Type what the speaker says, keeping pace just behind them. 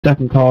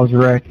Second call is a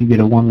wreck, you get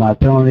a 1-lap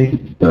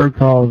penalty. Third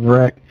call is a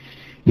wreck,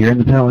 you're in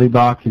the penalty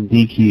box and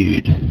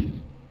DQ'd.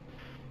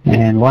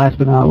 And last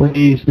but not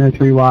least, no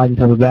 3 wide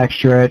until the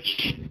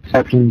backstretch.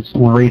 Exceptions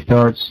on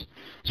restarts,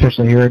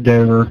 especially here at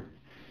Dover.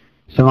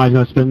 Somebody's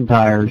going to spin the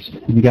tires.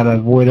 If you got to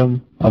avoid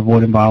them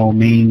by all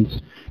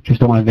means.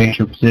 Just don't advance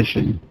your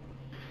position.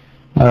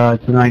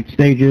 Tonight's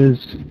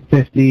stages,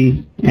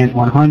 50 and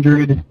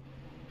 100.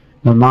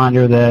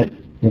 Reminder that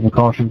if a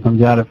caution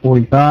comes out at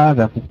 45,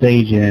 that's the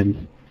stage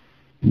end.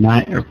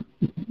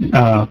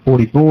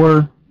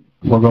 44,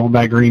 we're going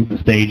back green for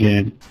stage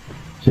end.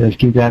 So just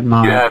keep that in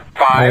mind. You have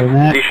 5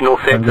 additional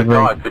sets of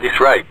tires for this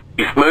race.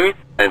 Be smooth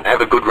and have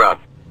a good run.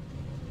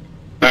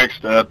 Thanks,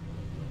 Dad.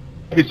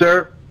 Hey,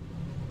 sir.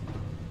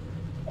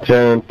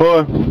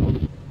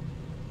 10-4.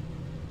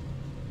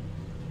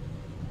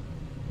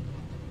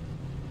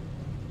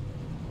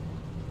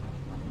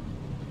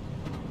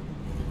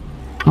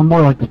 I'm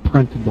more like the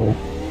principal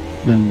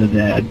than the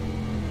dad.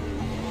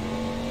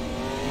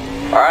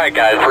 Alright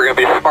guys, we're going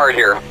to be smart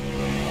here.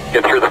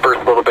 Get through the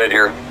first little bit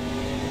here.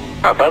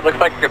 But it looks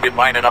like we're going to be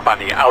lining up on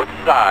the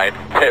outside.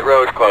 Pit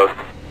road close.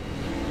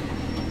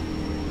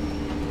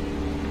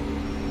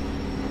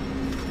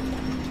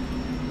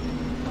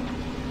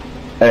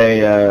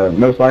 Hey,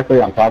 most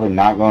likely I'm probably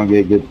not going to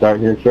get a good start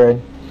here,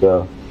 Trey.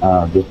 So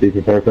just be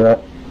prepared for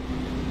that.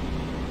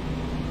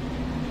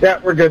 Yeah,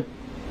 we're good.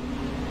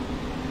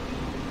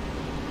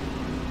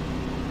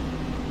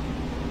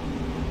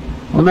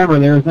 Remember,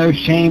 there is no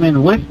shame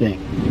in lifting.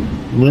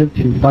 Live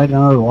to fight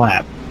another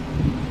lap.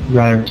 You'd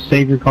rather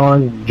save your car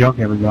than junk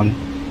everybody.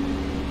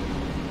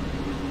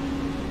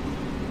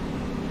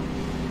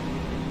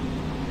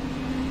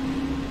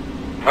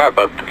 Alright,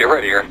 bud, get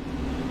ready here.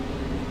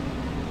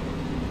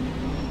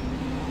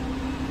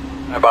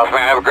 Alright, boss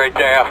man, have a great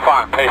day, have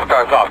fun. Pace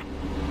cars off.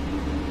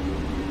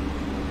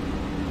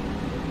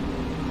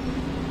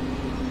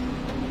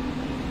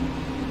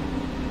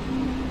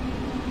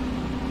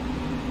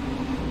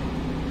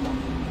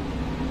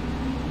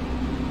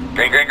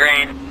 Green, green,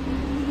 green.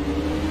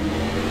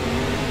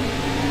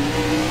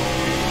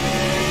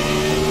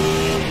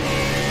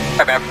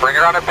 Hey man, bring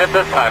her on a pit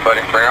this time, buddy.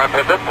 Bring her on a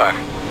pit this time.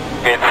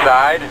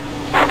 Inside,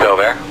 still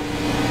there.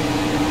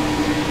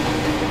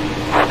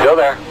 Still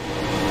there.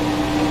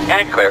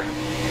 And clear.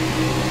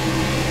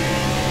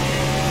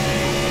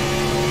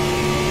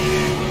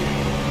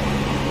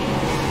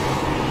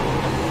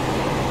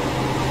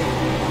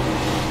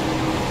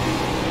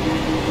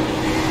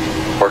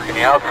 Working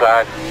the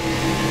outside.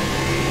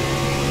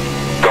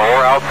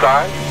 Door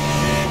outside.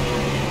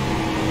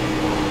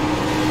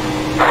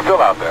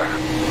 Still out there.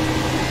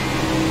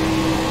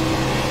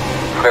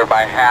 Clear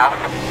by half.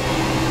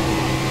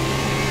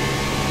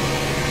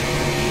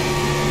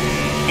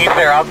 Keep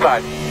there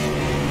outside.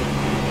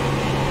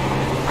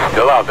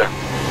 Still out there.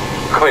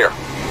 Clear.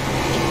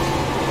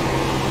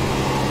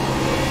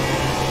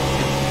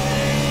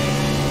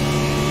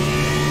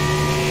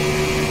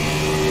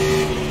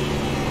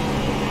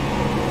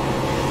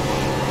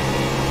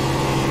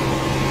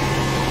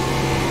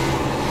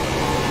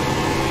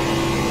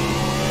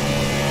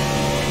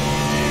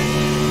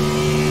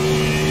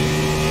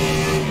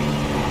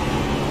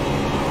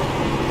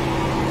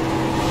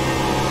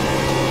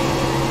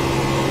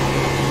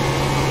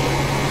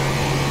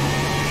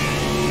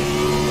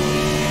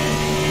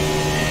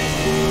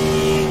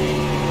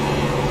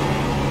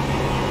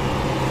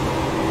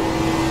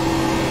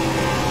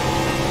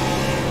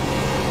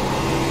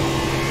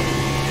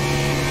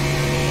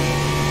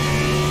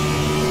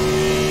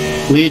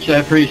 Leach, I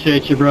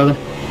appreciate you, brother.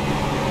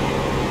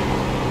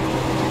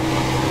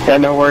 Yeah,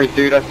 no worries,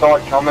 dude. I saw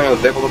it coming. I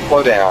was able to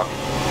slow down.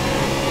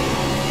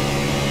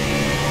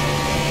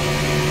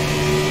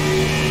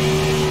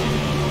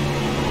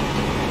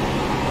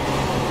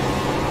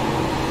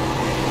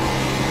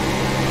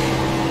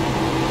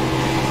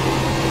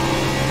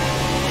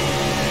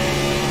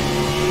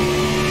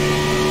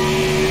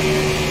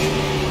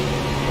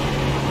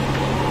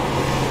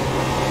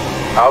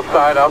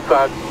 Outside,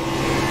 outside.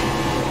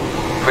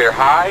 Clear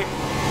high.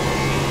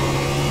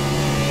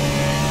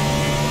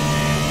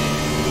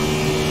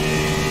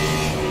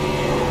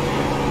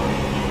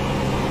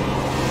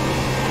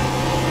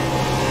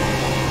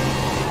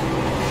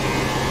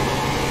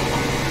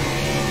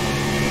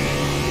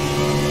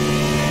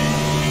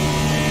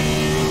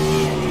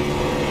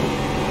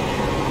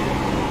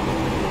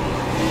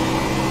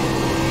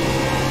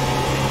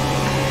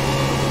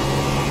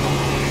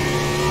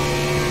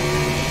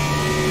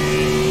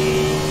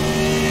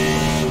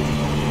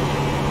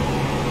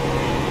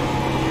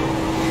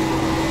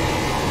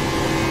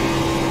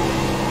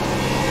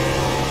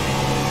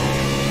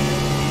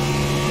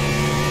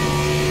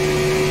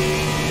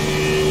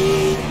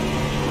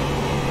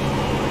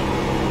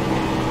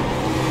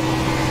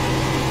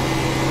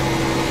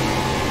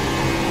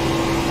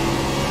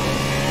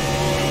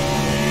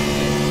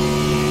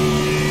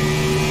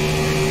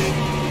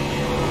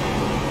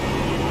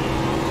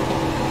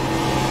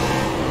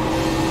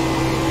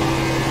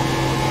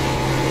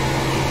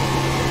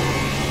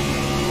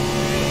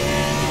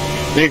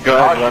 You go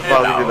ahead, that's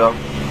all we do though.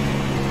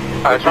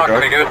 Alright, talk to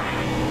me, dude.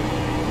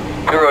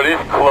 The road is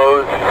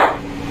closed.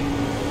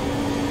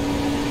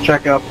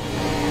 Check up.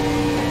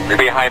 You're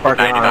behind the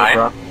Parking lot, 99.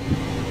 bro.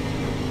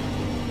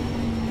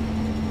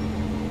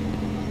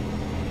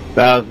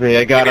 That was me.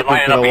 I got You've up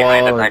been into the lining up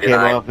behind wall the and came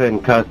 99. off it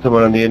and cut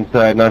someone on the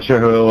inside. Not sure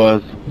who it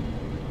was.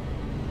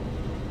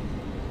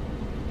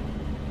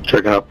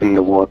 Checking up in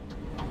the wall.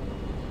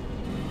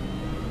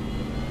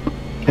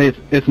 Hey,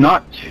 it's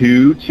not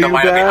too Come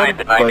on, behind bad,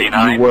 the but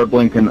 99. you were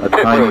blinking a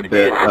Pit tiny road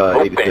bit, is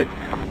open. 86.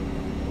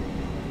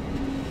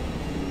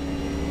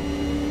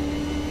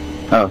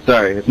 Oh,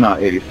 sorry, it's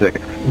not 86.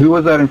 Who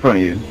was that in front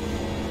of you?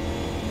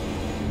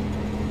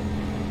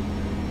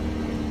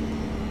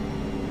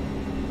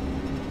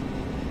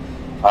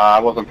 I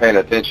wasn't paying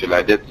attention.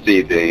 I did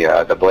see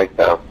the blink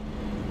though.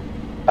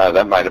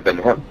 That might have been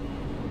him.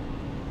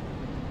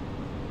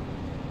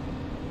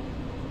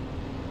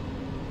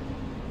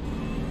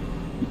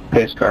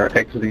 Pace car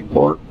exiting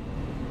port.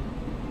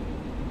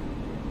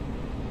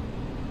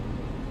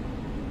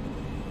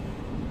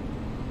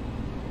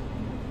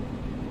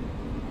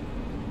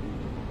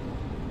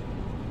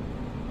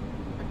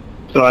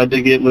 So I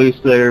did get loose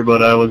there,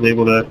 but I was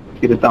able to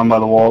get it down by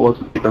the wall. It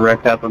looks like the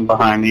wreck happened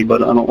behind me,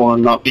 but I don't want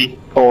to not be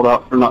called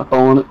out for not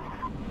calling it.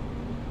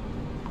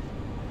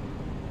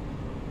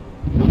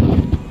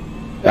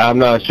 I'm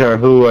not sure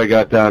who I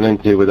got down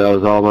into, but that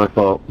was all my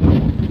fault.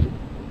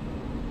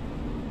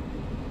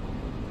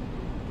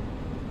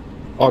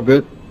 All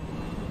good.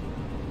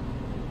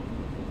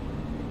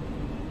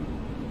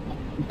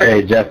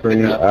 Hey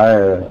Jeffrey,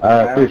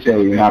 I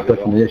appreciate you not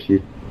pushing the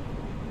issue.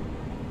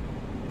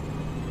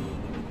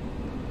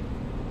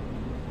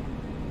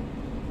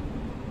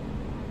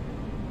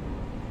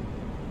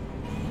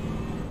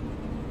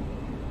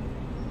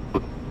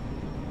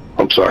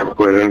 I'm sorry,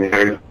 McQueen, I didn't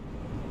hear you.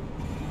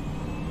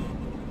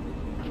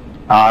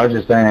 I was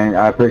just saying,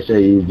 I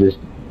appreciate you just,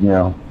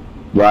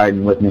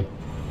 riding with me.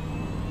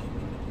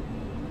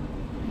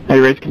 Hey,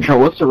 race control,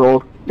 what's the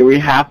rule? Do we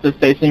have to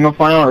stay single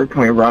file, or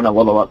can we run a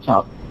little up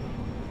top?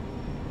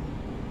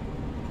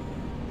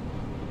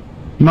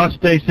 Must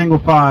stay single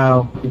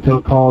file until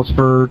it calls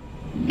for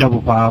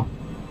double file.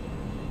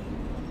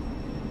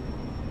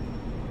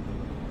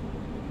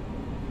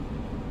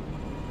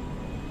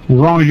 As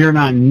long as you're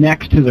not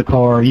next to the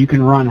car, you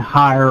can run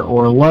higher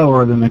or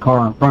lower than the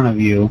car in front of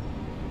you.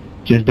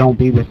 Just don't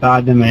be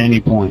beside them at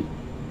any point.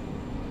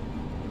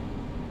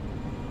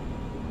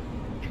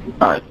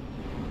 Alright.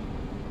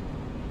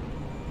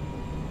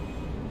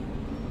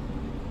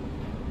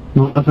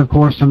 Unless, of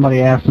course,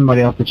 somebody asks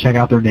somebody else to check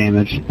out their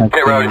damage. That's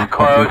Pit road is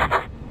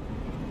closed.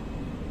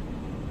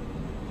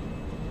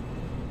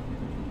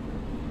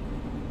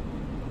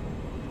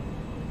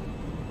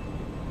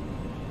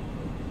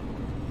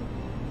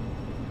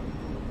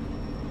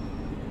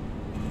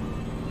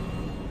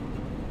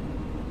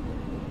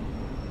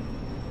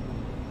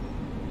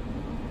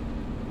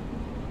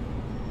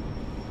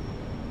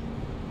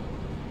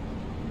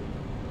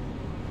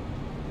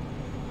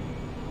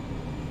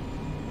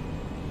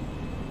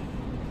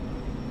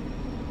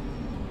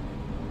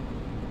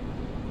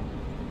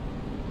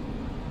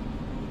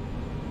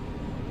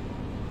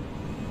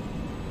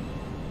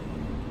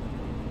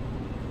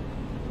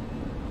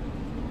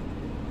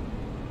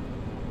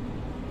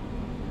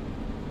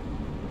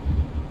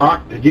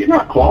 Did you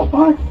not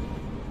qualify?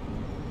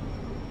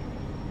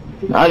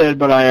 I did,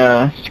 but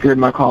I screwed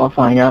my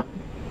qualifying up.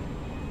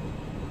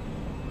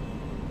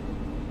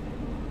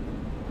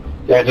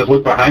 Yeah, I just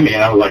looked behind me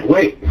and I was like,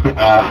 wait,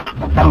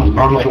 I don't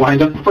normally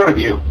wind up in front of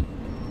you.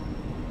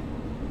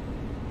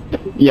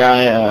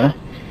 Yeah,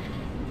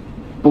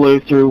 I blew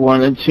through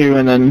 1 and 2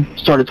 and then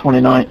started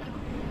 29.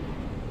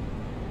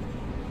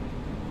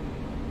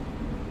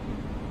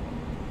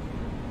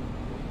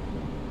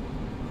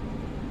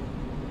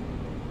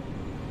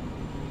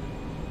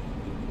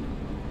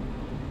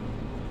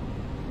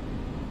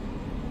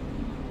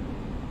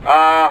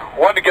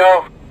 One to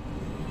go.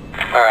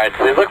 Alright,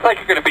 so it looks like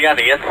you're going to be on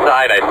the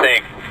inside, I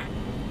think.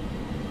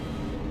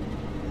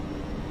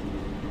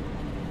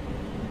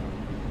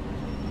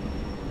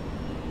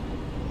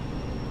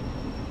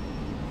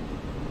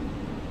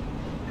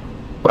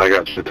 I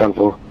got you,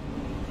 10-4.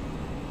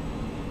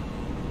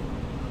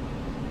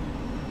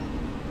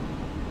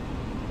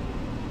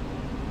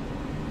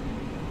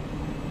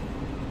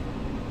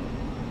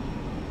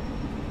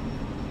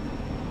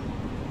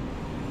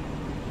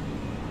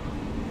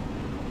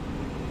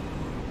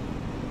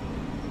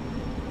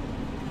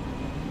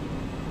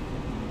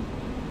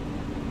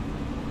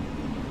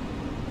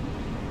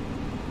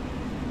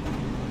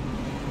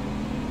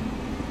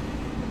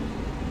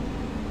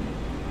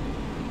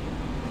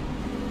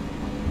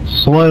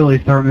 Slowly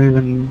start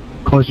moving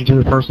closer to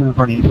the person in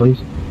front of you, please.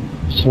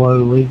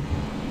 Slowly.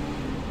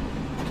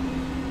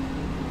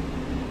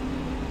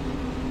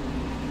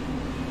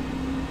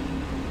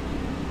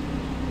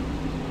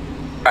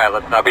 Alright,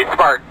 let's not be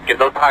smart. Get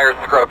those tires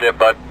scrubbed in,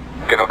 bud.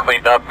 Get them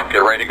cleaned up. Get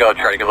ready to go.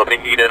 Try to get a little bit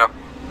of heat in them.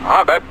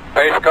 I bet.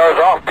 Pace car's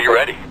off. Be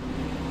ready.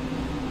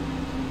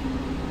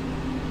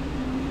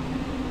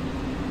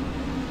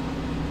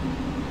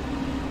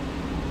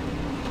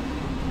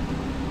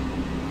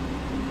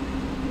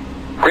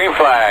 Green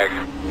flag.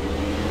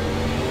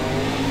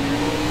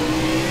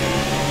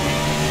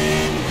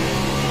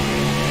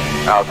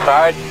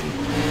 Outside.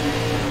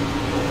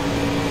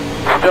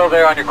 Still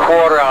there on your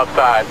quarter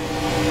outside.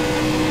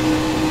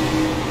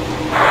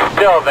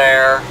 Still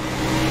there.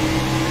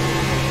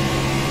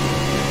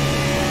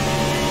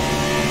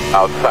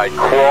 Outside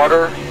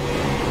quarter.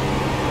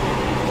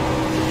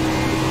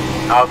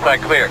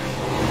 Outside clear.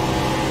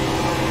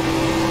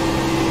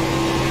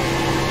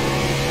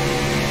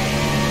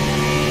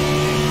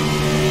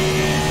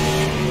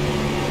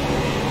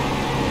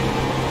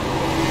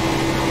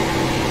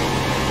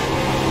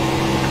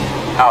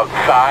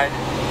 Outside.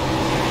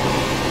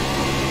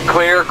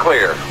 Clear,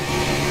 clear.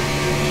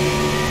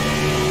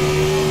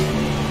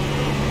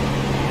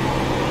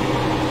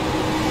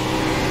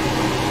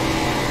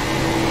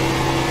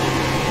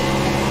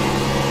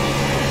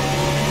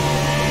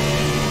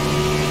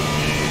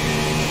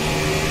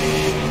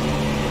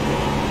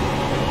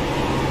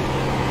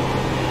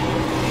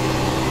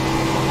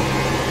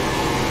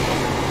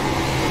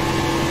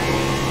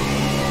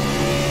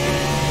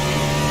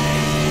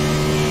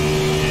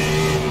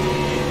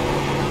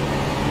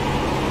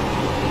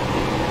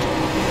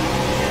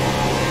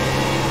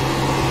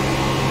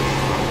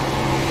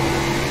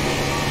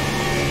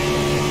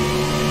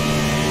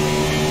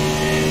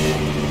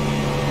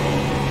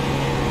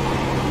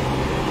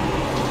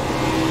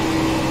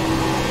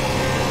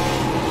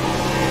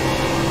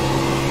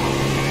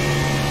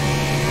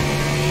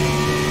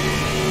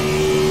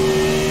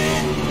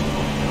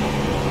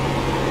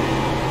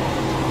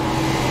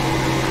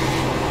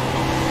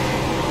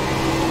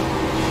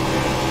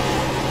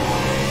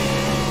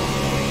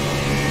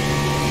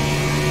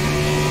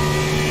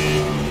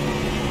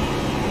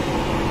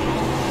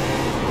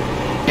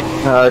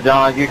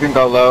 John, you can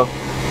go low.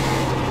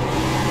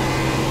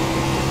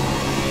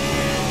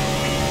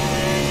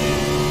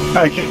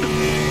 Thank you.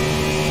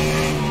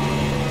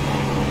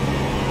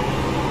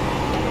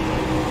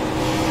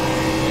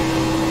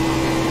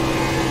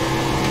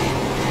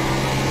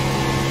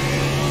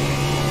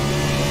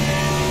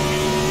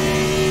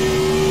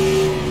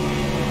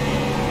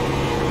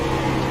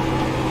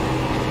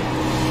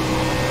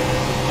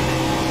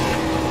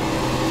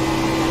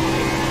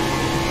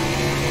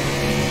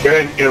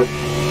 Good, you.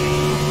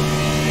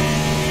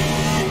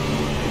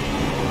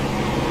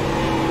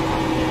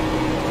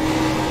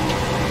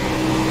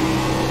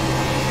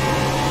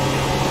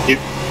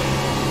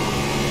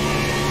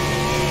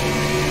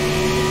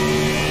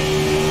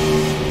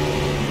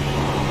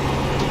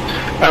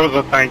 That was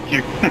a thank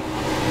you.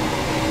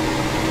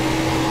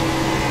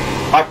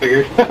 I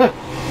figured.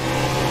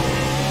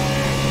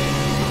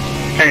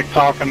 Can't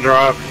talk and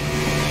drive.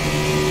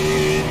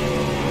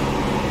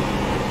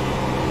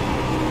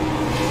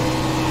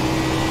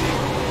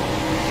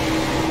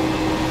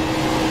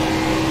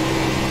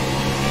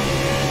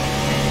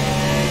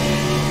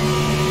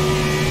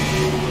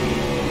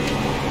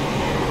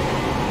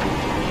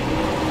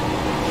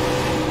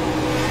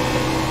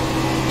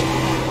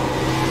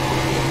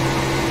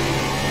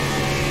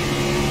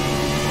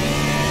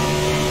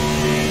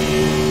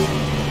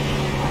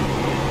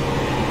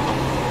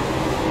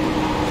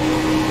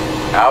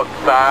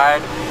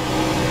 Outside.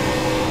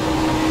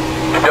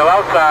 Still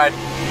outside.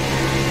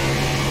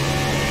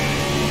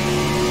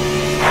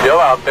 Still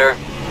out there.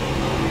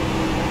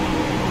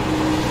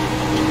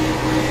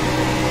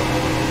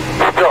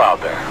 Still out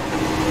there.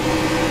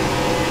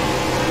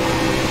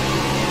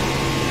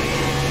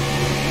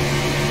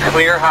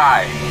 Clear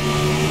high.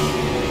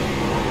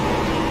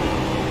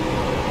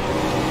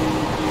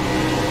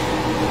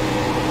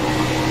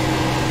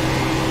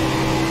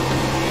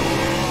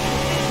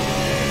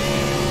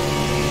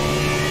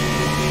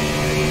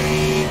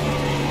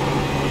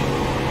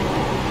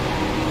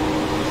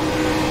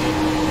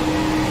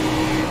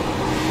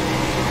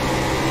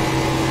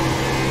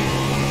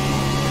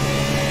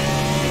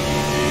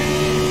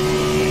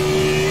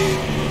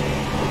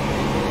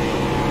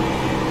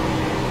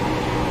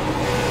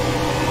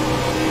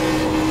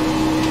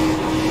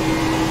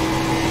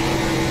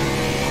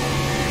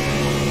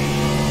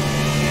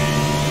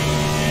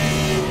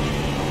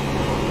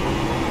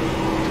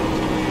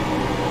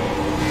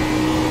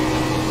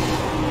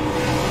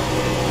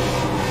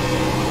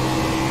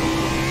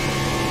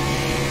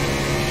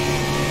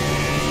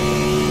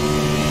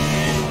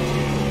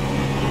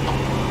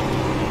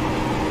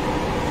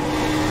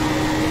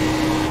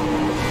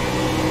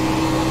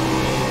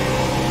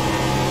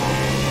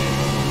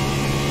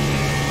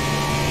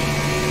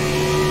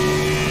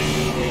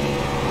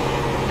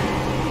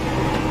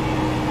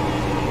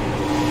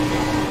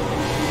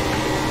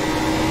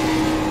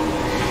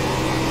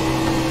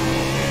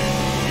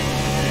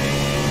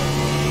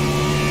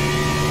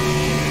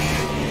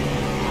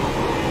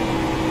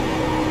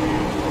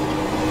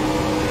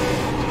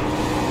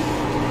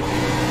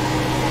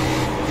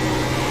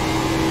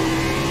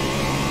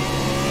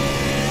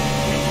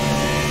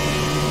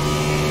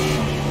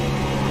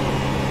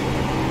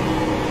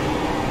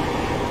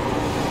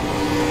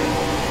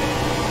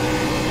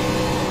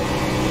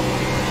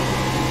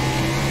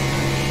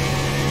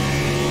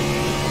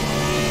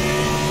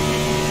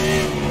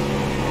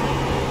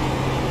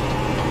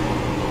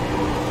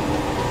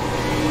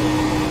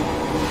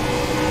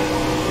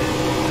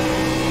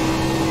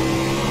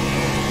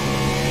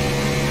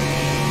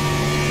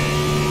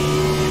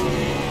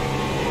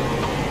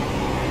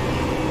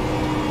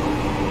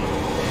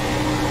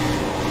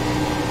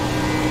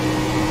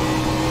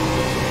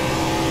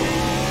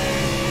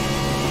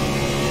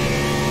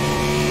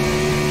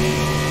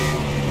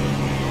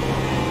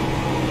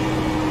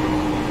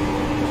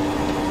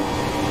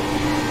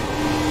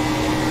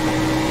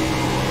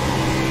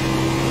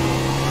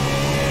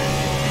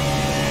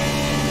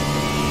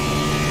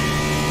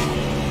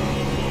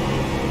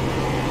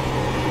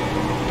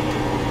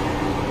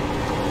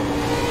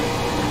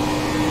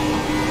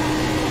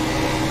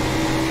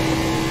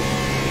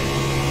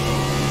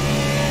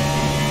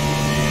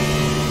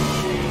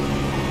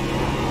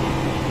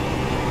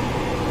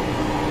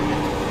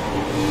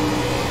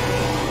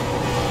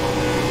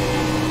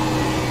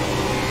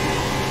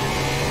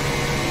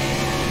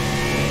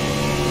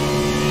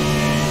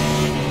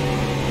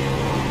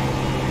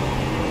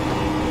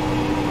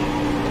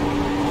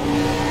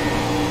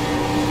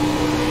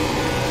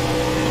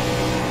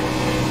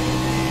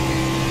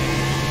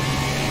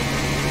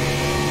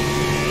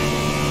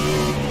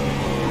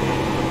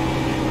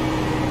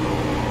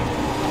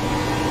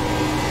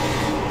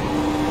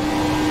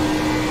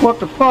 What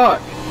the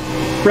fuck?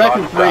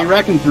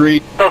 Wrecking three.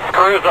 Those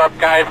screws up,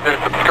 guys. There's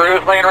some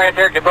screws laying right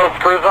there. Get those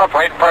screws up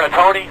right in front of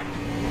Tony.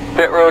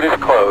 Pit road is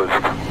closed.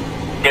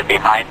 Get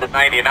behind the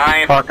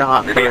 99. Parking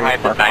lot You're 3.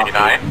 behind the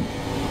 99.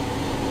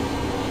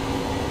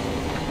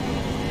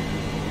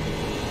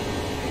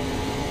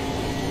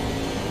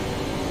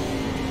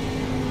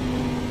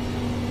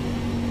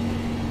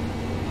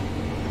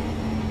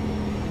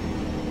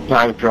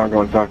 I have a drone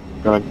going, sorry.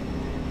 Go ahead.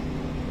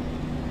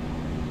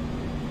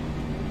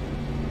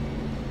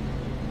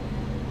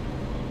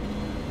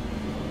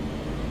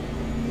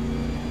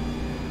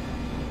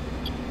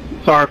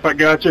 Sorry if I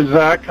got you,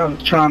 Zach. I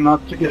was trying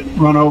not to get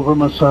run over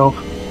myself.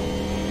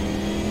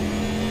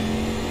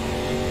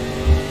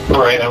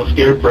 Alright, I was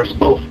scared for us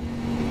both.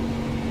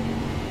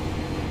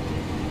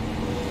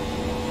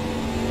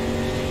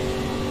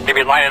 You'll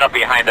be lining up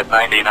behind the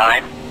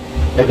 99.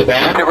 At the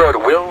back? Pit road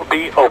will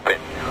be open.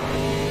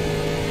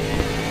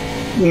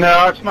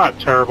 No, it's not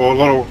terrible. A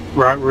little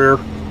right rear.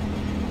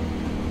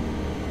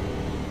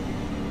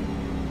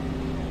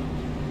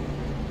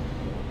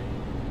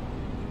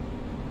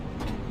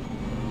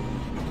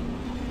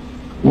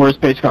 Where's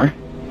pace car?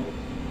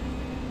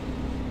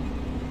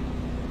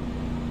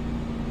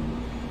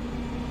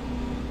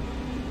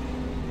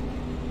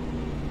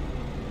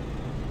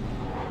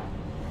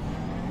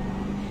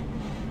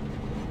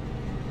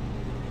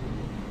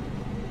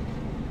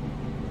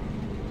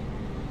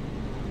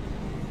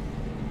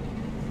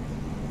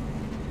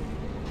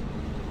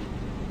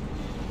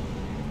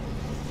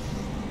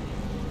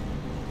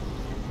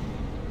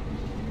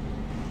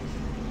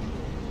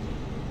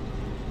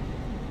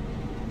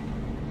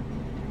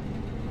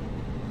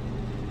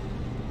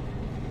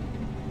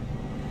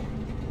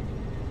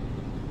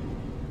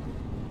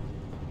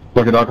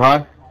 Look at dog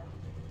high.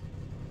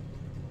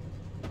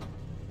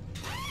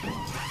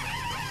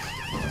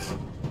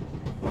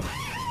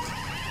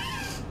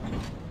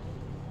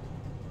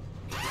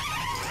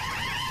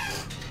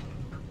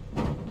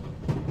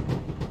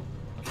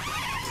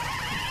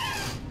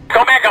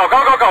 Go, man, go,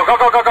 go, go, go, go,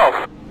 go, go,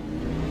 go.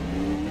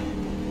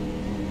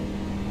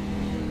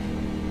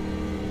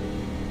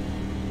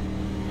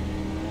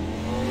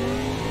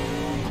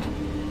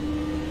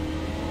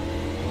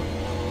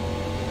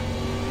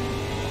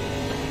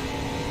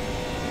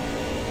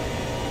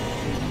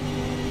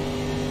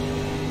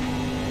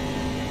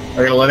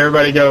 I'm gonna let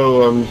everybody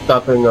go. I'm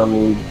stopping on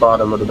the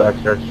bottom of the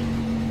backstretch.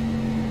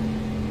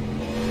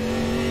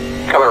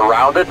 Coming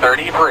around the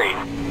 33.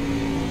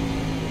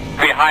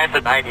 Behind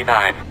the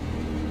 99.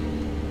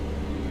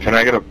 Can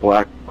I get a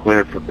black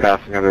cleared for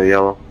passing under the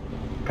yellow?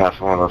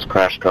 Passing one of those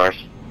crash cars.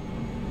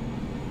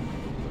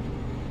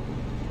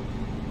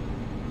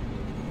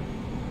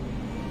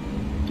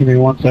 Give me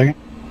 1 second.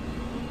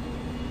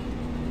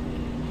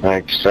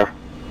 Thanks, sir.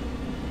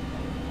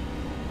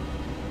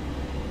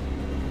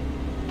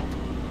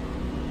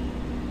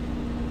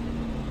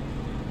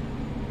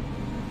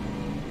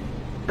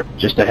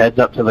 Just a heads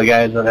up to the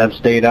guys that have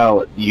stayed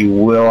out, you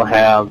will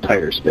have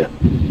tire spin.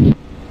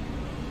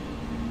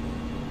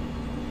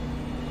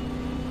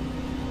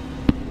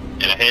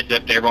 And a heads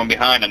up to everyone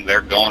behind them, they're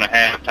going to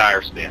have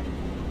tire spin.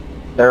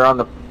 They're on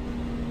the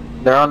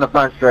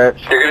front stretch.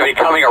 You're going to be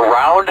coming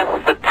around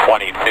the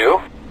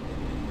 22.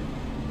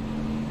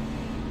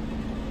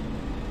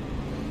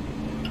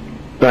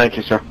 Thank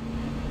you, sir.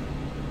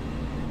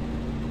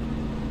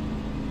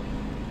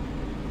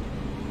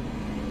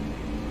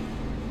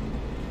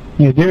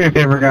 Yeah, do me a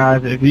favor,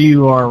 guys. If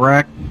you are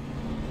wrecked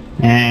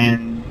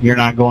and you're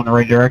not going the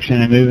right direction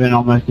and moving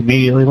almost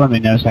immediately, let me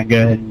know so I can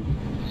go ahead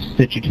and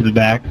sit you to the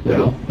back so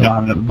you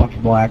don't have a bunch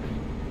of blacks.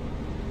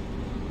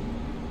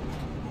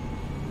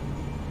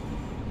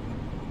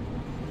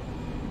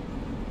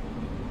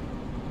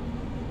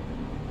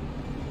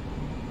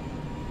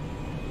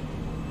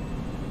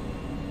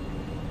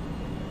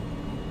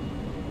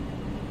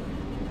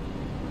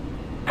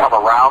 Come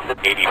around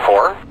the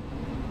 84.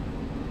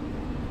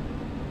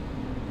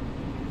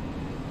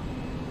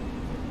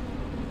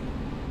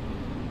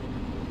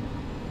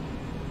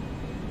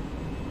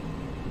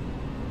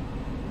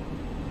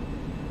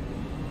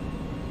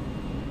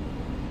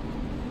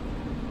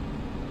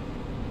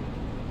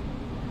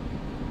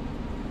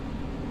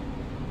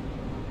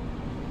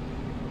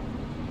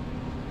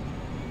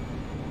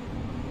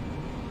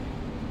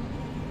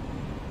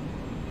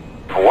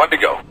 One to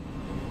go.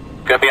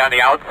 Gonna be on the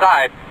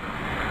outside.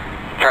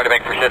 Trying to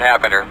make some shit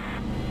happen here.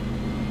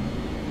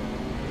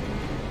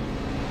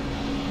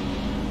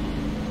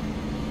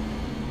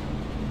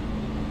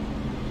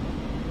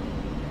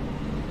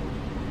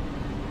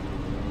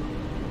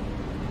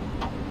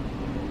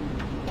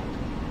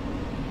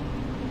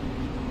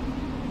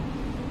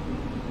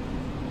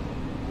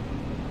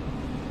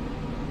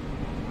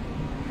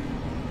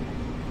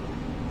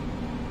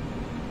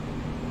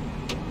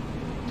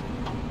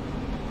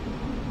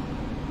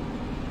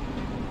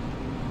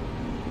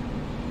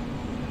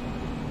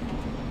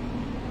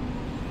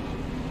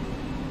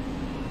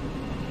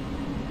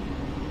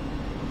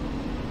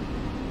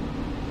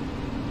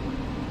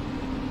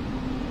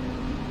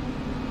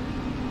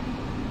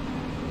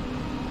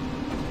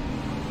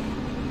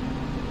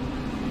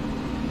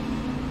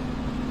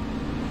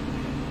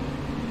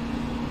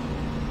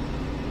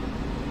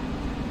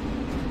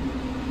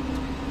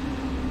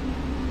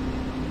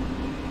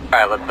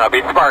 Alright, let's now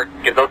be smart.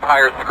 Get those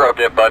tires scrubbed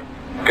in, bud.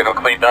 Get them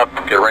cleaned up.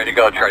 Get ready to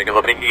go. Try to get a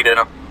little bit of heat in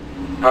them.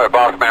 Alright,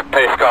 boss man,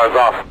 pace cars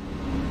off.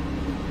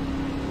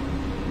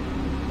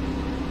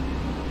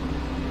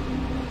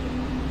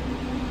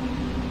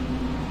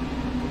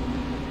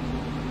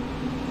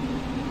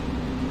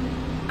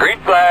 Green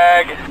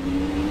flag.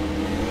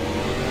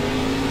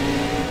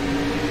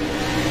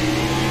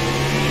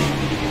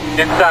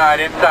 Inside,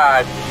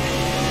 inside.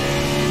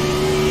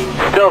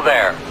 Still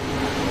there.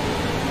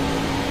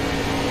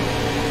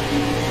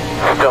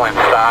 Still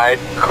inside.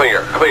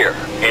 Clear, clear.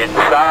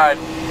 Inside.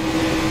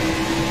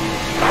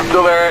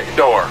 Still there at your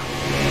door.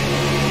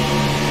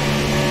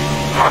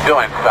 Still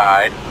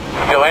inside.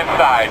 Still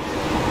inside.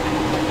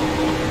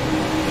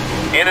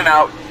 In and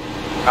out.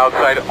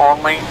 Outside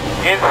only.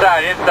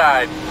 Inside,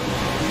 inside.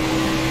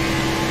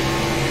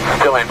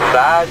 Still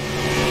inside.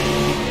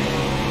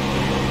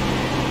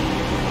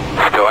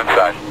 Still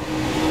inside.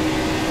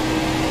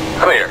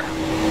 Clear.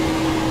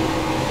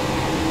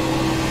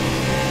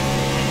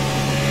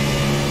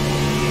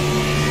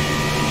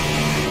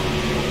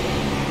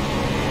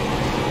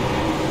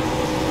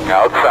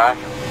 Outside.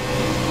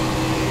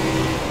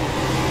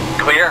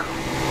 Clear.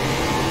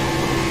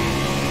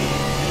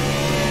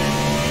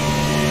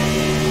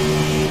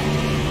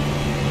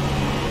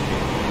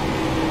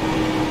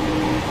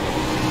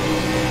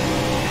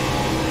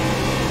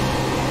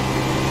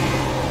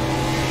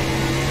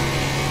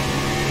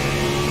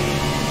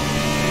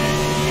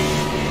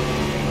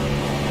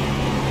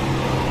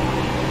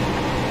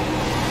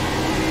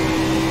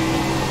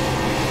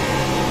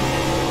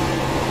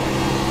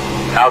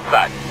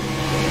 Outside.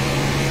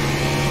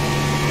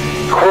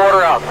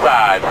 Quarter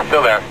outside,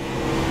 still there.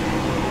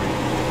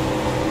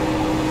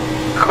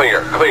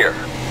 Clear, clear.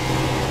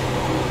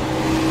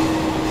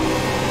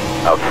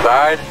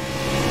 Outside.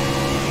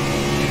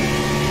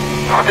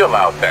 Still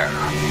out there.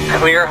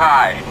 Clear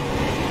high.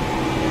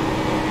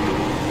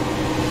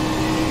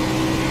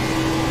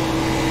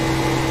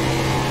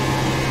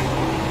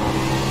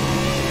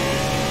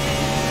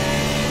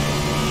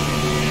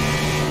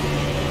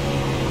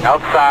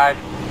 Outside.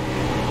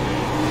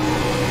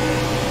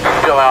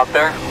 Still out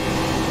there.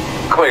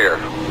 Clear.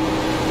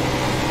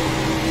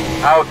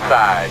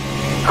 Outside.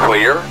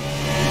 Clear.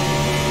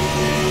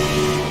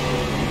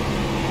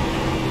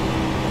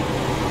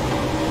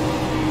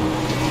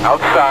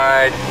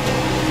 Outside.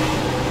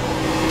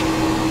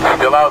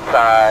 Still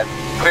outside.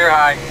 Clear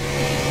high.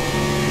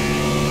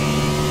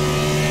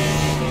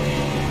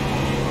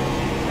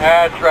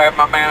 That's right,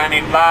 my man. I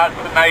need lots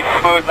of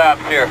nice smooth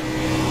laps here.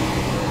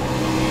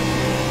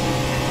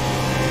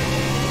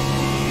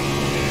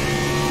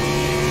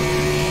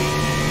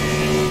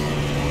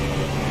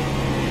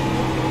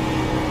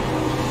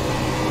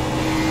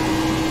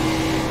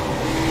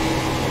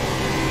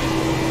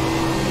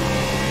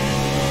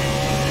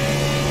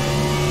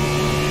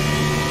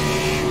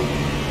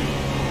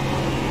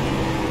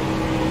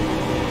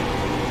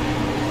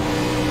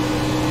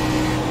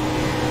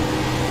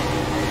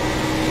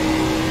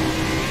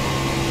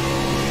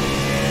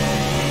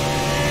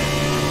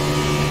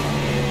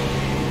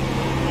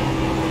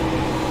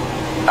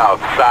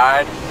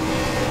 Outside.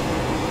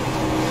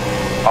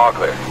 All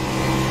clear.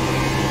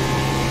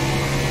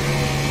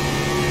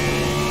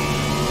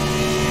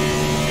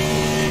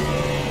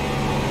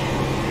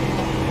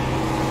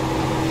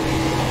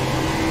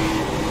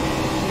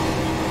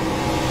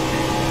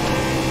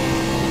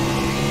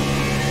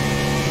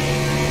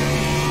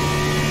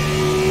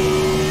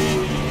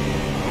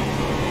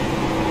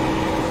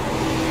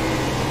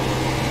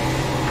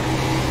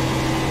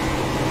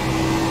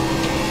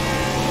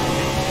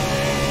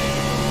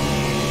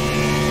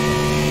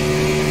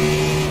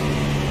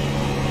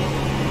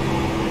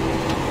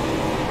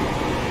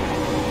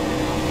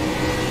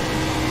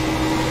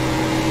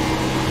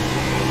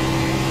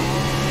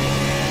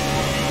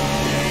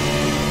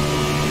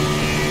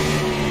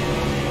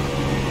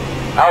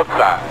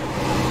 Outside.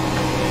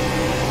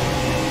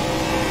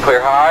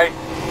 Clear high.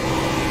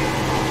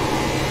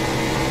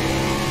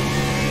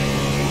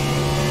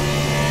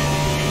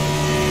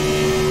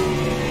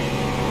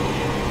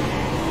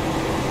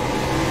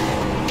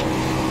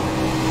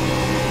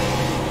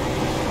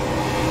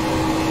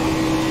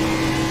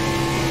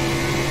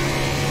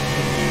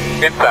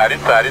 Inside,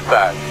 inside,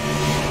 inside.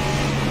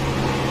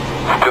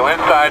 Still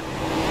inside.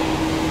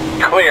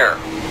 Clear.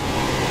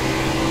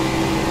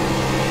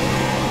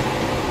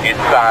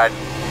 Inside.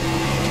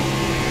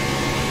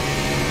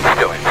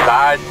 Still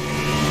inside.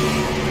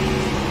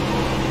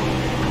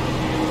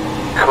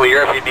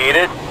 Clear if you need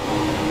it.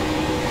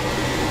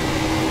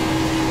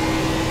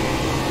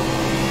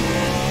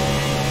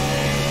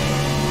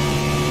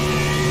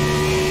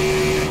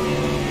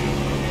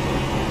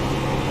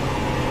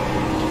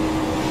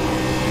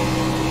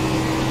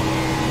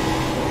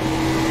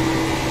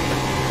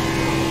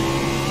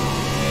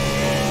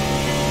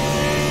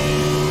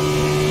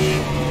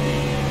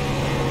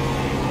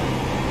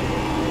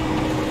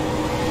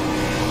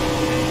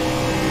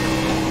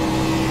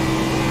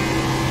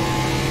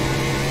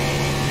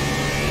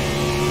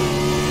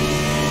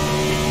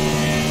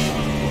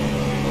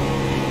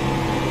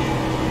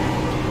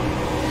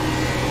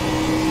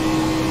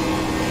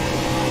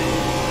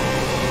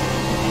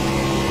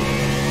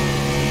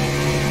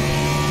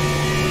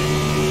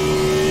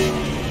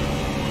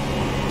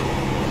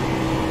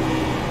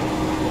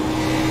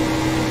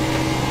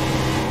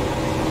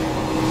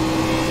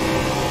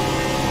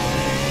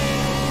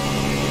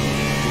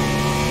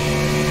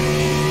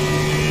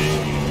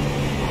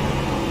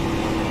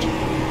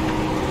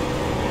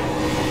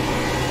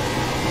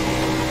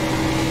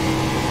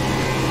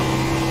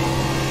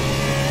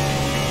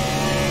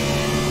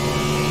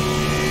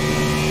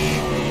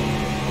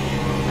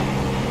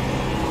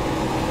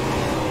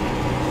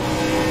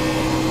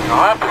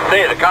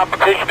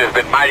 competition has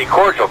been mighty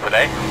cordial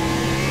today.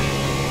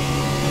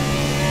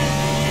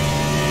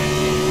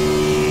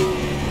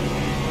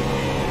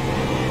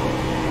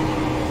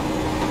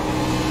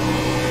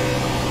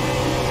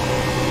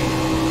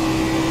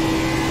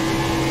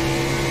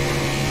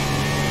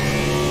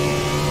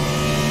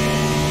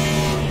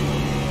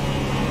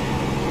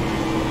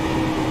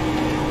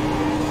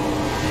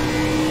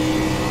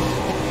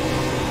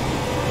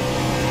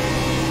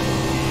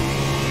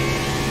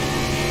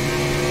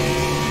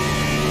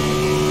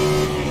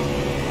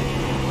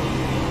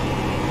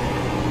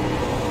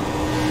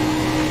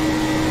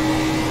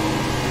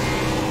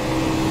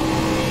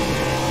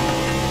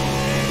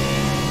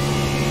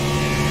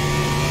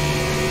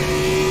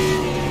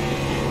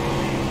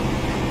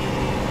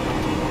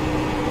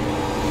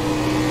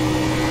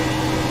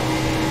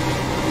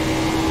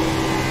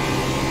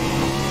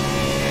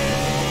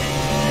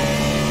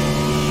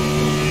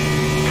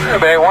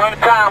 Everybody, one at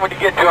a time when you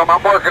get to them.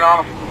 I'm working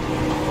on them.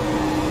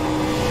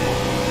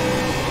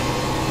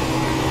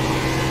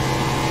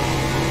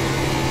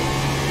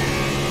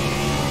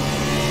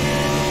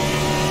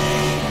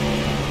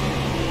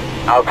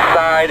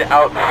 Outside,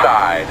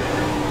 outside.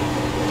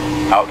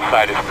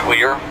 Outside is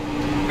clear.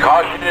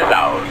 Caution is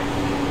out.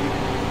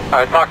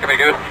 Alright, talk to me,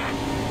 Goose.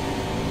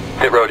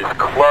 Pit road is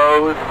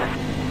closed.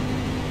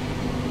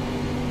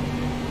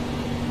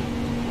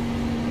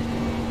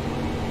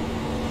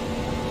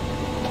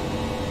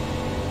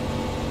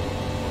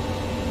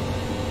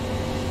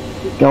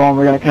 Go on,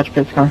 we're gonna catch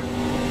Pitts car.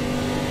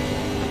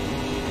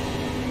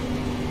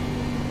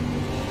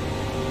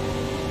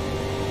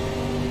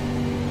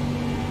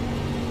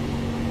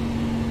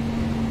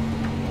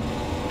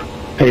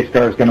 Pace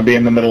car is going to be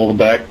in the middle of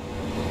the back.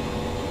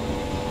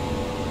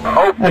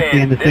 Open That's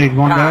the end of this stage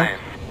 1, guys. time.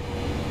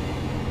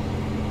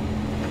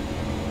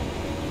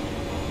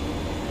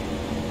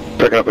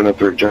 Picking up in the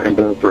 3, giant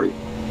in the 3.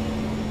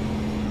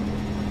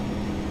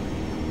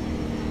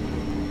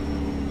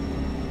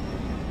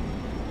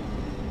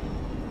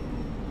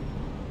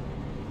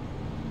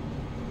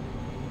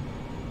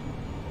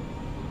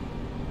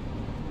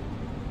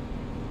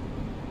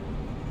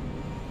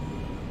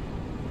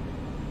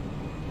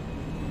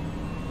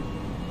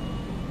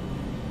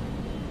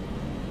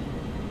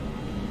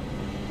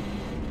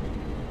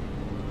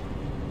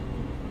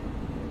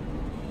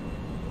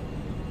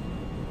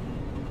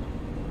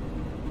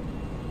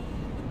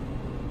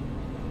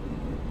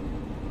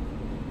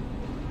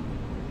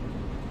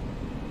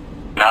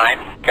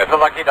 Got the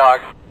lucky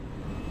dog.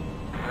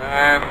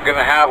 I'm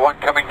gonna have one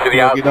coming to the Lucky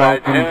outside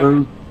dog coming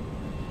soon. through.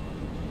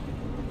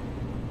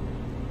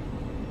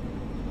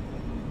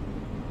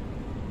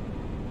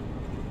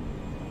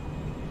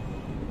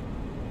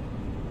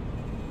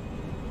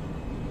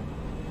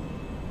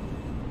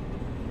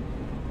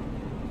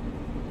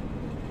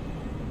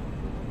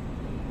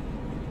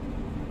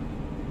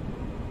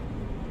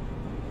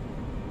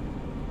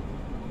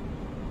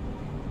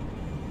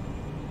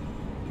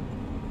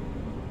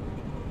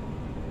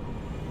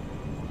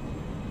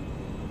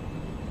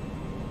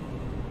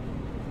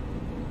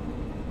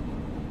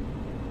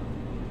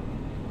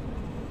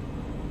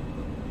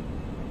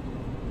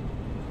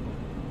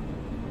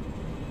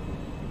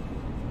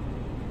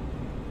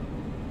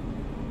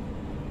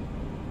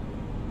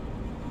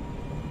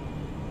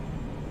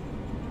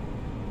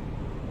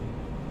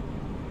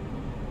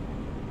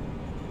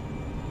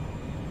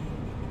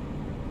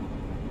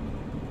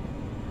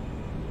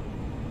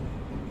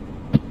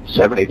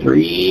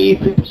 $73,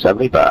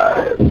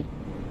 $75.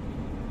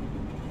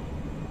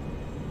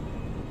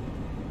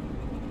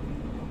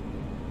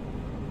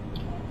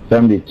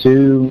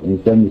 $72 and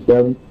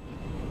 $77.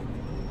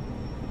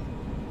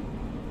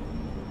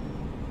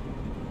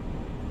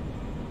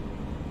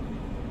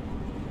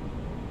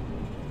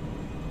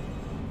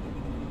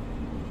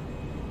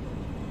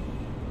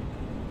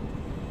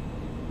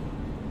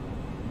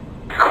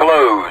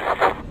 Closed.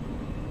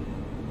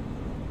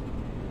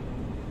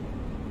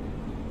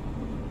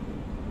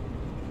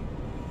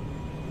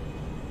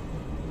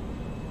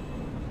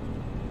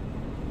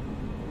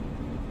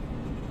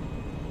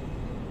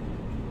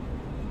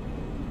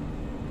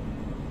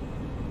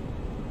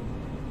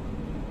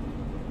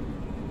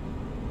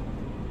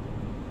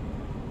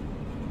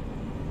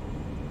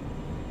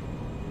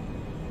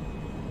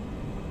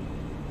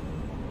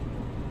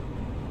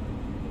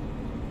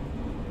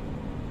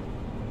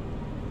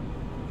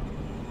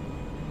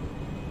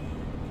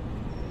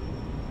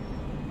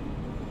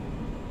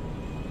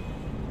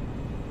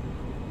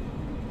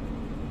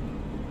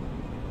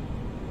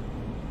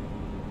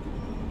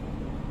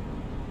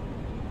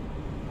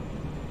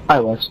 Hi,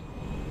 Wes.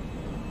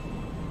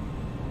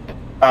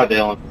 Hi,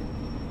 Dylan.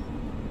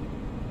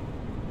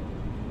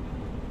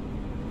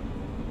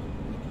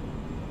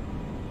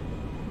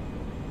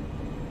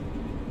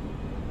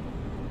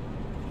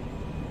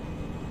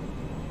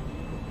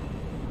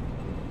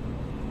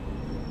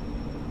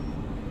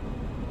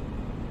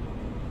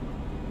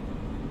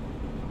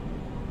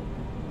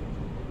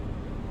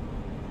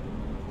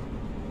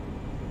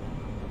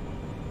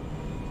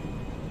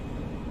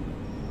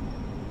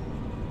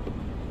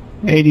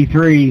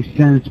 83,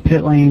 since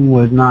pit lane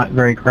was not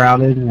very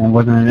crowded and it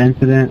wasn't an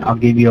incident, I'll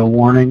give you a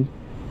warning.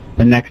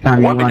 The next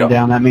time you run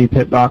down that many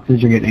pit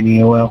boxes, you're getting an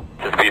EOL.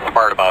 Just be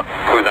smart about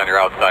who's on your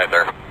outside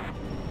there.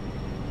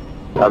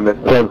 I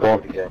missed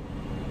the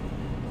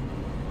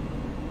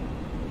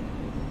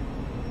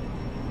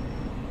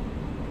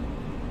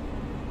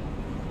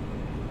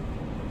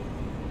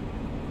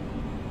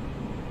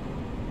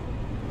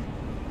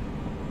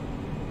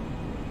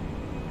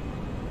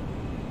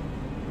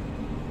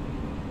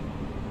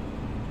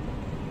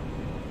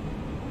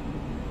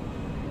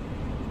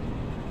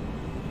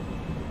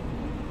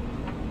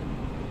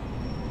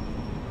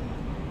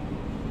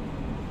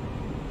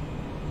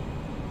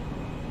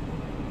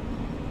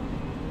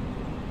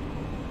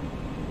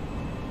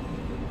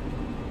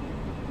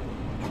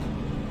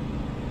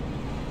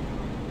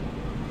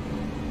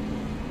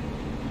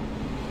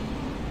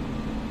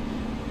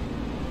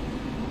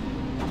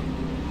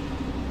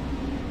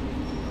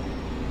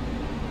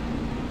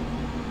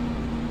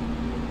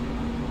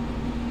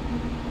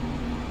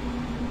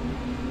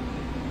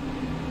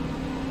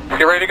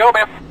Get ready to go,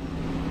 man.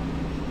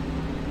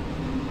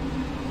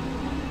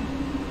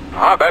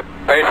 I bet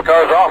pace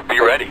car's off. Be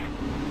ready.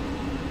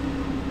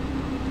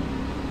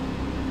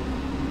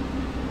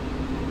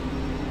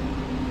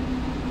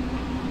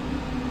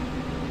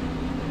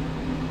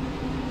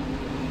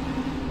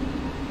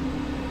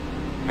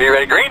 Be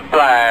ready. Green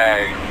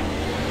flag.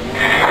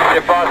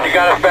 Ship boss, you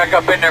got us back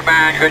up in there,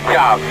 man. Good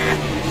job.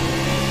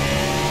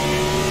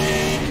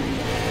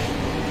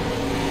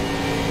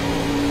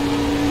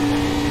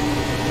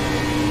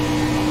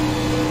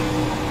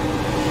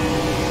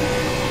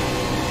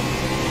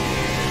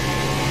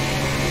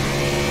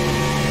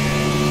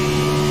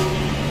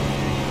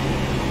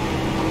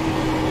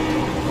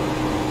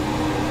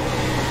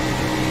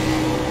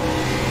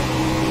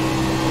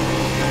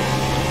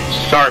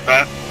 Sorry,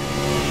 Pat.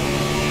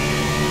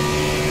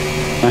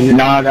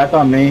 No, that's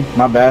on me.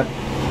 My bad.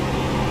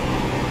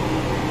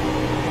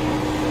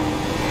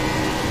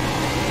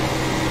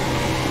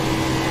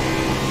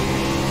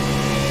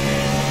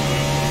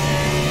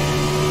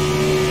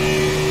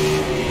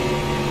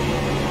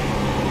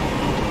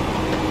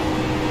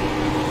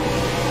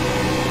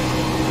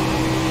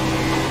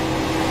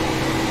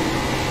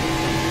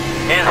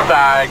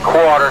 Inside,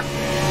 quarter.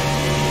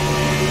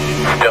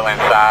 Still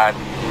inside.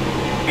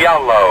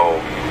 Yellow.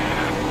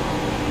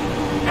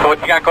 So what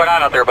you got going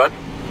on out there, bud?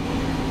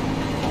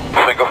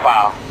 Single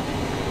file.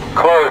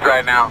 Closed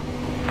right now.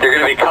 You're going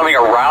to be coming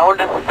around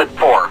the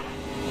 4.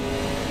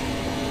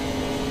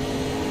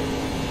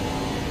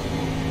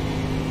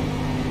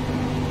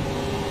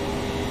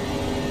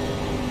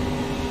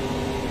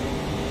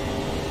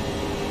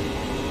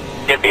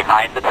 Get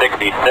behind the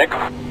 66.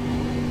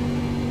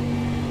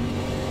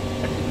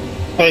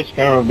 Pace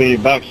car will be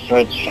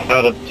backstretch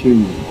out of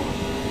 2.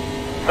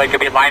 So you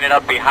could be lining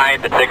up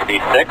behind the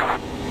 66.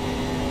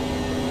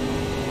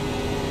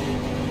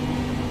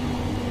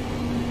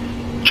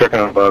 Checking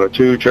up out of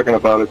 2, checking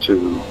up out of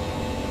 2.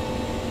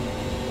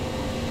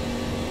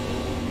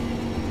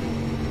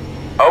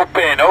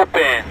 Open,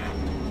 open.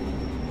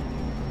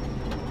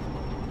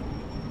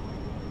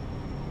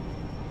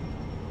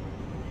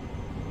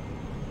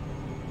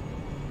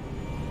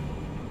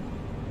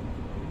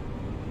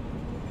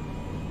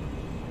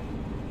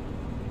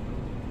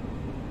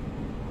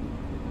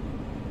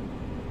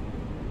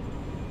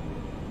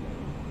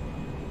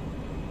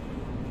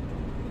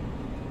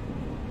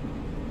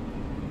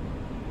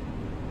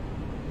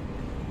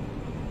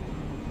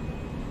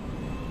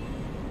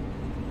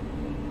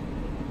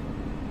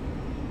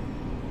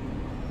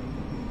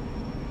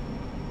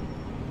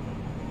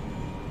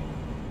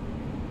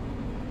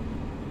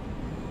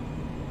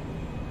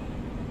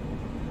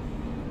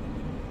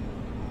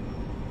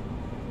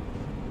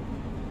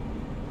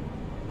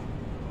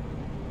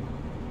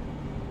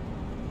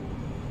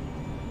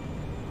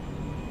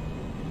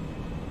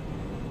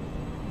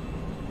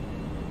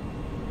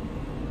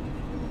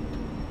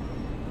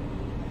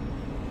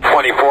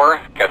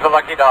 Get the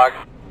lucky dog.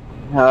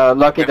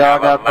 Lucky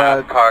dog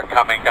outside. Car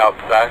coming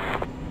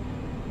outside.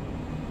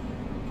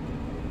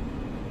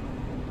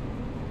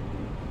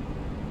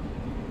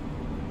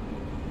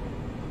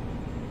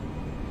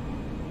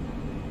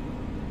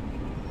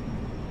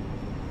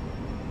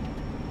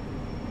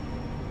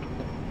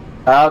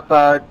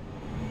 Outside.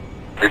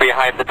 You're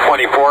behind the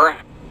 24.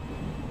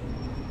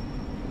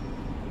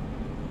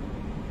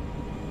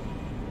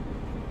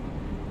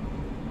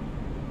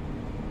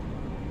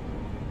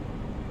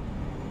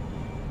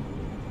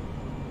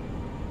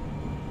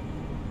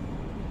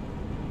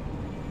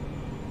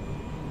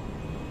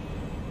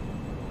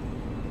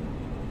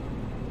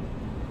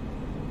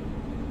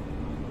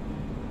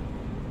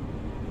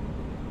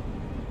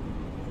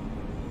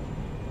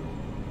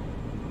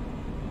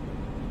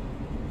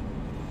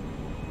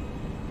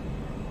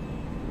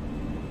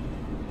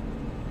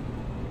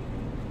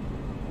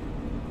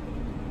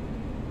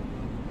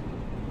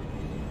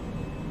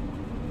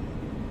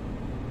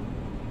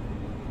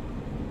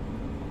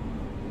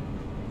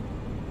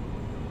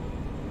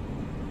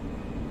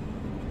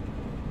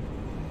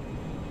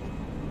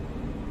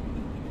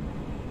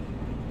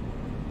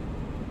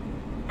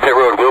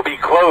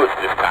 closed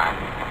this time.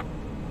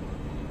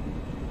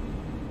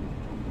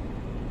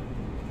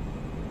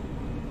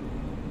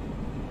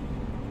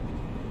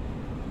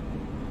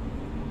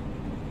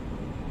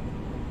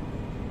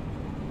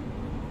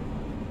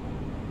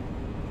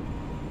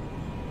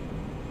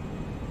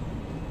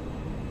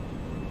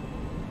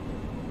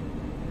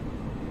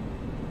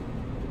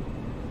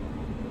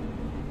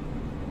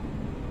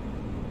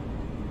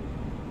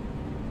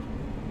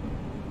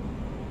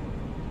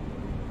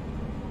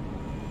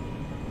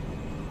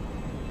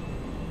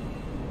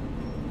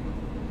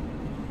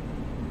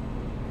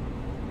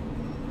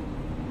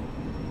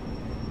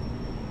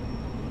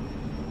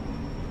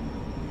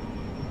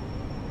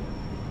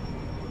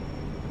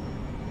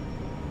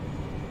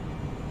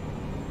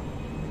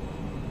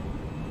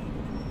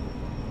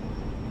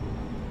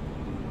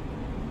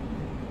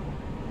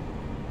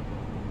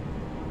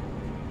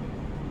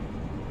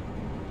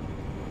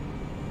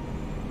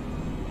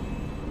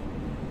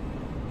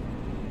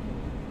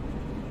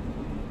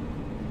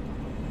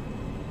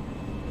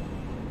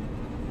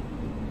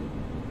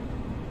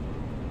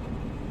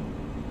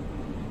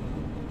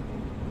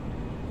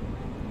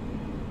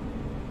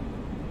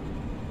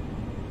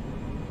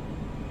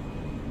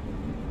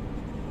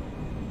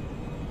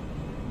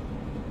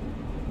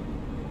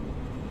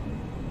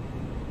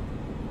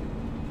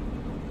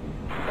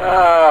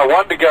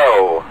 One to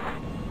go.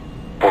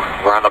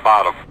 We're on the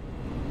bottom.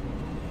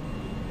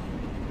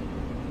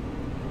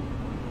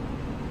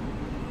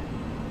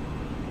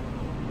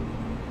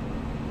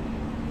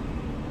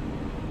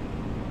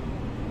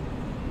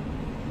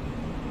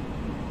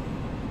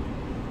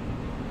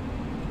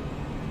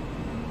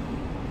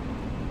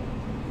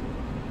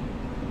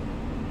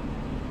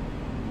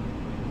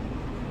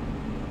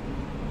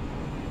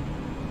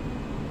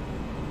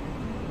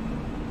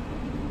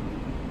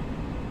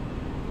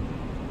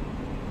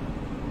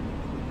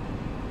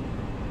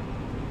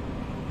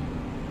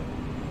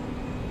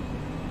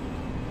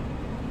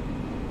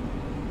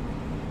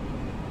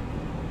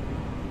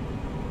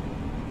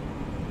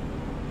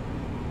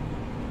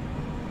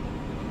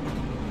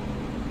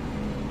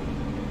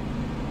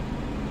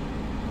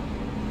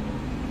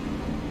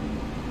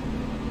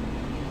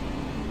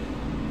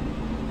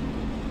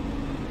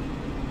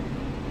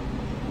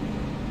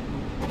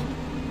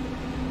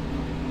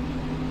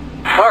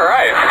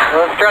 Alright,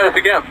 let's try this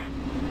again.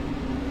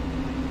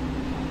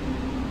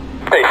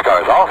 Space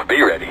cars off,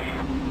 be ready.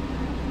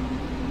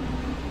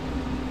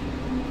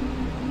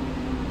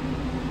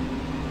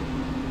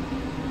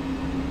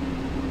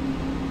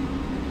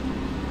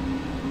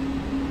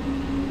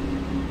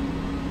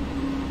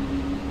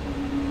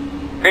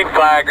 Green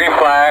flag, green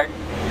flag.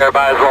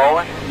 Everybody's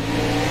rolling.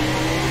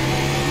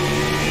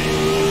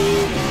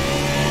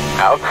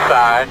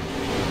 Outside.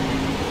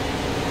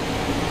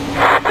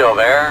 Still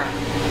there.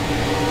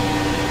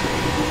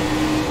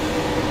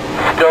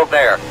 Still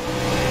there.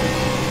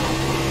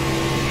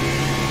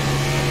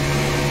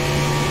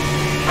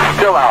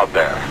 Still out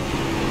there.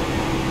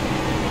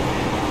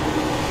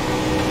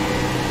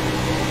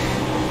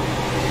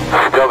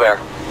 Still there.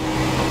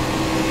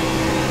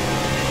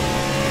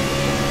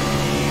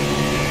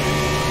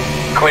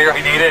 Clear if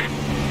you need it.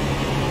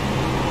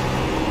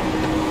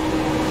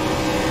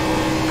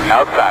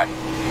 Outside.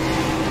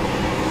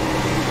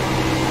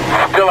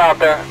 Still out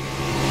there.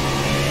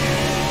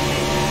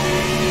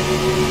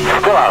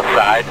 Still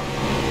outside.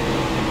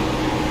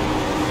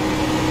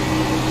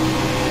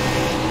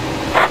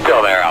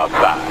 Still there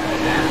outside.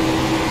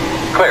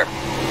 Clear.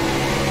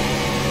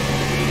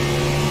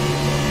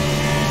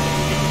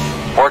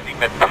 Working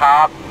the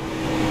top.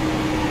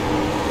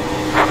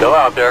 Still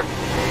out there.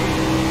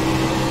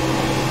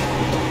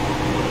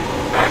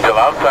 Still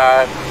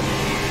outside.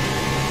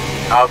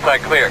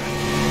 Outside clear.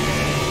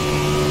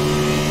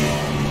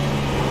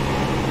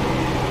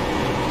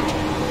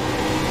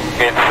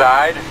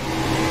 Inside.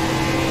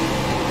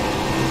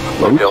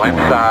 Still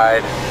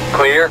inside.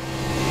 Clear.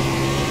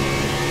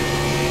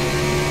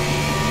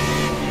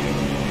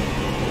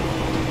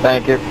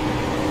 Thank you.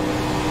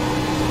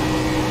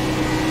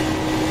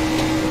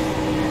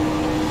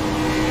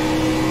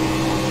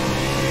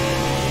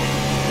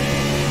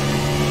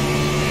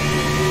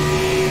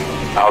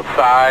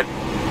 Outside.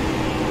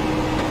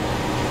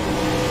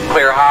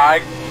 Clear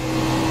high.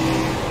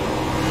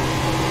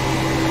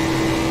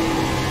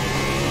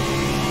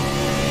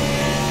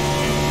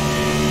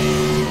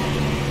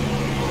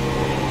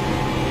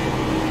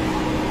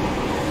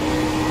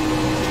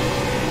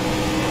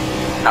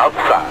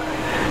 Outside.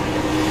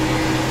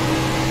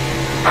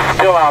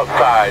 Still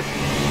outside.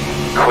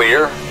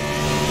 Clear.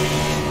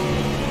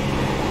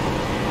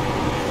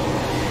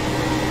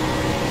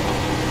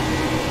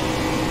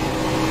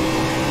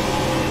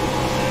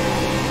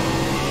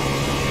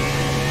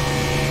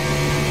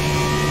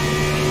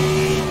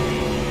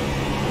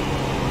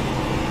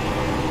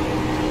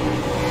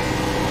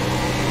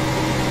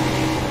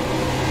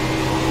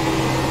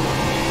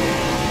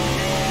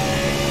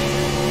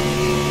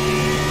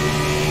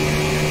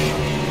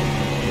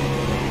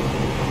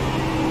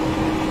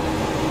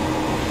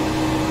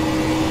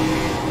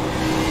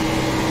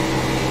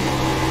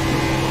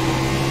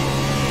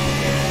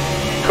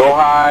 go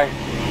high.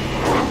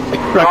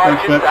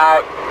 Caution's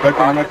out.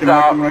 Caution's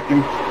out.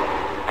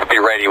 Be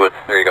ready with,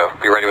 there you go,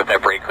 be ready with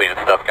that brake clean and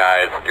stuff,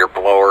 guys. Your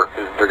blower,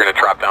 they're going to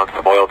drop down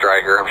some oil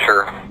dry here, I'm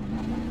sure.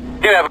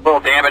 You have a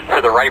little damage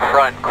to the right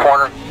front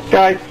corner.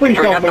 Guys, please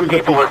don't move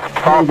if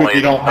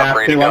you don't have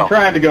to. I'm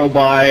trying to go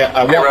by.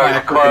 I want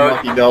my freaking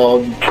lucky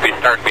dog. Should be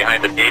starting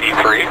behind the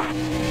 83.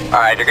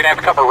 Alright, you're going to have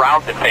to come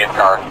around the safe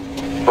car.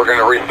 We're going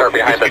to restart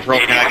behind the 83.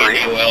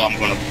 Well, I'm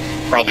going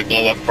to probably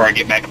blow up before I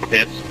get back to the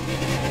pits.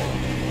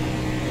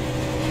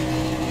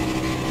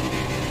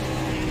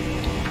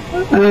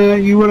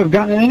 You would have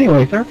gotten it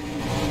anyway, sir.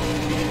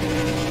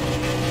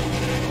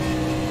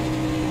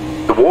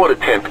 The water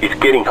temp is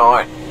getting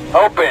high.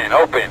 Open,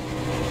 open.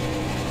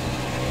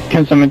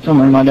 Can someone tell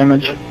me my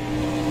damage?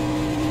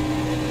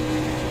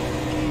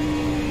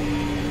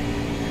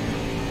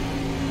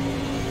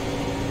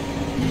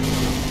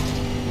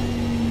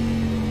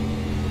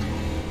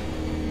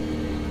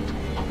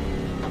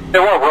 It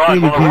won't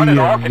run. Will it run at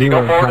all? Can you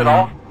go forward at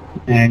all?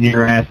 And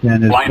your ass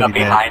end is line up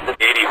behind the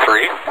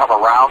 83. Come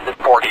around at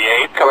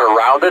 48. Come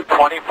around at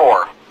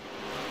 24.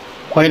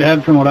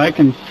 Whitehead, from what I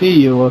can see,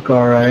 you look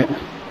alright.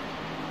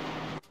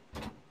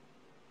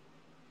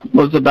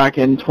 Was the back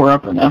end tore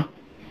up or no?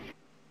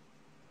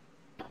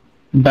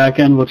 Back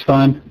end looks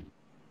fine.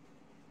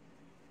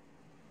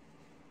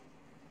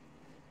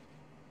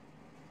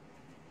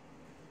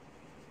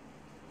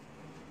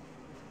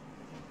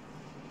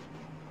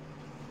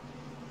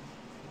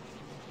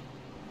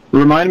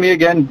 Remind me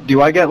again,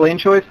 do I get lane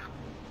choice?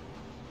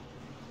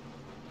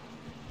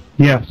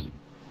 Yes.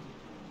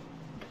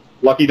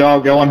 Lucky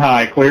dog going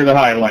high. Clear the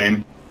high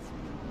lane.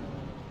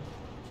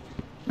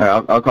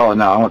 Alright, I'll call it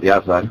now. I want the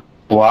outside.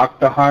 Block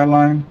the high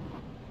line.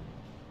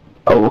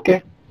 Oh,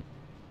 okay.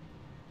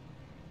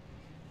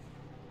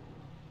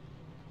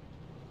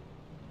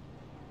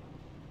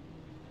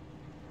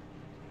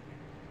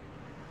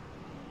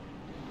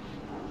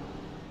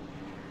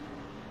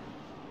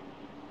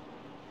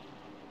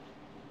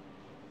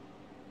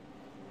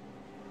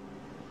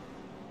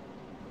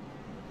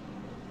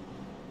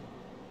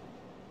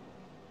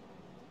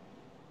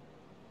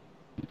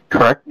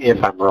 Correct me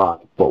if I'm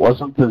wrong, but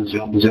wasn't the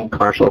Zoom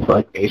commercial for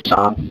like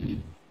Nissan?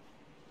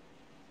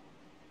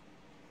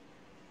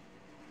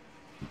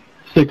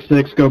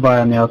 6-6, go by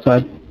on the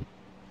outside.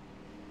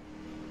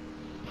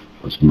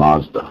 It's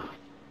Mazda.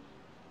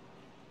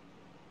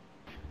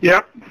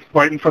 Yep,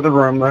 waiting for the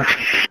room there.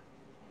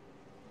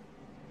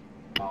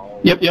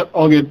 Yep,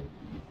 all good.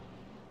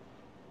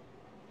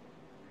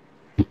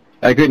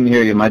 I couldn't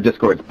hear you. My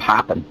Discord's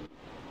popping.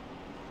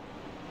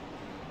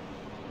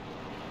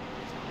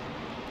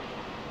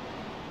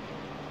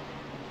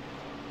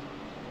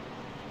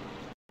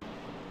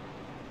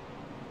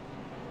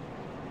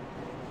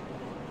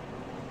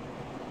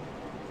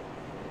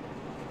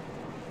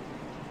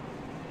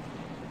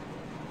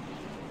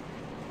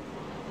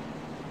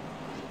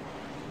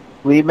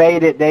 We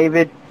made it,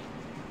 David.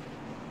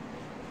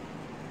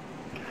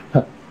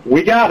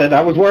 We got it.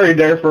 I was worried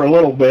there for a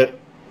little bit.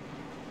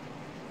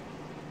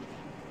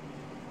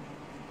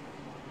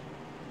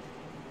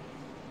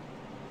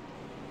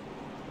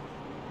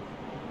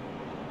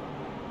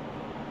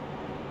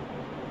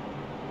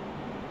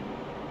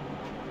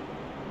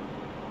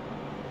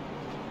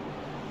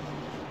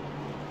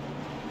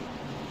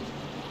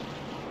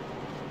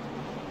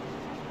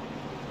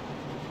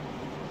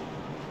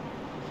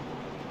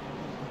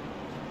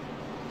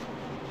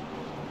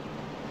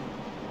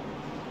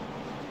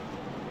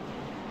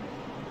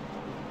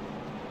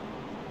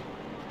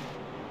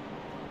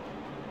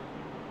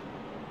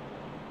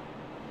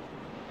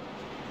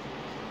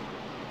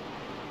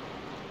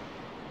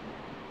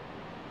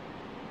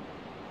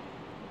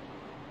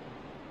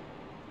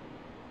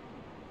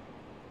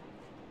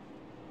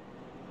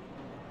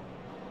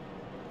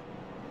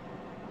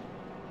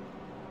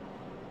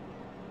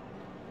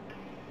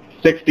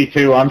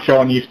 .62, I'm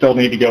showing you still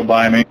need to go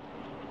by me.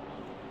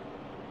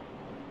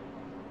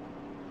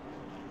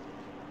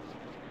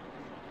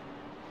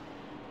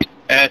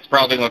 That's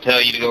probably going to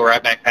tell you to go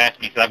right back past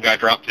me because I've got to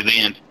drop to the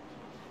end.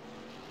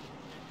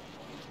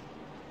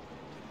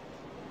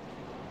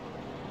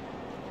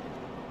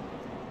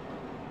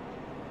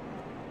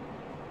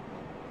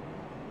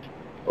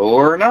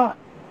 Or not.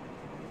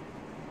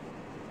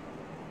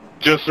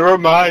 Just a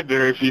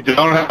reminder, if you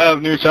don't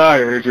have new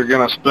tires, you're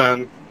going to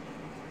spin.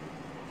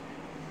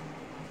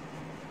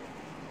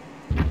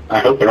 I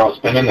hope they're all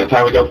spinning. That's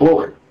how we go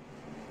forward.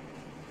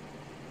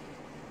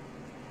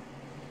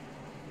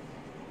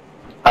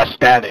 A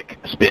static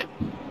spin.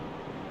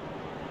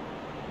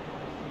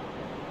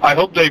 I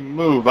hope they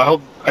move.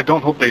 I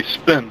don't hope they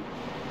spin.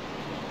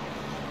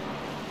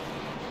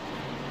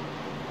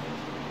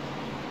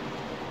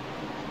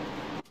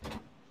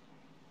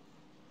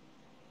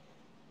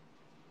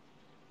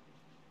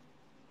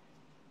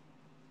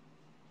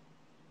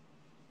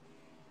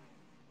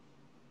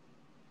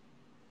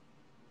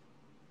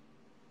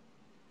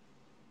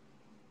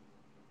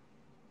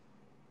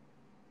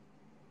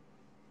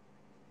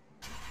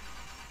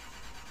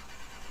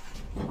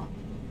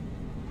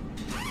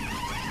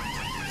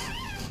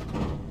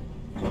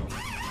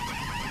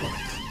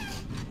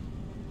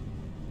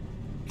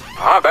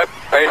 I bet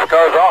pace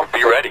car's off.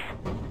 Be ready.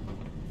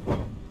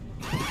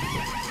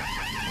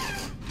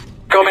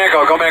 Go, man,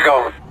 go. Go, man,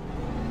 go.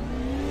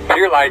 To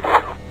your lights.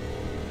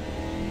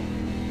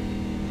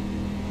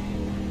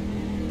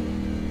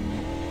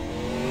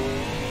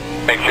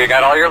 Make sure you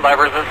got all your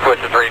levers and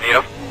switches where you need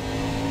them.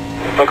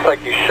 Looks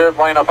like you should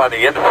line up on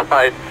the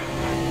inside.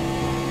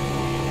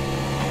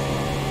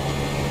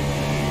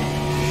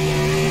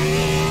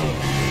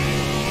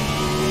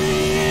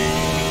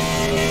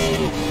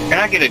 Can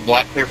I get a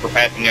black clear for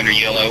passing under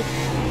yellow?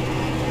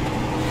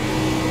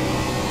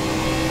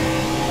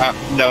 I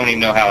don't even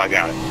know how I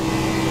got it.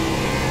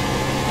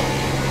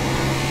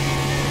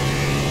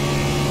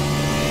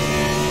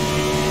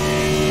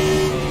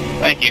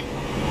 Thank you.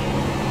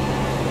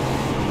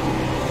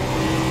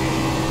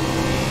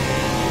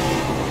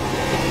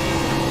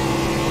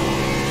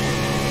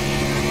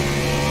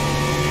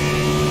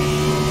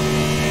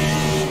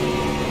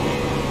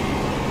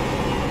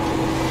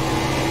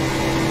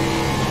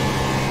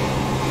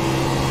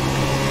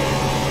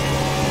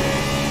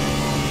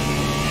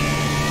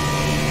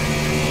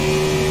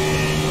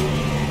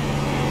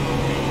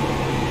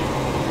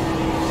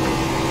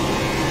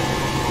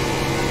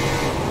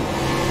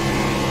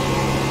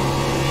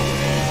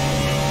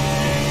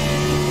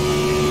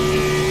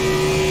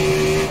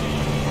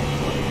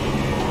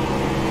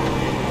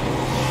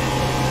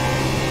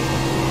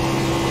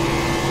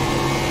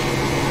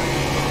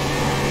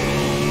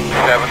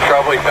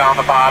 Trouble, he's down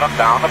the bottom,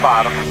 down the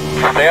bottom.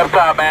 Stay up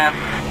top, man.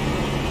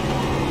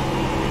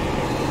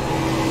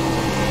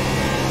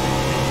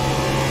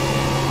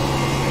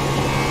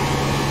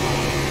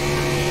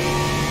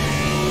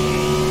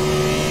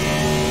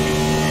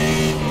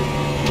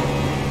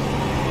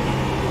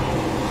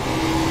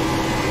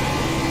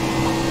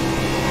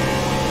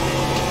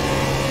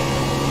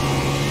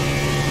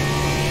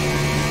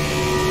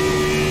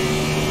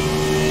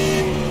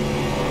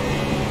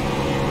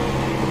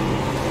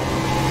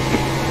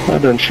 I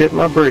done shit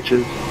my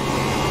britches.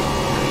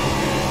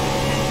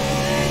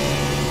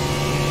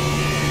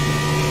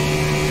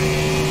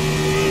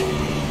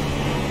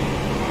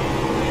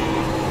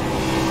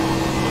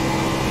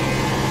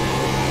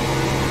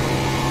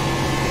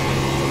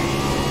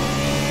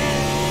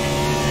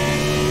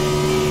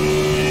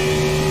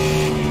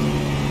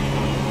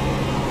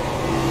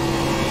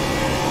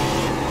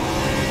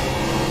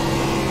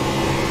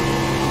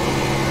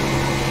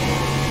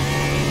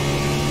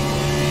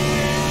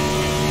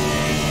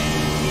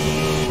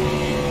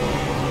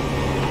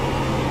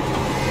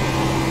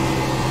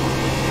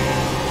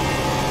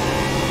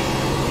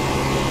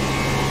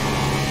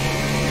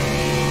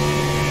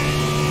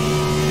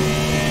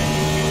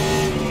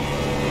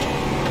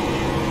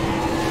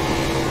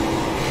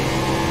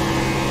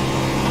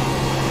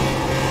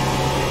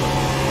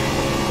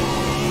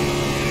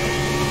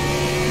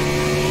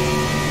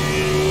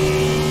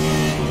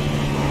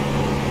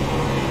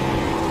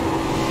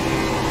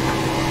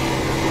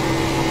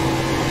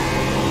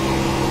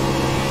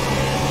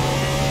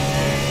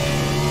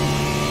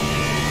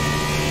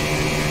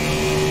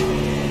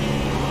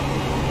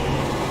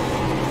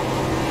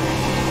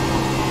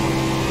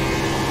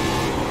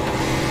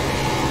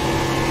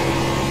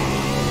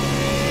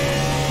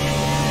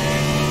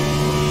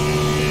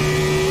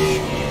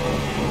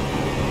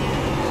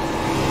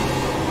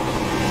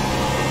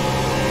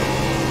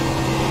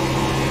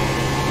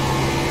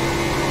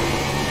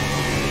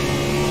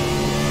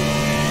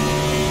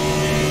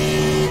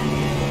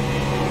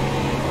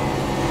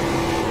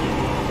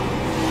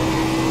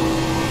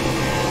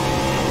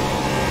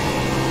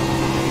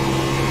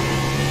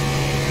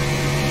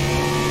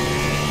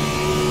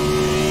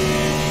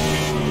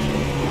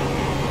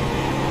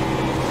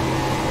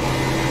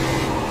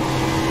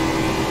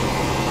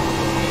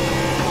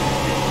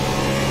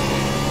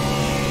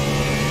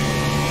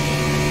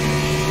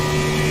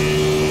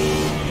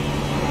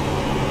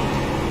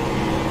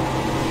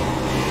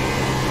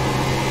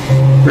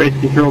 Race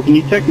control, can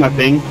you check my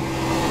ping?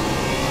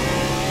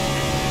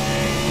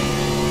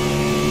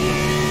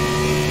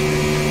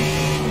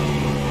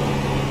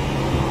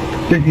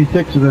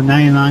 .66 with a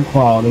 99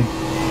 quality.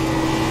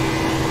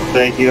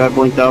 Thank you, I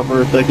blinked out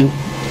for a second.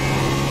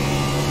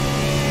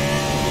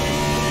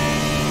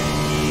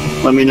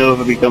 Let me know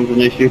if it becomes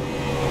an issue.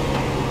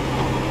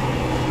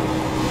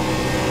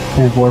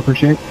 10-4,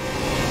 appreciate.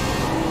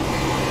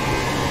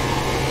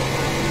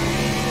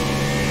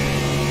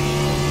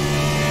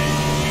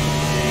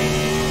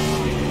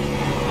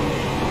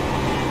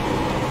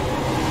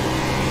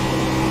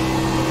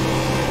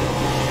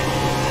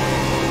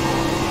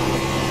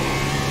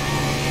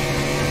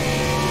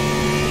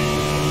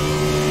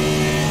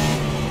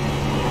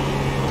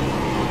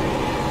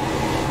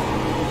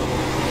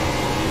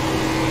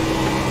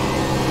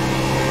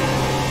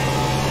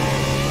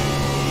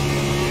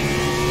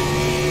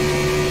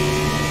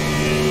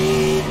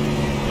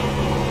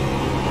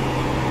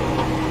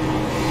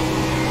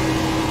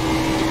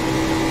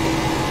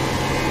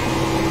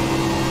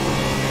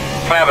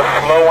 I have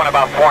a slow one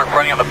about 4 in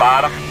front of you on the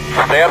bottom.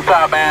 Stay up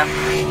top, man.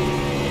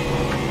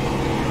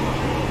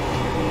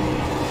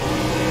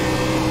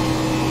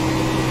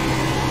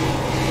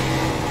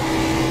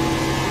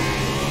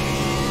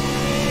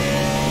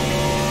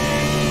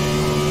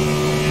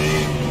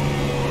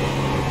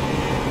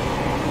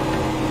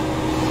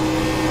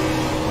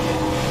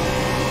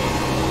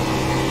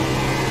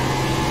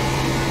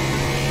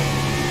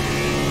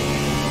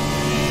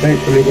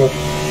 Thanks, amigo.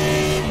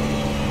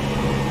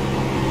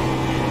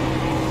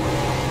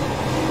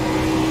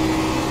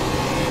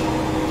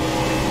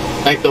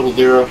 Thanks,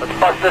 00. Let's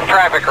bust this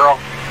traffic, girl.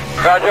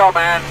 Good job,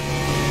 man.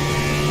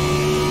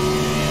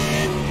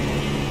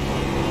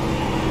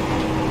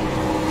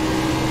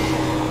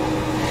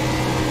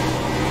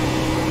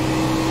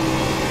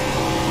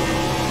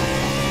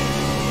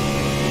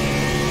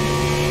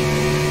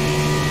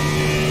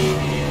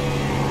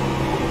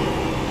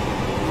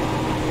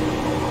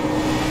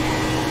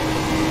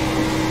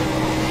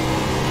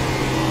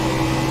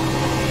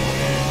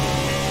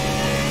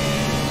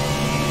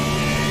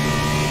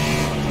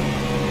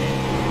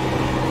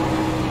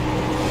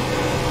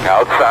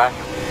 Outside.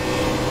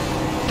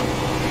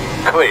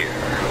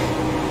 Clear.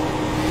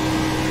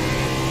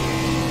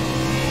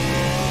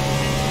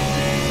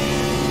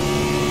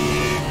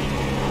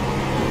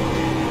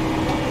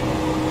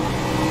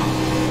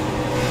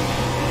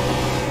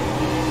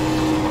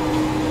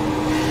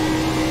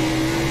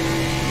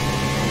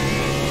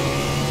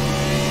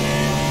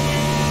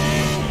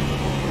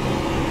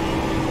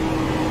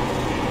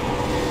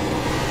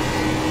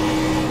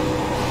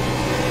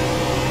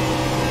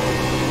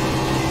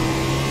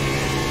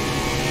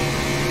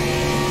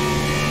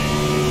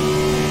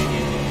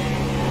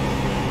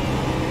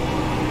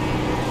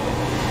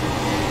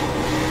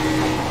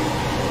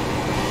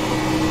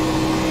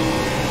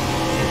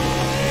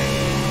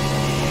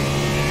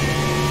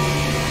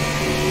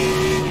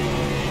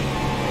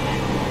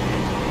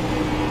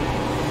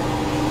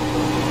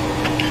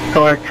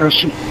 Go ahead,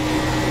 Christian.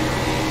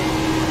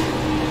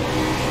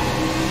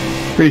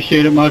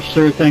 Appreciate it much,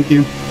 sir. Thank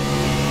you.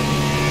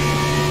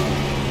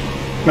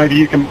 Maybe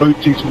you can boot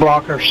these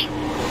blockers.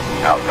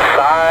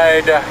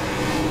 Outside.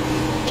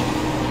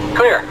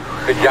 Clear.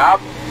 Good job.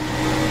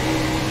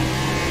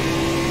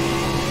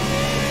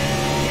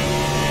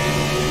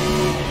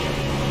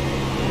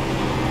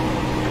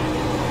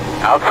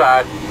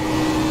 Outside.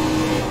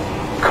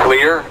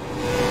 Clear.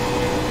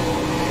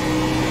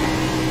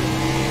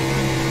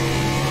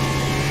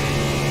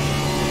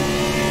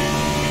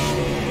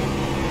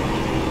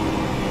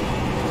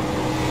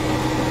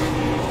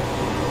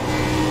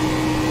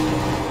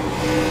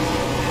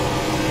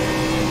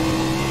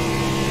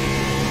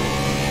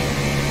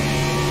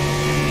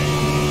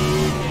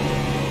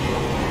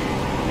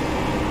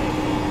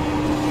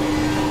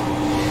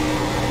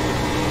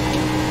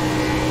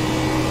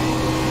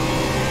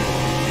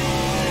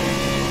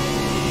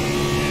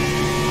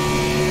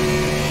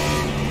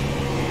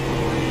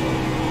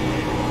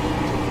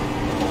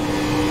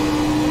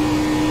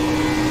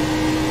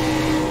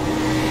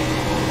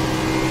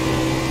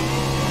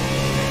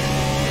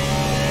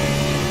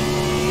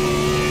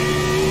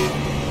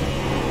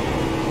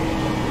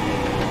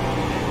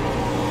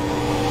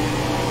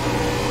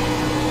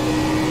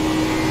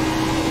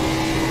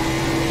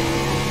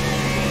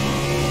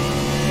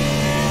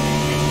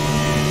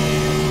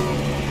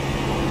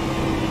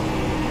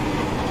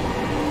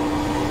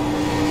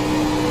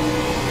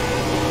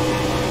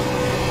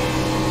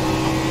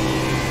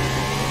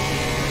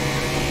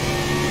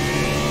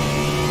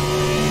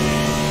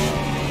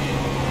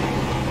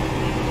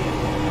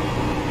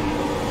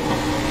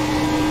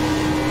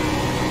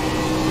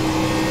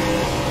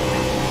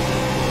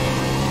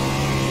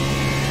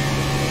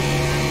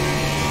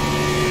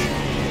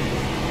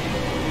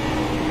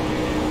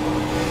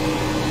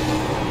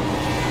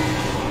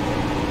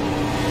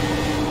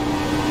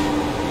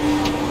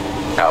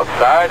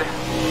 Outside.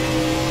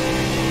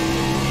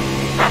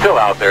 Still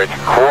out there, it's a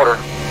quarter.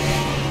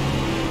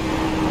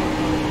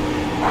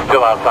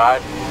 Still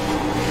outside.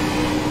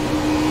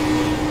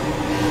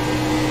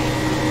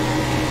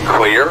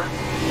 Clear.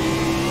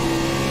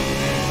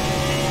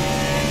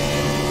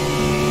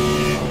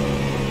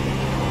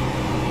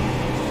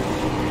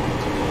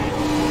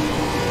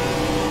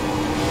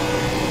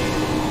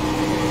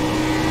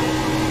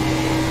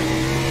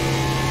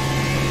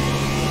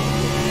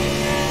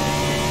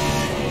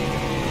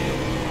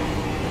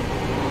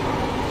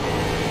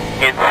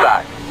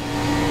 Inside.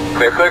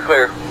 Clear, clear,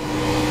 clear.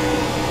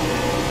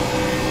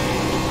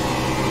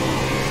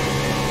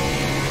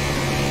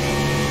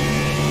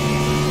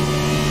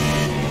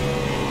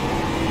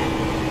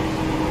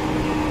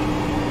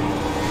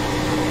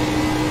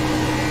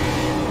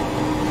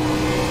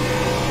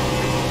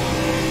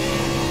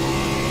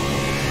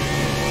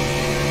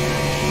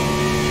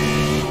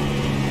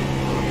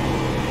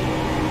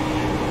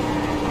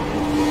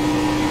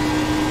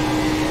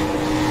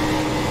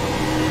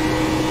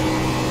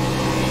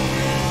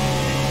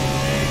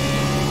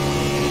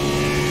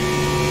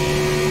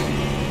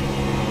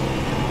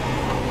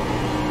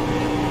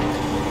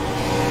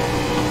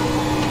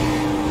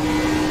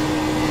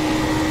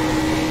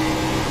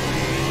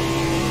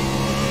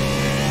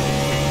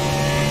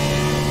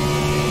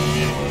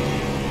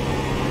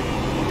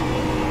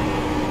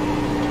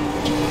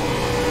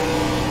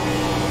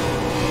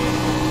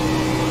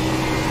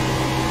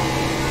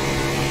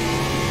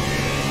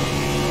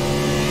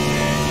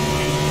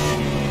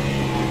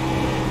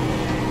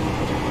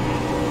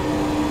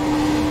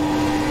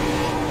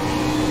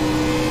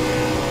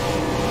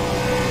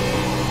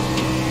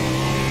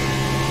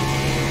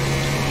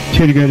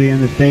 2 to go to the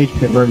end of the stage.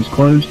 Pit road is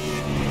closed.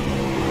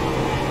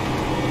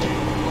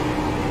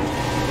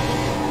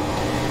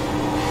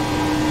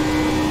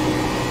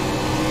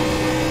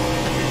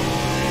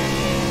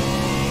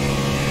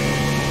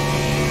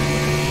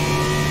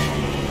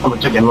 I'm going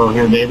to take it low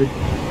here, David.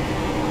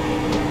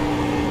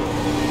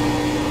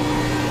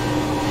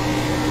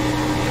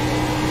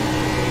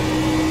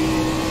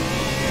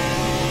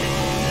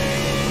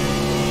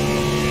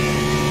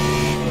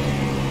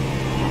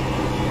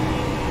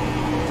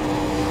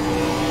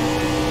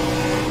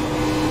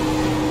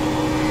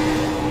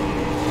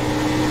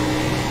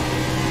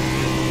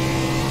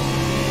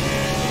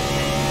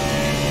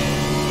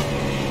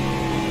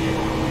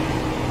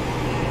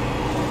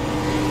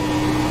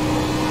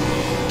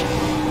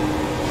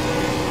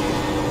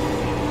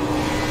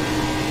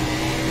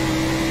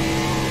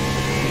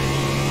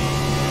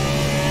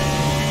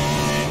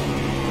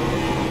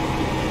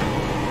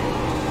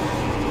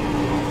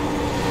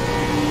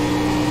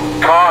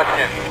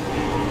 Caution.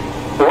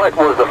 What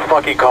was the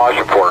fucking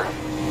caution for?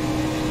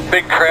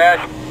 Big crash?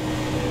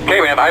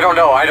 Okay, man, I don't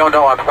know,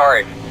 I'm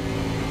sorry.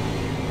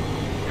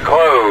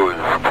 Closed.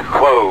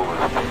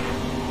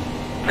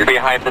 You're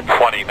behind the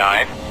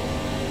 29.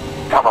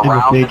 Come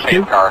around the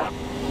same car.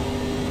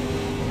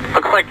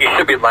 Looks like you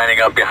should be lining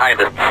up behind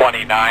the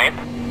 29.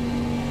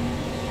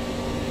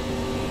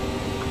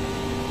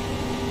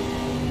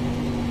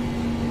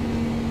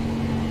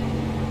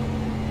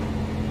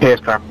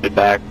 Pace car mid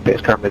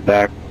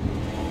back.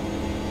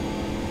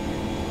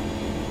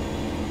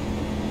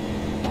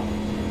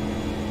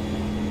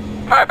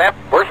 Alright, man,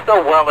 we're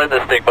still well in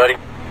this thing, buddy.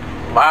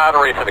 A lot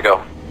of racing to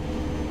go.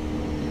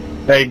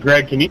 Hey,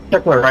 Greg, can you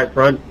check my right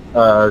front?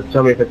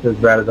 Tell me if it's as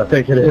bad as I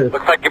think it is.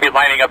 Looks like you'll be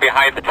lining up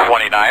behind the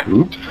 29.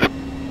 Oops.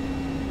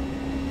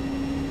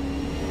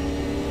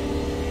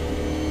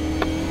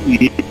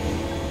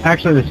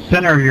 Actually, the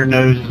center of your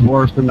nose is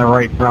worse than the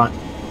right front.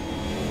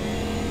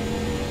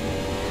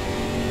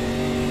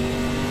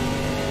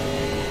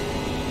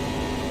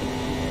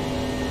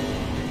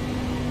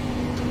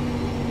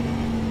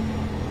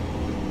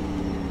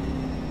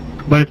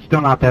 But it's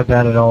still not that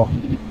bad at all.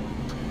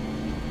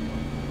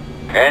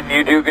 And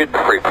you do get the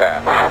free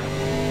pass.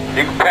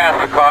 You can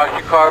pass the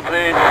caution car,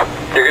 please.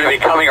 You're going to be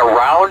coming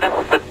around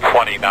the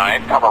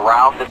 29. Come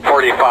around the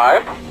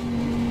 45.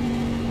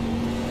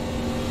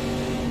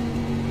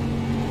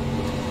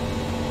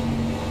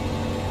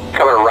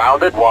 Coming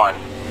around at 1.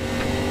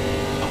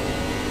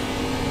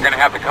 You're going to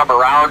have to come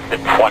around the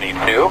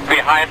 22.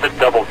 Behind the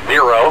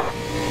 00.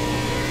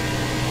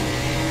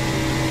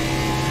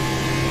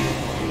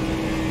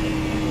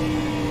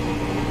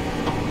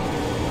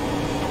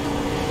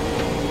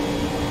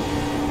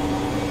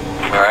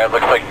 Alright,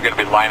 looks like you're going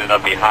to be lining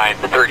up behind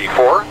the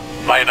 34,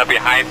 lining up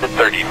behind the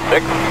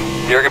 36,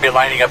 you're going to be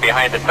lining up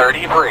behind the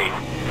 33,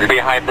 you're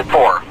behind the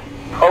 4.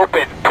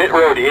 Open, pit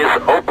road is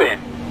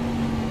open.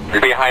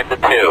 You're behind the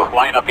 2,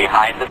 line up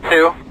behind the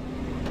 2.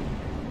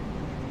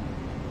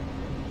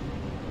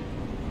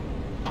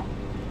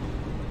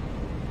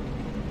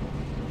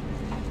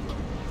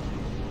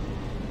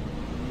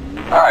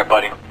 Alright,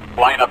 buddy,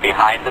 line up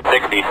behind the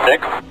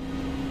 66.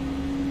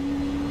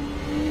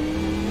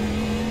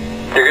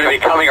 You're going to be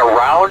coming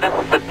around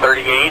the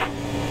 38.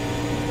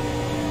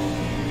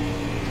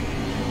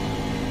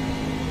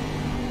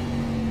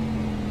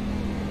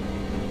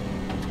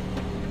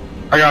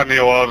 I got an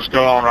EOL just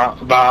go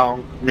on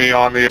down me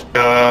on the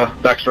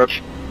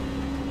backstretch.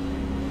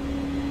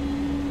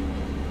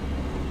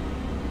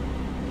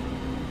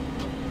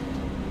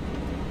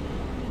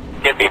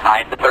 Get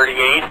behind the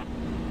 38.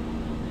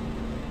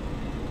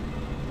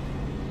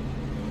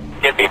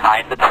 Get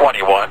behind the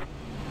 21.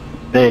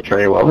 Hey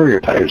Trey, what were your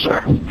tires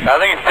there? I think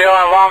it's still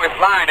our longest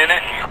line, isn't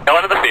it? Go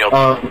into the field.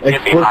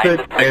 Get behind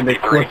Explicit the and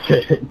 63.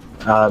 explicit.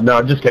 No,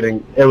 I'm just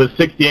kidding. It was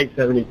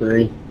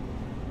 68.73.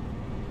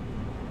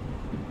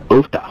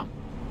 Oofta.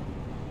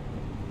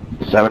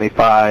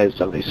 75,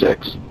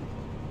 76.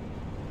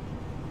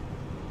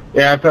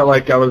 Yeah, I felt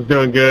like I was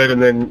doing good, and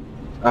then,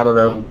 I don't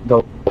know,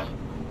 the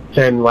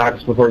 10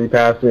 laps before you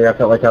passed me, I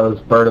felt like I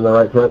was burning the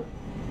right front.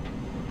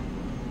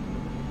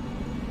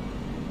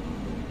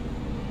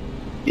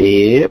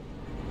 Yep.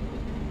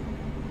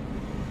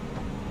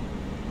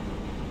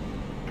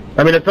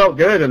 I mean, it felt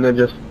good, and then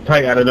just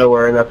tight out of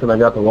nowhere, and that's when I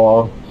got the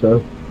wall.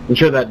 So I'm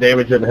sure that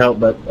damage didn't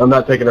help, but I'm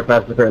not taking it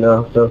fastest right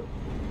now. So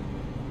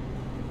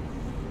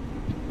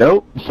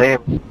Nope,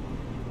 same.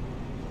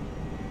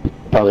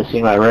 Probably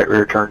see my right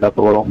rear turned up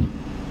a little.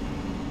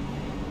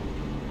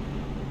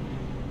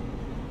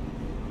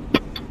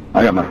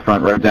 I got my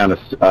front right down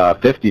to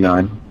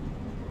 59.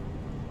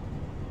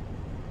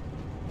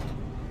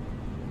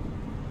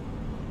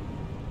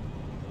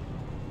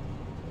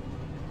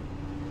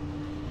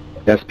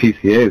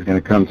 SPCA is going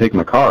to come take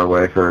my car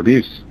away for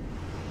abuse.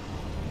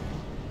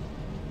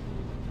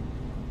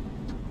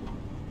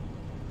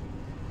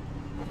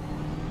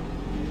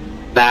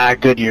 Nah,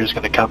 Goodyear's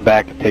going to come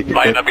back and take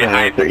Line up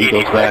behind the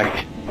Eagles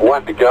back.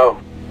 1 to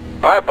go.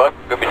 Alright, bud.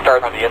 We'll be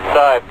starting on the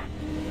inside.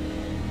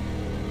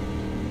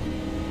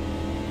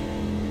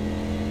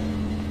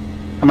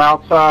 I'm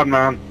outside,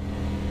 man.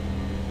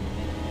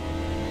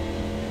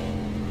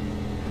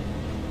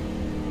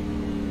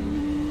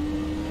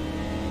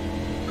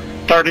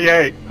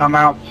 I'm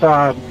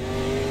outside.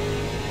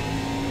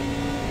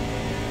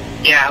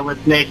 Yeah,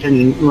 with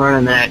Nathan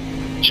running that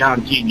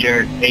John T.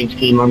 Jarrett paint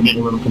scheme, I'm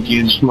getting a little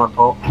confused. It's my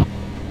fault.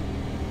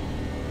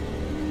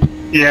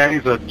 Yeah,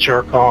 he's a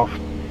jerk off.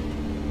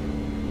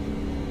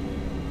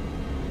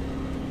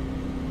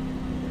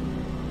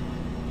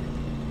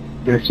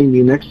 There seemed to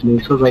be next to me,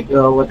 so I was like,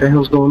 oh, what the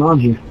hell's going on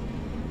here?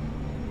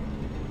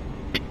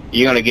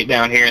 You gonna get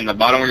down here in the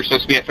bottom where you're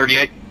supposed to be at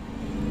 38?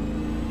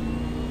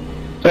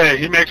 Hey,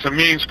 he makes a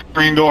mean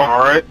screen door,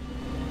 alright?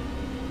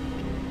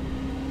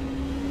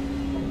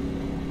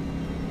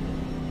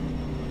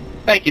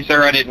 Thank you,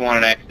 sir. I didn't want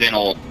an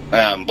accidental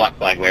black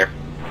flag there.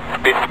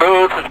 Be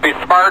smooth, just be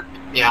smart.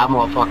 Yeah, I'm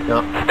all fucked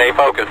up. Stay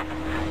focused.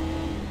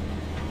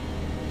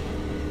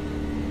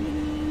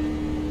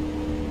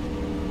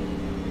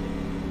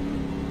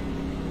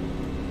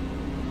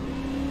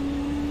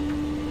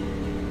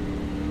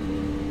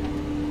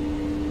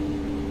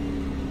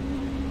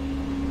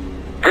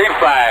 Green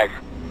flag.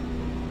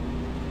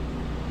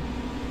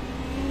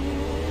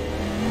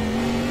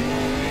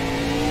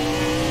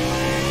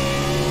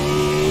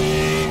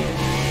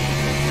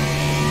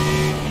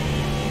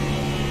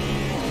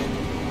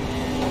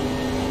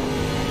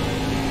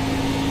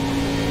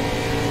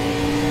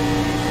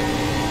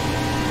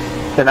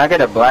 Can I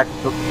get a black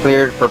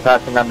cleared for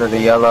passing under the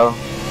yellow?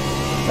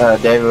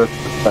 David was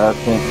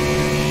asking.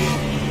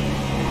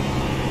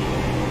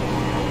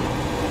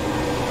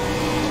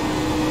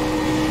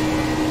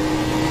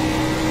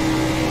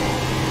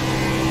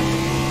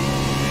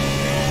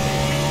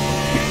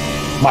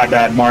 My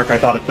bad, Mark. I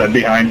thought it said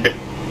behind it.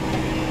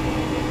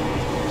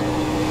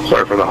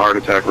 Sorry for the heart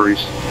attack,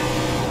 Reese.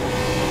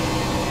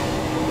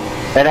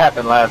 It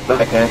happened last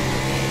second.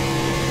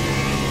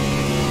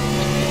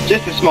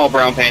 Just a small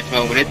brown pants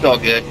moment. It's all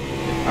good.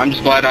 I'm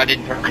just glad I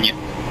didn't turn you.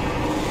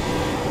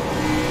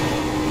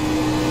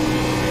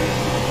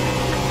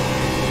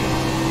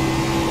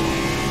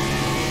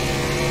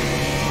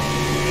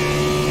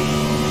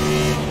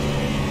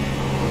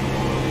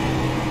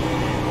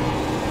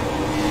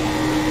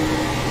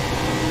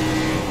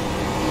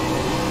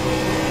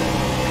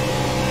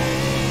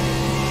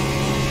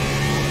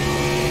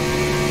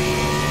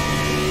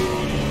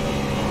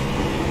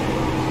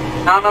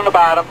 Down on the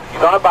bottom.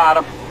 He's on the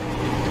bottom.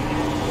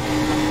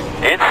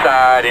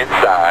 Inside,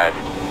 inside.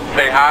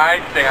 Stay high,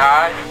 stay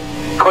high.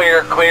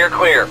 Clear, clear,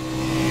 clear.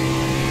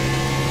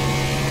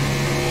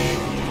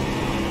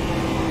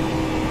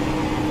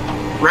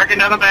 Wrecking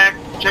down the back.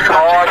 Check it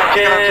out, check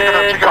it out, check it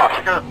out, check it out,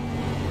 check it out.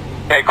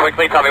 Okay,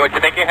 quickly tell me what you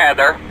think you had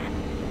there.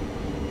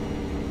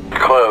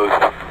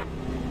 Closed.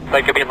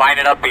 They could be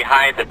lining up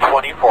behind the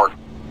 24.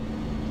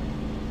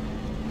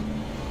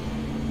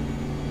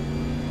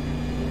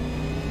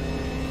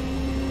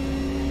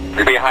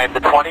 You're behind the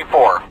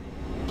 24.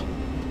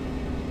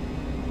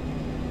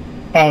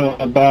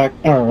 Out of back,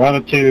 or out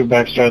of two,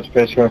 backstretch,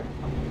 space car.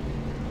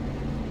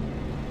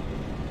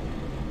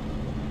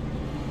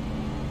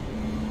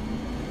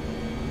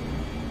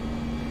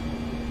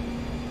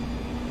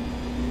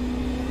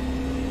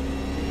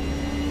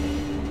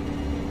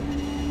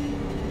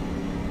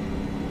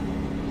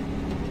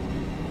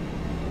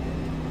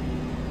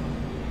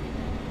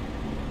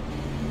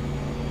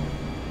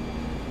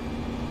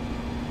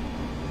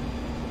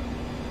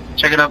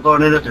 Check it out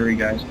going into 3,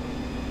 guys.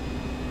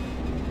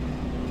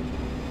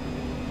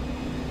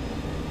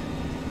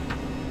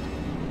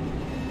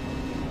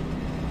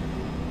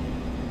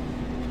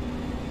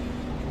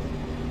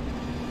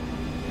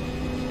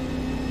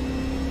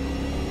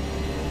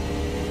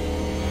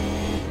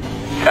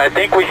 I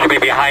think we should be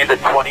behind the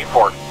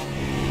 24.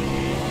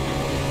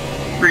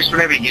 Reese,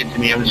 whenever you get to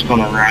me, I'm just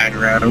going to ride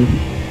around him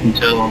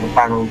until the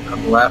final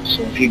couple laps.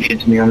 So if you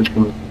get to me, I'm just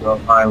going to go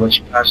high and let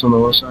you pass on the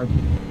low side.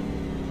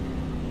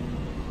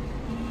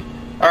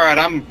 Alright,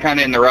 I'm kind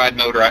of in the ride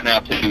mode right now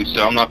too,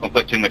 so I'm not going to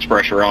put too much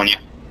pressure on you.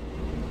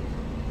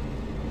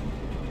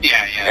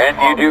 Yeah.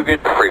 And you do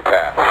get the free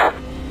pass.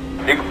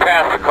 You can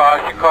pass the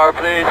caution car,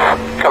 please.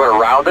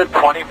 Coming around at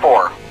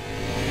 24.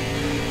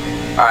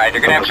 Alright,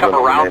 you're going to have to come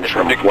around at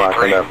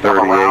 63.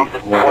 Come around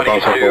at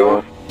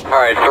 22.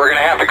 Alright, so we're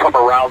going to have to come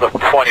around at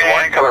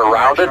 21. Coming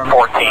around at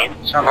 14.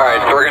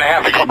 Alright, so we're going to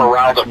have to come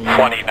around at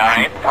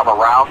 29. Come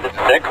around at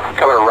 6.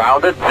 Coming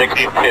around at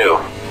 62.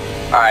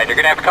 Alright, you're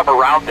going to have to come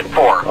around at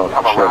 4.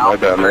 Come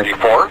around at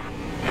 34.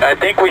 I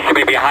think we should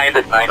be behind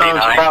at 99. Oh,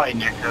 it's probably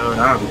Nick Code.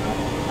 I don't know.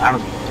 I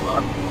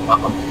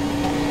don't know.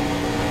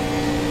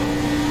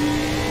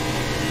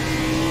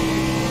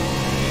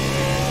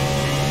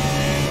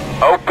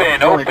 Open.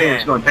 The only thing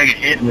that's going to take a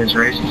hit in this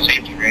race is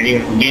safety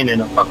rating. I'm getting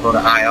in a fuckload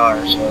of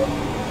IR, so,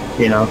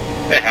 you know,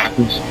 it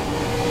happens.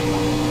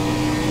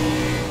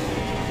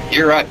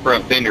 Your right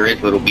front fender is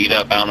a little beat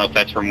up. I don't know if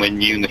that's from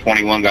when you and the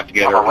 21 got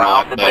together or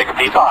not, but give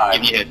you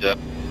a heads up.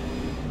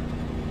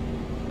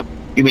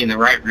 You mean the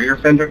right rear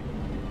fender?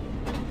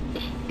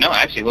 No,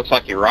 actually, it looks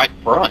like your right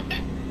front.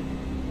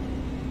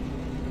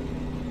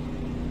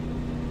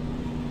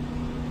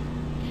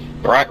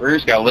 The right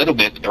rear's got a little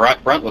bit, but the right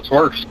front looks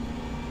worse.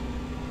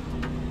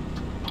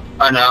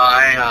 I know,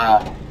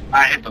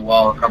 I hit the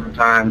wall a couple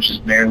times,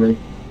 just barely,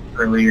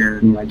 earlier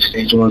in like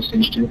stage 1,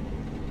 stage 2.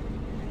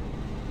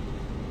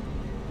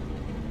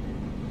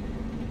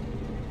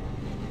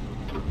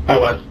 I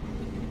was.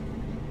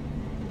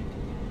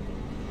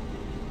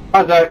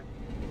 Hi, Zach.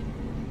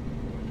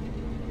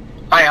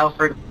 Hi,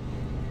 Alfred.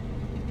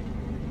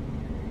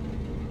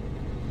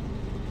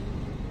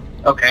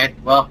 Okay,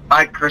 well,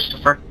 hi,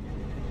 Christopher.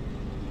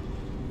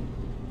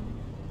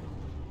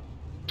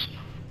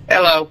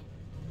 Hello.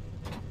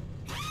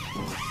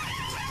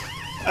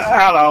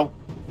 Hello.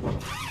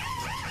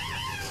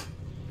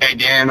 Hey,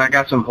 Dan, I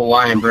got some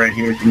Hawaiian bread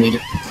here if you need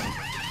it.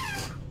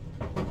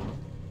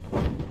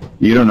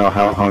 You don't know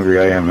how hungry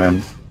I am,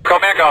 man. Go,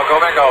 man, go, go,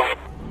 man, go.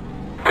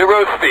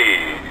 0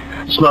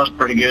 speed. Smells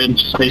pretty good.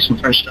 Just make some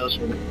French toast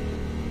with it.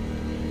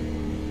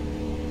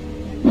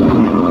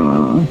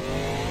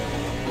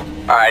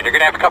 Alright, you're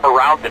gonna have to come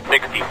around at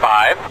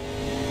 65.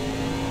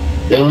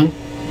 Dylan,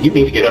 you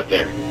need to get up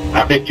there.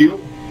 I picked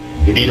you.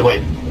 You need to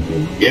win.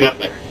 Get up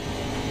there.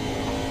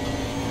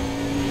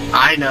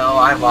 I know,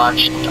 I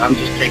watched. I'm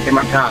just taking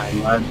my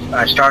time.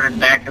 I started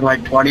back in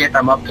like 20th.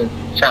 I'm up to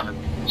 7th.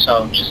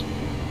 So just,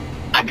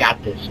 I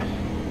got this.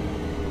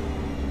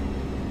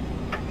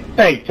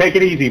 Hey, take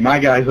it easy. My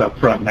guy's up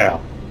front now.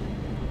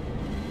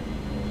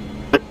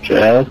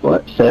 Just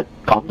what? Sit.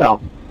 Calm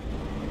down.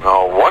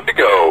 Oh, 1 to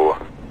go.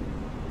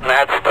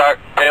 Let's start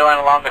tailing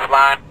along this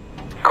line.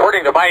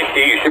 According to my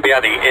sheet, you should be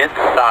on the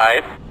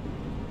inside.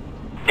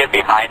 Get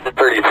behind the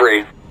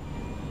 33.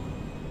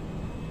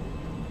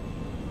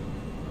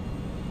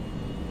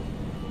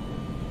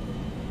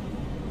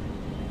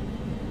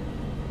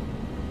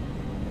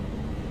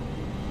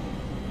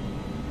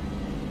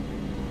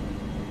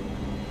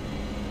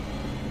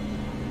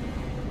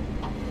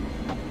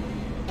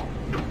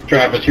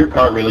 Travis, your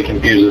car really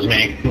confuses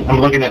me. I'm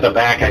looking at the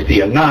back. I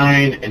see a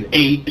 9, an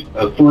 8,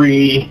 a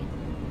 3,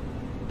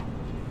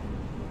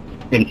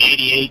 an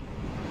 88.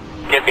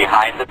 Get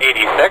behind the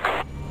 86.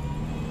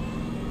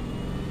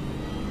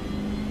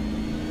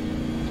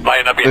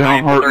 Line up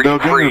behind the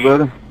 33.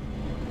 brother.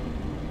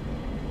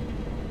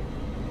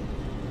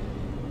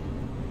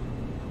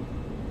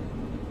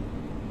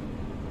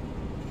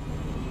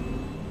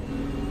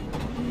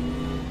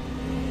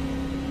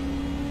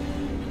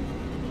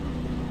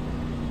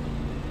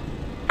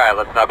 Alright,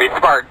 let's not be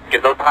smart.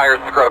 Get those tires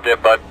scrubbed in,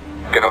 bud.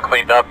 Get them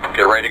cleaned up.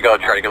 Get ready to go.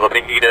 Try to get a little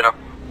bit of heat in them.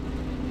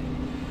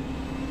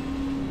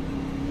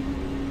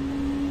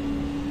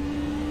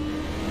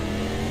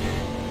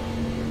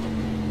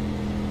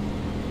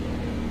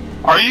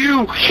 Are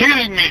you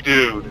kidding me,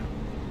 dude?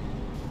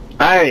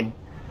 Hey,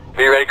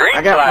 Be ready, green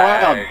I got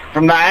flag. plowed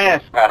from the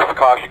ass. Pass the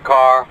caution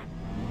car.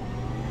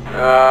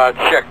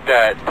 Check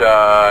that.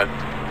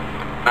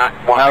 Not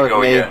That want to was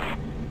go me. yet.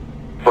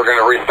 We're going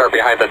to restart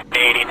behind the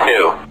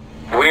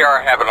 82. We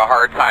are having a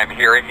hard time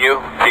hearing you.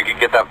 If you can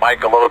get that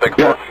mic a little bit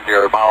closer to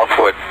your mouth,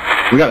 would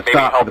We gotta maybe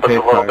stop help for the us a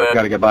pace little car. bit.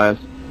 Gotta get by us.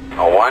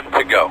 A 1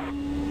 to go.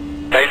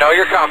 They know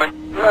you're coming.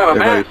 Oh,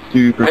 man. Everybody's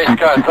super, Pace super,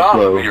 car's super off.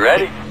 slow. You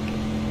ready?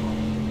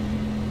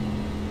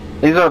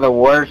 These are the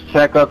worst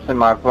checkups in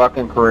my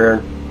fucking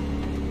career.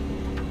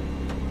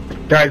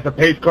 Guys, the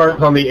pace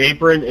car's on the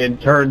apron in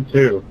turn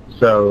 2,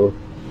 so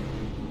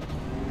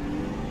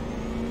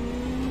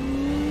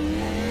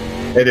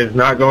it is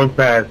not going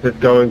fast. It's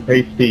going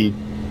pace speed.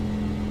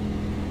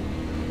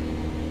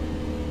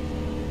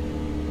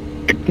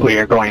 We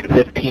are going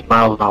 15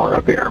 miles an hour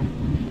up here.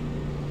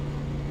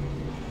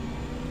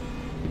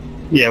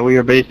 Yeah, we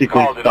are basically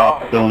Called it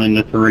stopped off. going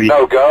into 3.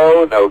 No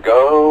go, no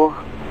go.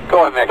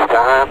 Going next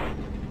time.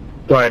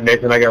 Go ahead,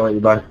 Nathan. I gotta let you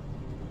by.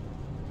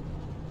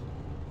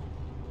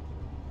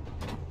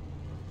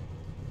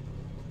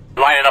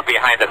 Lining up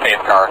behind the pace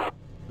car.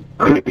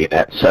 Could be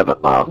at 7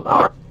 miles an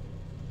hour.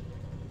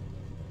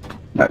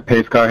 That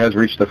pace car has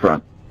reached the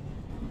front.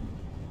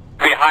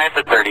 Behind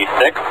the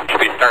 36. Should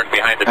be starting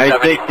behind the Hey,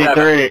 77.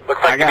 63.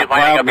 Looks I like you got be lining up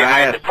plowed in the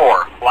behind ass. the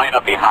 4. Line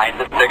up behind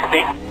the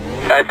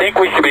 60. I think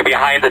we should be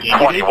behind the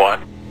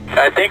 21.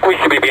 I think we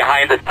should be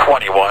behind the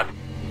 21.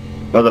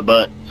 Oh, the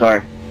butt.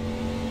 Sorry.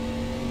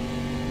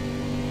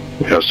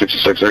 Yeah,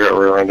 66. I got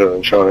rear-ended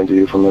and shot into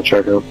you from the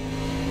checkout.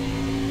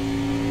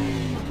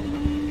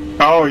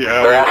 Oh,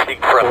 yeah. They're asking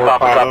for a 4 or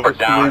thumbs 5 up of or us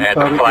down to the at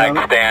the inside flag of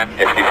the stand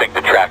if you think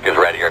the track is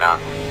ready or not.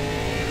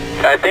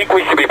 I think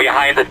we should be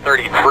behind the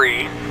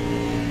 33.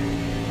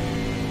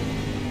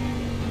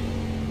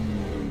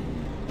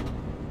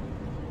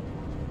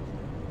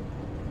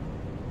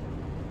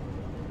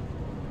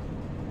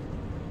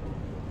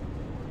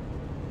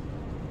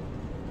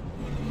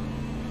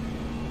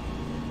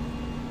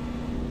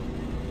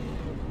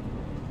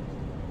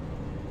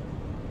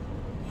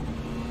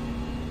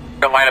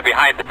 Line up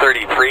behind the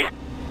 33.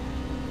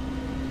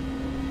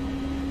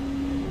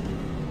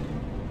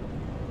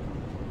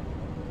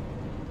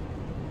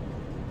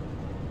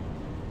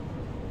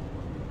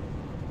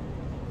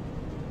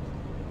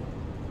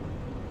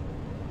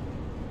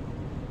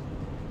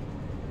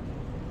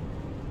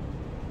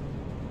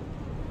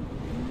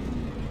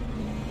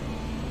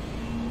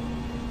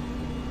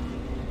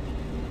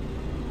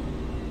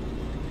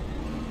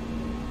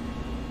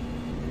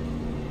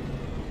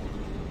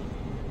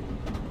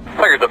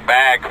 like there's a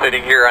bag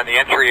sitting here on the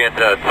entry into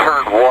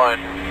turn 1.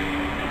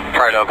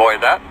 Try to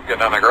avoid that. Get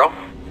on the grill.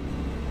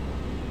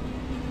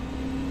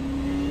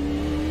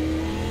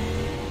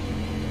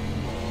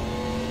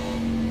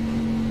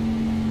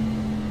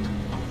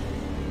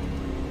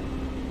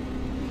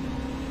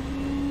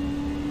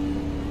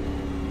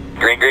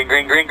 Green, green,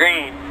 green, green,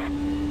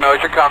 green. Knows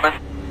you're coming.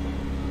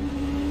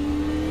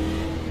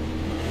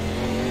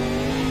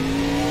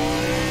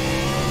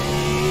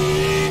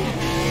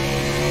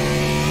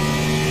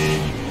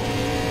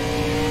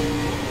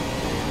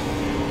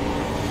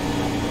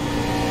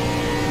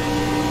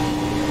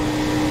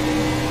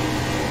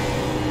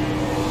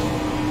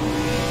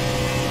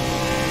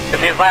 Get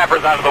these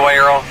lappers out of the way,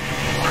 Earl.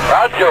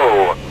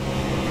 Roger.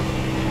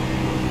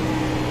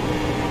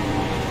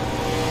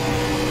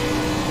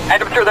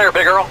 Head through there,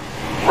 Big Earl.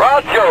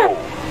 Roger.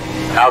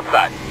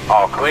 Outside.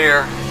 All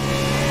clear.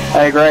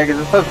 Hey, Greg, is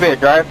this supposed to be a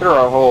drive-through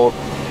or a hold?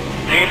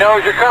 He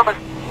knows you're coming.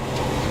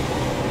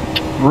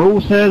 Rule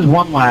says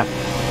 1 lap.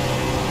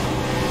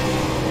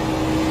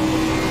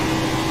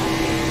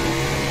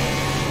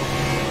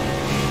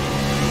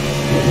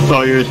 It's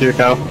all yours here,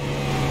 Kyle.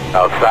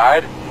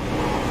 Outside.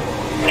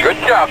 Good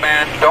job,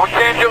 man. Don't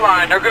change your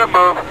line. They're going to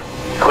move.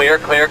 Clear,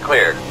 clear,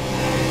 clear.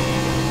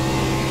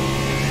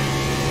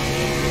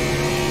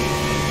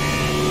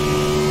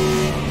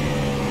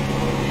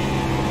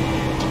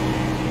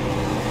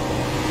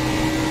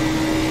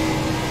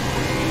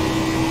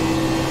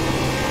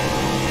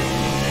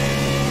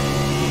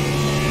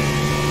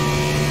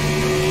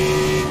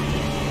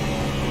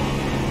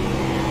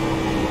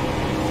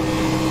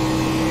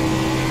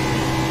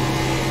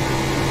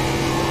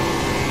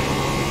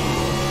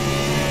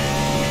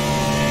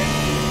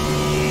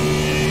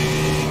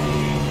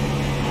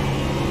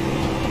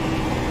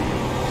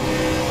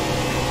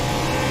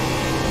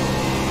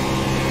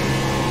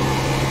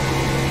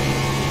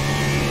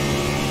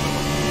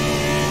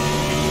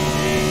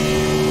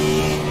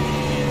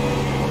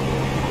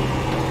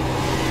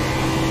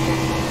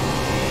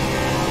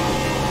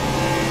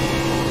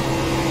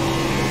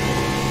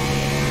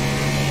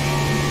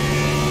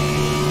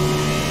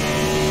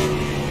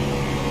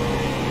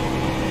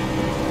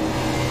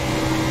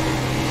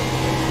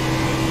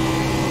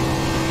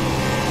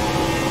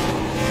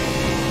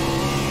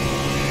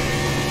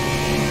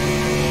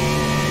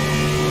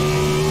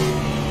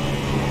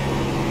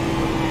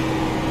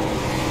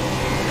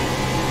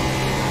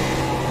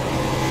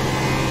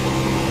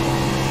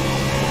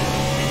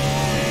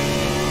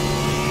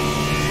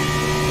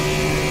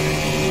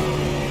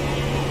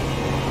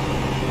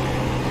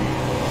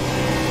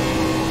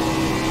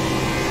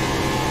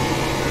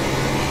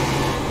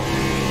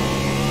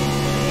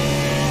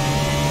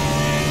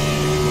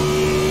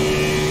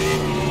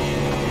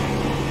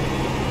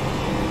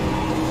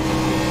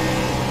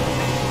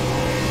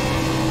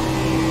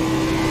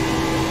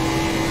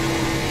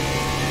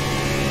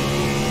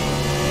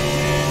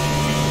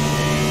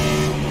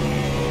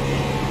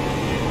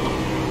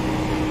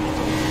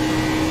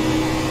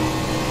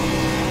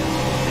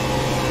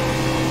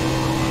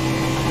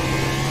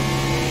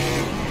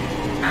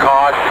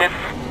 Caution.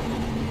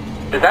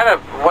 Is that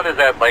what is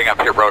that laying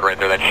up your road right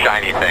there, that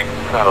shiny thing?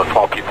 Not a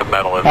small piece of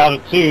metal, is it? Out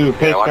of 2,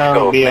 pitch car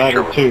will be out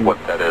of 2. What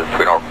that is,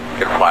 we don't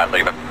get a flat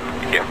leaving.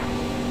 Thank you.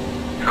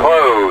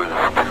 Closed,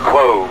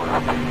 closed.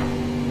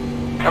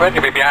 I bet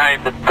you'll be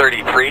behind the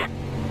 33.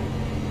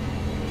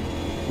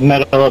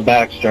 Middle of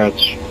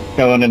backstretch,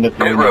 going into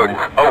 3. Pit road is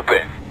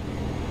open.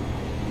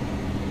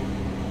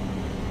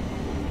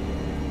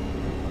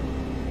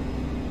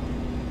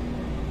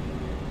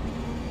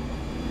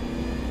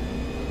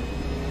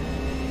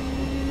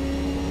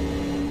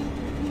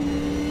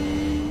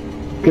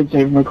 Good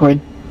save, McQueen.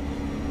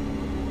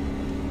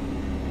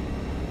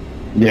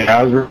 Yeah,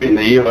 I was reading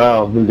the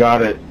UL. Who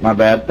got it? My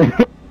bad.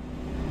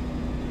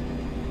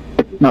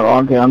 No,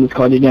 okay, I'm just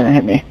glad you didn't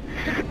hit me.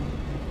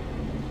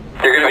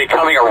 You're going to be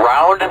coming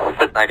around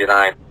the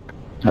 99.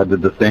 I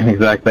did the same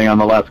exact thing on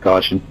the last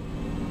caution.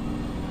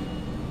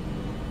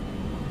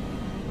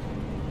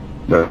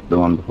 The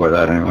one before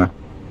that, anyway.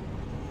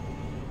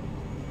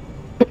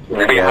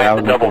 You're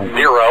behind the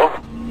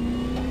 00.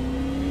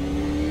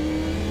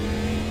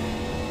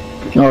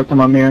 I looked in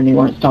my mirror and you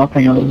weren't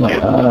stopping. I was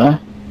like,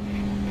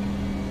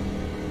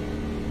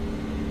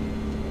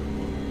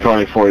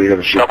 24, you got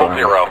to shoot.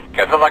 00.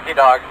 Get the lucky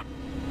dog.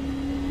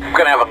 I'm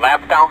going to have a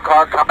lap down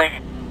car coming.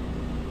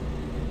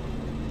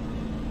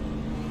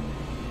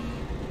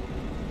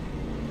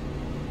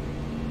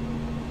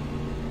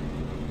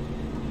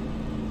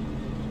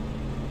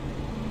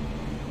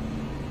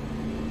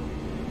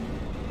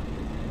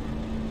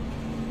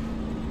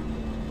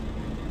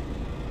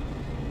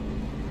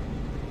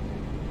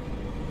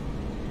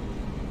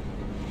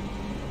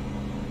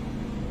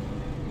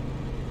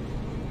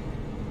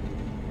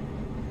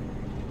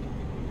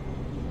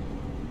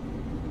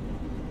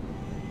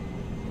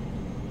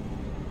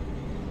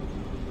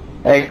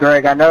 Hey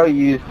Greg, I know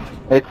it's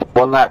a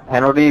 1 lap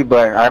penalty,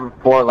 but I'm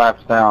 4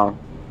 laps down.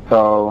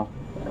 So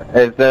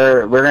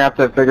we're gonna have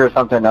to figure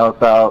something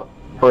else out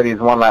for these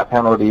 1 lap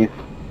penalties.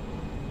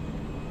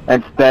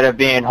 instead of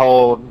being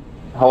hold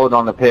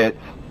on the pits.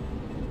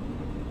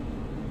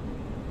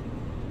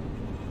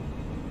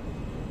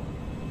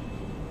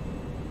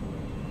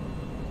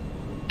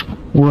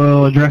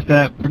 We'll address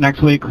that for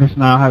next week. Chris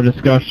and I will have a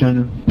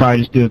discussion. Probably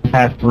just do a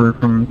pass-through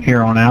from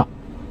here on out.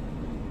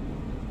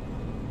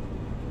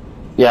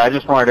 Yeah, I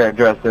just wanted to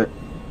address it.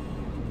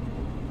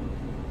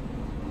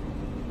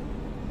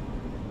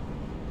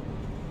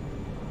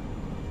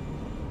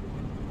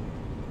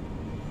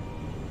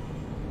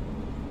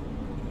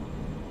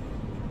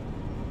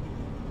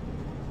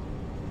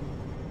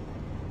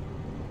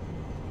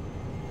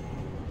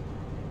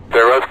 The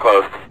road's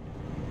closed.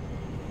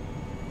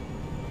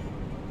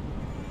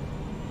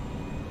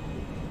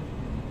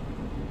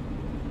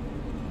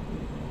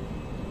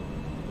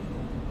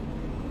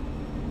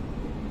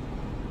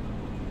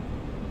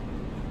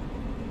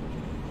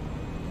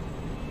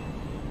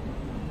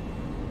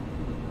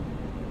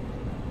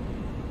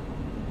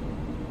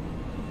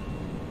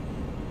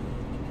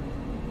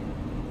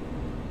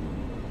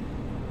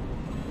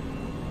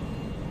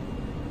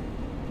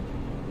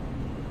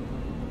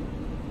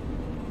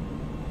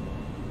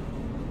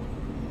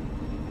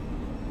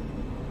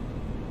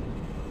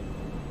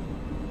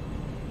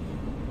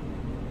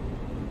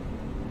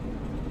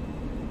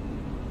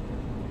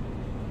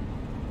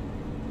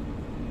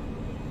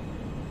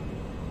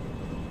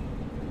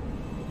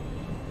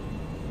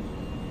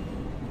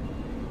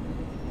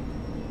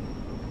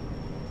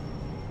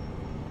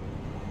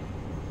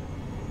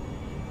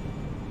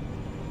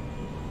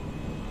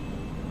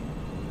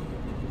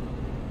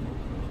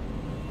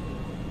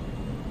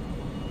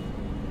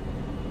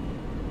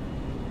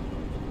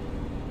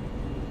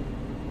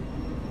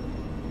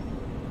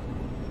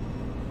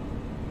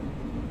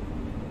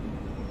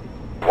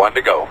 One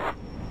to go.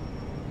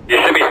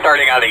 You should be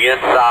starting on the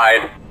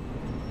inside.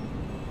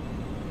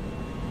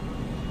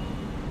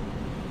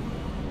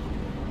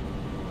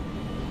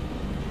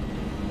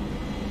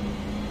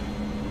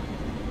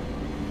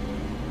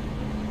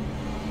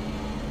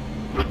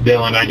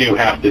 Dylan, I do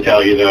have to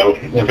tell you though,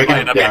 if it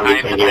comes down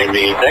between you and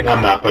me,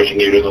 I'm not pushing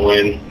you to the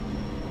win.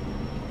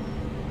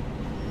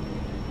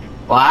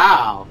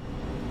 Wow.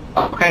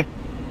 Okay.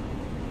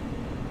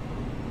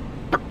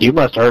 You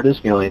must hurt his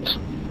feelings.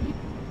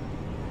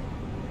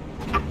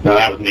 No,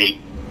 that was neat.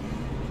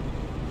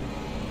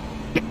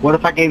 What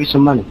if I gave you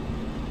some money?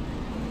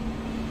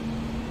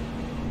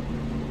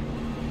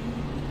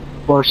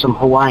 Or some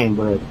Hawaiian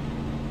bread?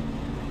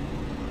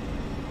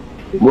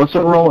 What's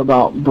the rule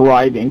about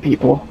bribing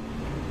people?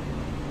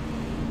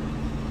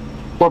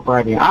 What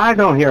bribing? I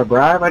don't hear a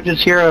bribe. I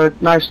just hear a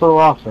nice little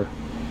offer.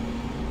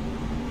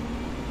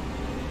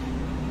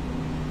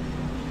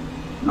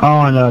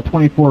 On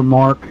 24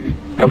 mark,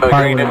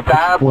 probably would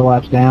have 4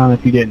 laps down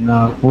if you didn't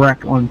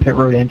wreck on pit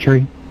road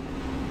entry.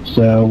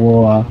 So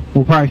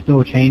we'll probably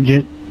still change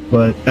it,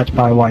 but that's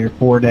probably why you're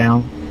 4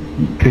 down,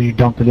 because you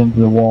dumped it into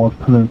the wall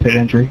coming in pit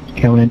entry,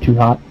 coming in too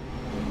hot.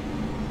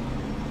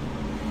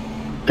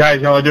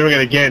 Guys, y'all are doing it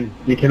again.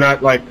 You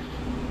cannot like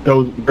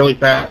go really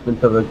fast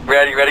into the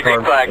Ready,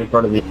 green flag. in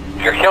front of you.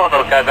 You're killing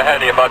those guys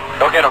ahead of you, bud.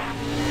 Go get them.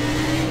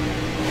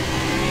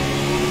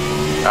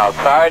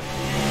 Outside.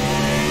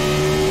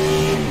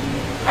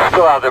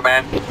 Still out there,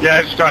 man. Yeah,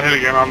 I just got hit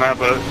again on that,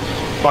 but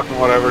fucking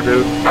whatever,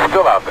 dude.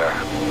 Still out there.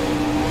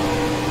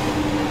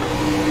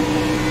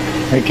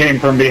 It came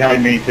from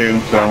behind me too,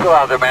 so. Still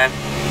out there, man.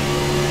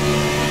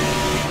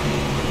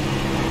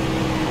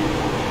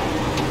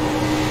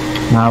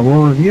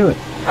 We'll review it.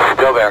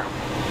 Still there.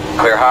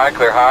 Clear high,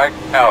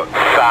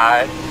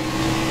 outside.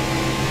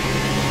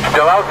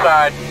 Still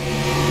outside.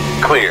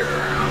 Clear.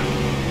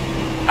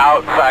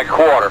 Outside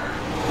quarter.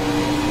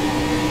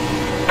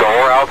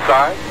 Door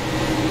outside.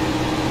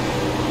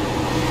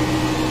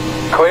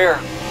 Clear.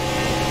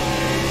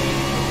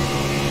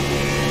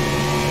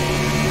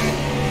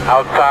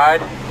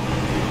 Outside.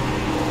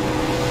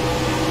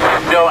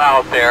 Still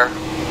out there.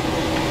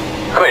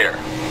 Clear.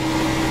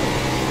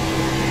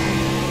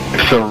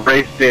 So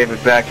race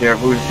David back here,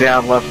 who's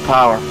down less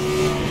power.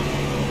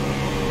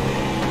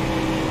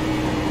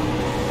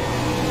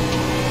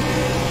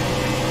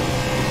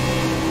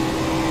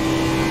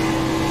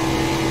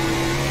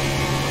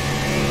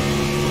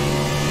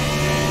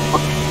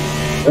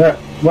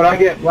 What I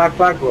get, black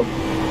flag for?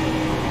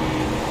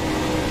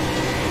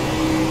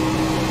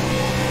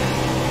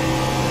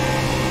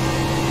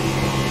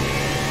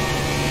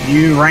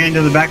 You ran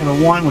into the back of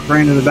the 1, which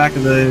ran into the back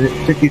of the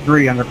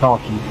 63 under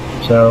caution.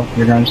 So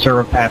you're going to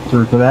serve a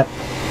pass-through for that.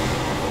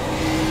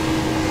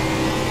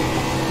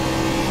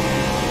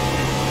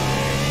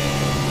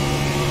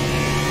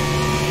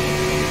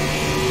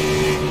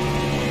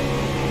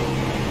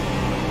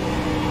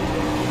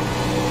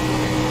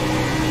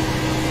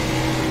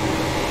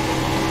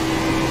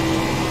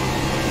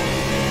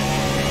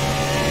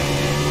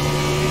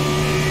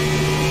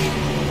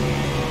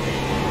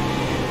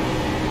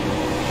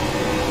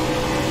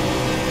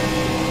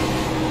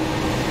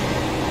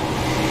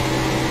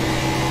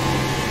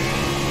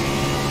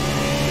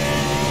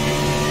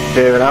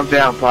 David, I'm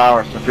down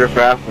power, so if you're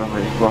faster than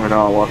me, just let me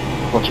know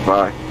once you're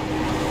by.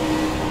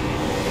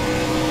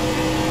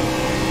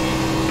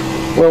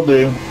 Will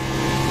do.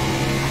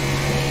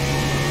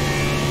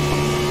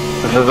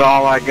 This is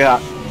all I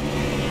got.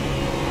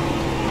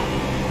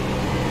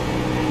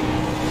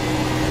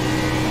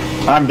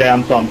 I'm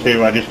down some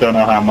too, I just don't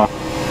know how much.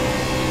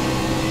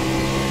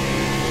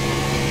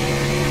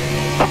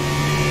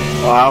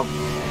 Well,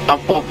 I'm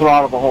full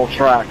throttle the whole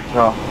track,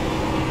 so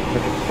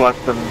if it's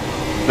less than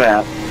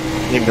that,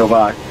 you can go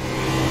by.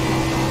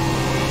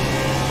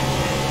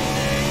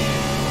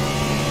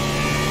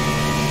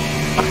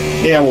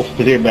 Yeah, we'll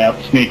see about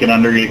sneaking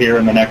under you here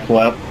in the next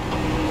lap.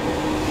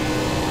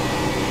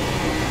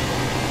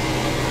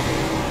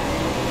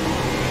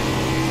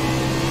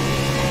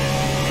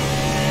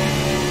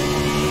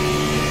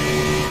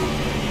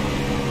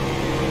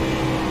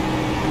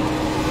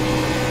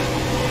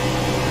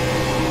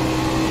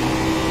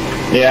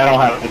 Yeah, I don't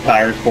have the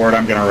tires for it.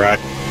 I'm going to ride.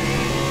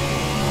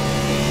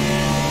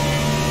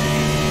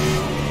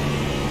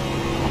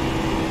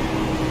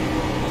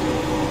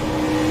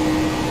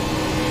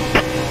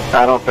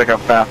 I don't think I'm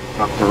fast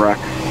enough to wreck.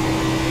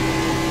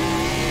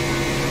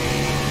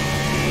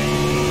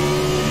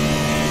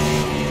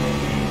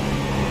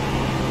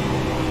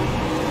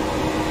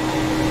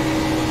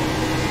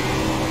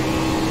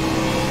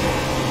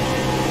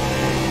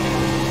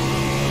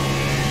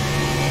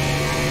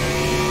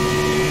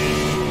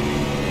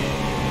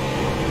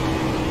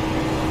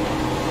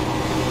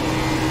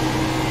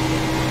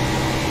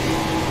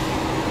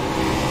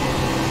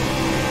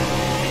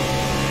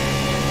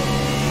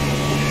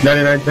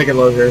 .99, take it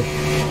low here.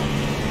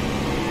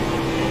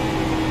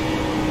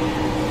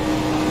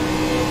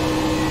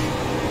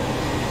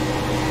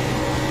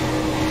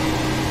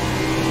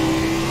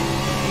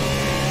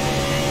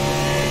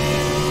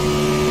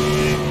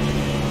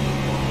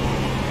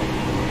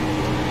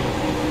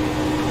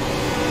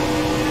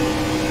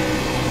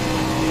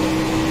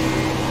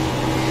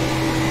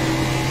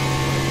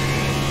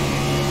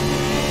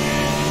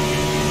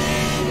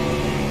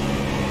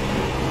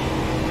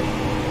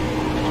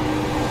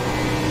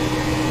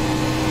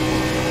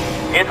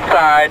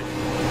 Inside.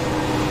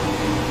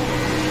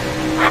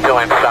 Still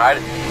inside.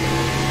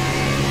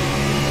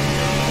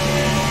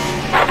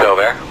 Still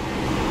there.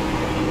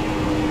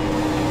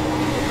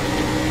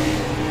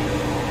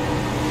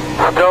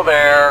 Still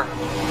there.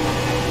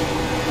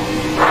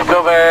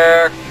 Still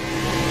there.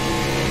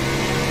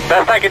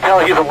 Best I can tell,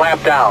 he's a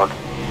lap down.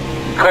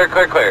 Clear,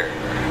 clear, clear.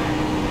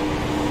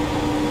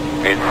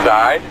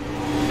 Inside.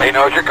 He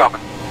knows you're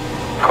coming.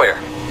 Clear.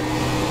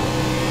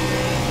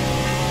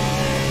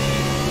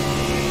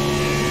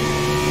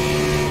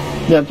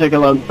 Yeah, take a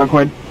load,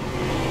 Quinn.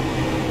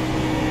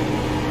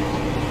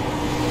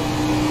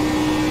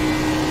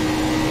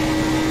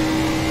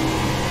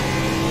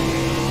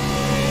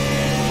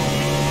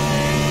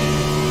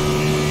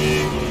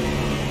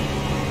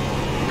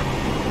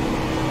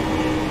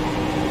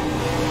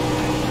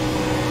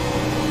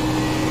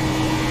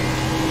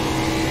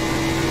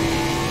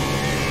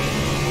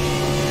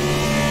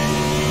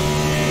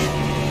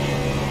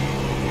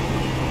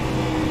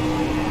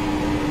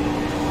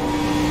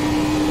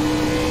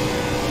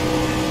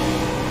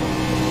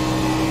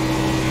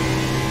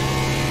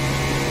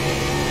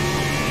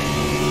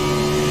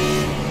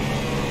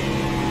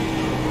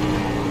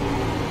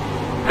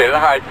 Stay to the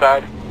high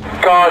side.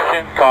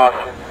 Caution,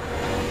 caution.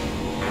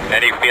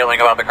 Any feeling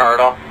about the car at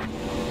all?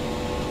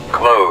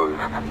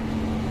 Closed.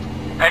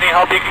 Any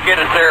help you can get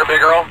us there, big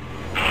girl?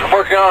 I'm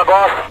working on it,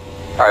 boss.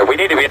 Alright, we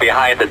need to be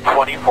behind the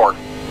 24.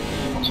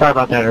 Sorry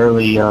about that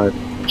early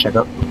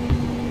checkup,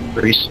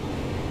 Reese.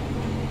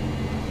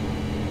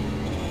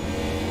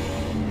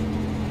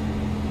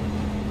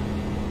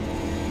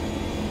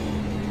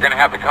 You're gonna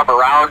have to come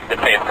around the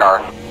safe car.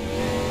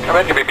 Come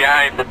in to be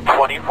behind the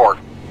 24.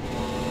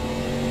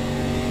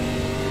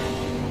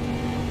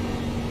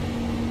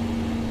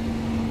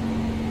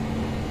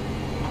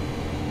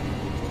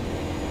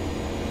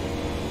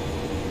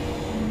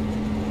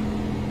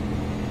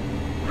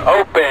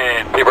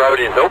 Open. The road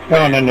is open.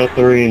 Going into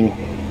 3.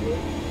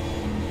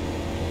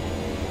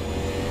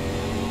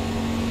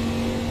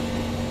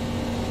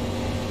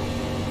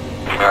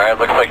 Alright,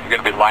 looks like you're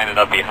going to be lining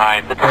up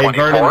behind the 24. Hey,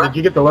 Vernon, did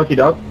you get the lucky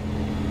duck?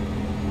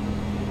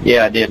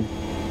 Yeah, I did.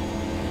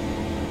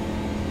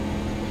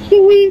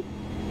 Sweet.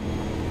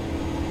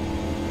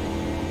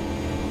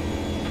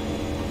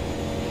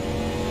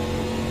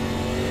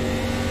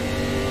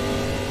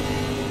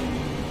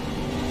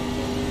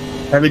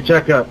 Heavy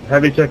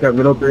checkup,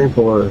 middle 3 and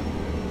 4.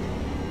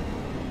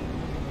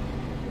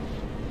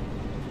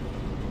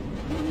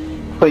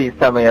 Please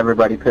tell me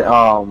everybody pit.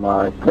 Oh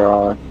my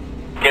god.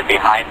 Get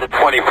behind the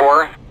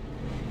 24.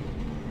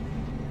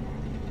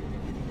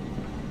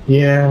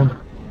 Yeah.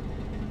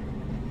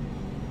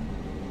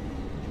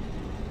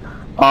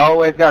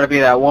 Always gotta be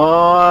that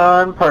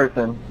one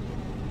person.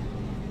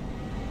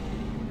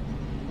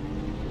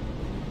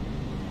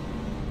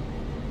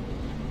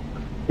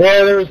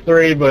 Yeah, there was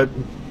 3, but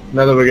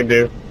nothing we can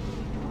do.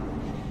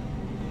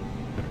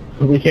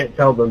 We can't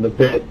tell them to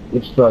pit,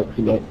 which sucks,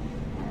 but...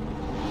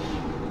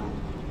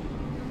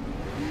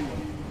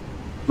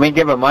 I mean,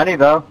 give him money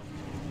though.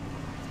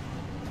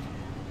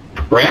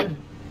 Brad?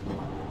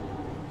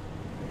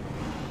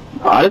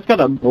 I just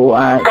got a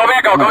black. Go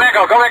back, go back,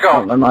 go back,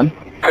 Oh, never mind.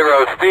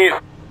 Zero, Steve.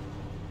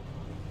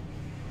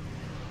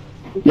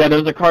 Yeah, there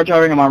was a car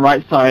driving on my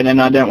right side,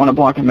 and I didn't want to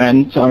block him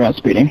in, so I got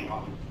speeding.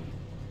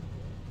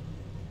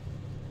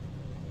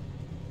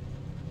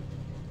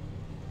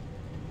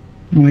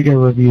 Let me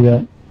go review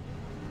that.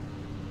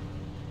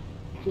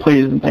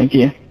 Please and thank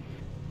you.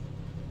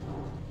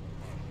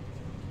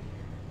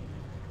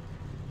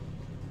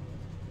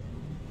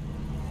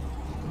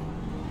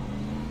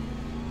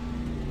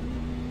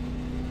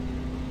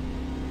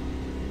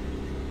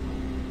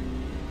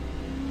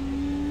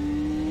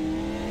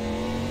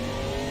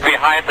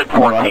 Behind the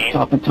I'll 14.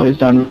 stop until he's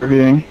done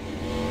reviewing.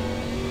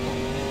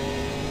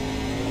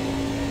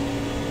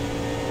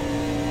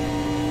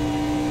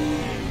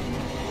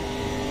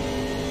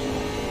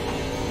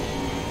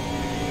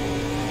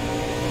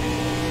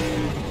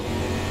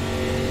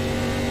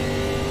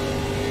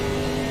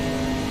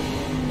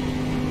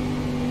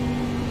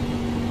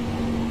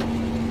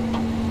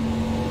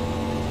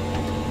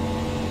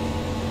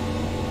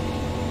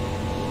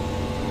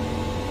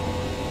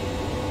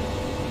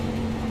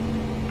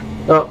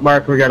 Oh,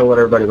 Mark, we gotta let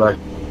everybody by.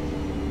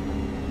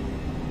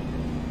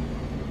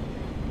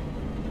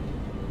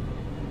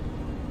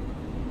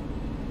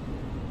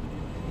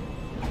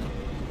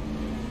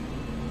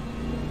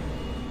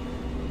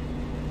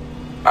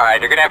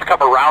 Alright, you're gonna have a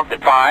couple rounds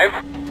at 5.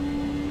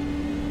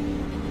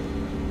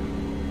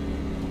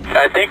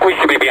 I think we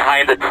should be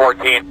behind at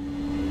 14.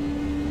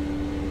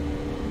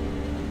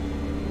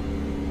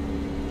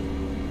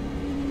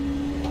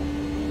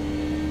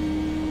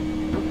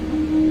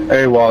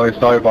 Hey Wally,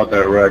 sorry about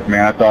that wreck,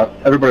 man. I thought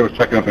everybody was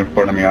checking up in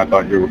front of me. I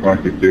thought you were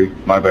going to too.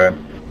 My bad.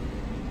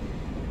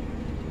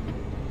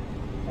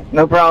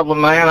 No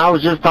problem, man. I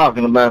was just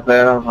talking about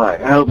that. I was like,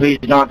 I hope he's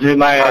not too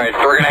mad. Alright, so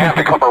we're gonna have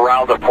to come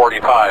around at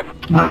 45.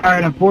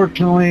 Alright,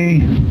 unfortunately,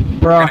 We're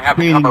Brock gonna have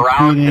to speeding, come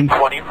around speeding. at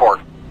 24.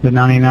 The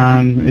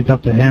 99, it's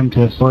up to him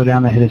to slow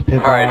down and hit his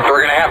pit Alright, wall. so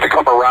we're gonna have to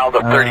come around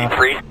at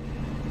 33.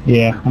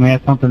 Yeah, I mean,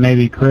 that's something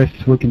maybe, Chris,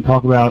 we can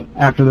talk about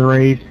after the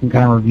race and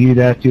kind of review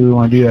that, see what we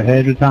want to do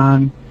ahead of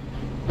time.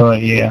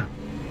 But, yeah,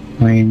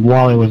 I mean,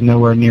 Wally was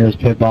nowhere near his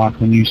pit box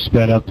when you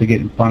sped up to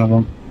get in front of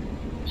him.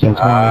 So it's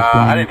one of those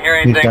things. I didn't hear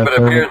He's anything, got but it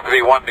service. appears to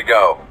be one to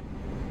go.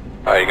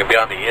 Alright, you can be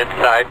on the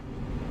inside.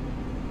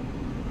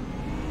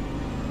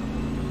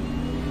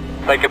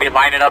 So you could be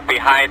lining up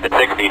behind the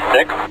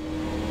 66.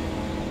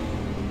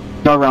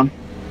 Go around.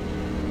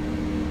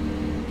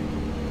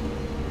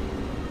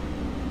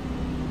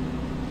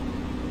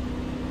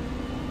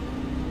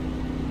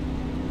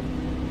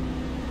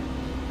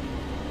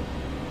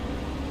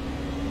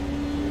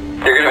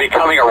 You're going to be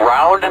coming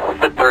around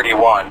the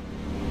 31.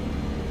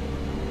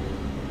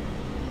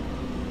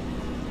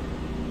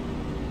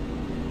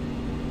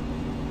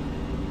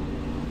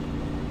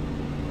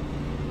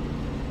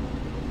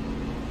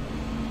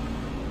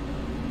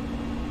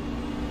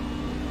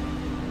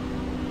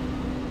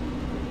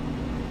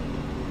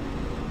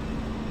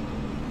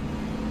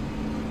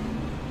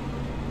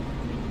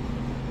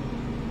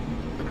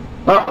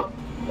 Oh,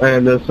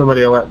 and there's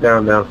somebody let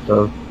down now,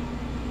 so.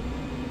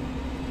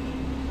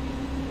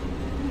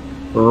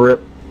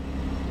 Rip.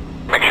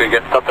 Make sure you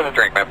get something to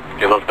drink, man.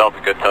 Give those belts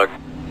a good tug.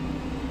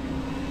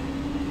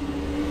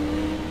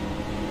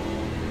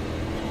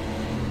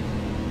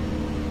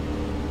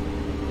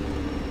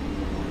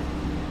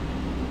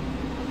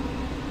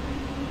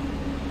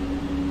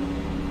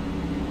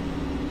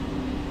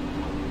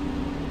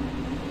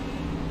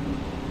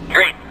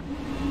 Green.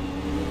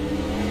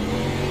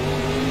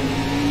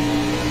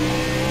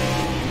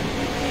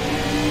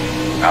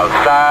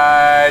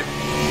 Outside.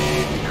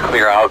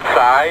 Clear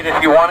outside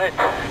if you want it.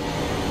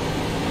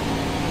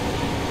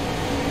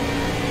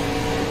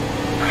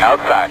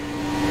 Outside.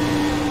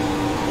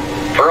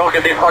 Earl,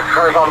 get these fucking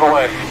cars out of the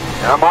way.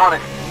 I'm on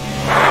it.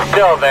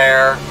 Still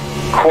there.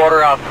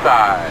 Quarter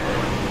outside.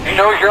 He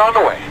knows you're on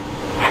the way.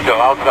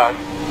 Still outside.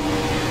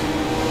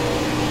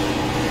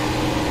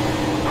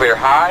 Clear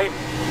high.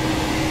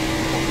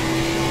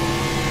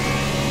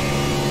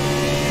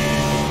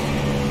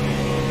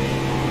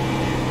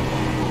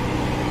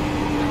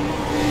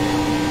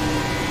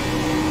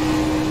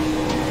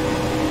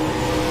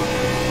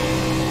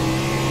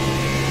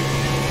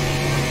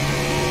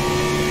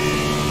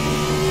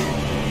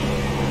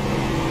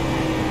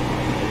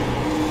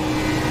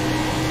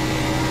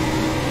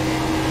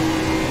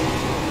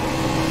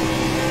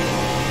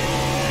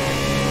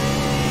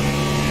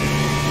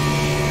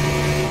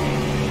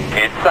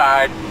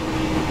 Inside.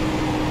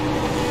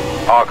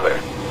 All clear.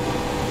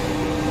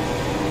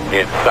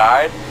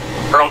 Inside.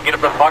 Earl, get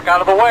him the fuck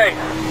out of the way.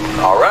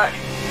 All right.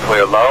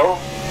 Clear low.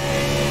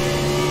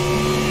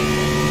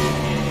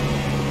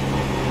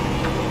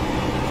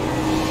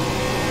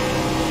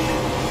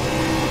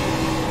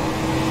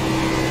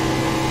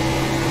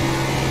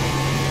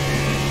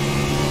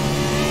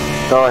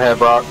 Go ahead,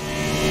 Brock.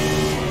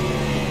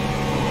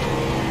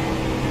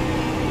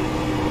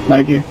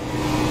 Thank you.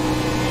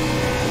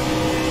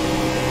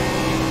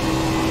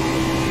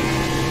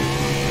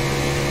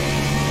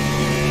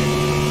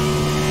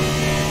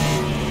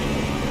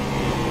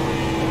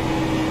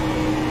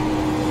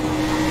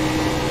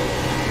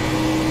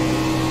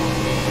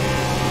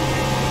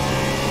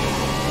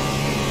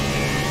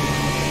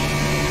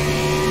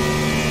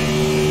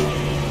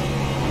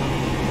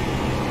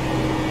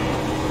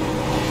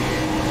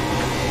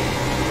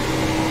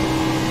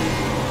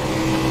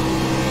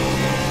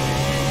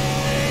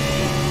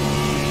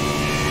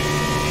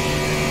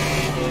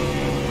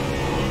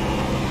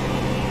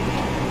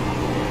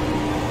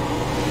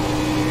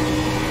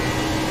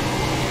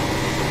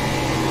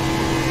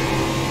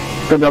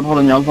 Good job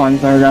holding y'all's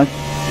lines there, guys.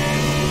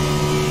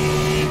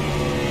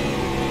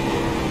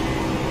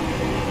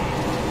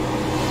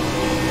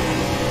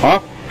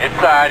 Huh?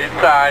 Inside,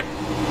 inside.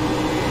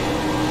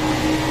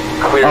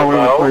 Clear Oh, we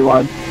went low. 3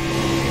 wide.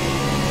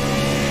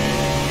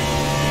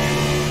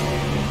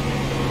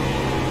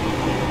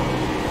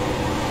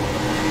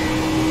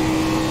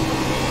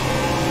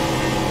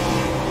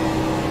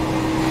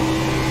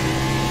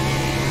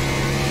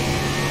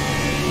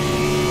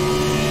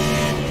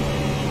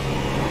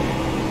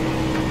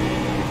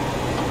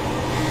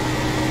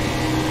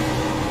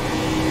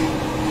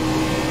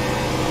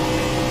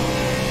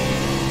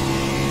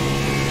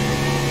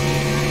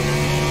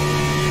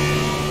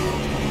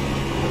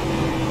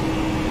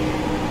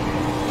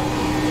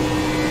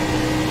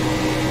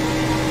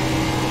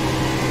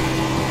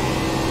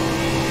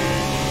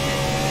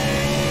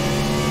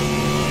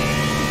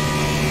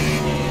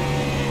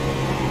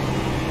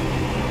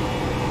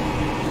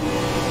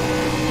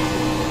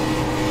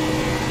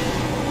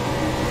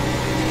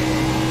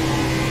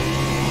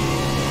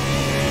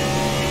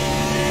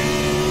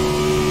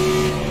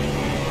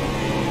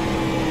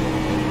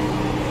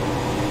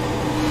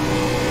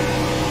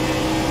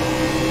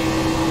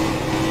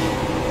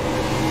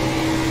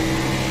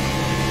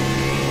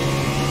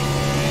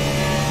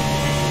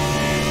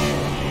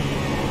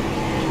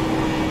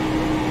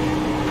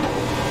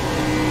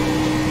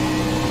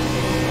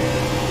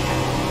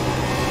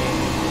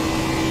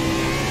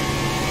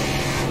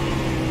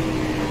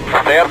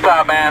 Stay up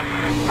top, man.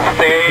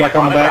 Stay Back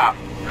on the back. top.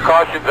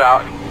 Caution's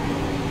out.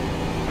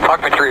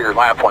 Talk me through your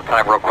lineup one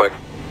time real quick.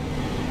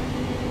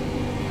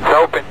 It's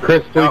open.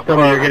 Chris, please tell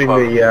me you're getting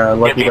the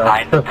lucky Get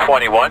behind dog.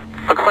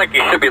 21. Looks like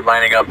you should be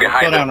lining up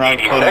behind Slow down, the Ryan.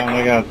 86. Slow down.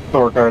 We got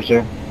 4 cars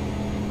here.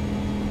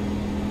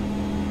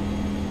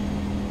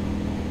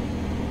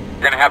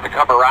 You're going to have to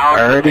come around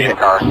Already the hit.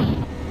 car.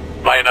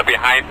 Lining up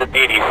behind the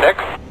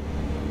 86.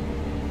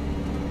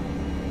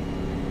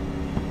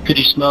 Could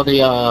you smell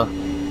the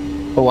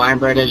Hawaiian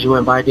bread as you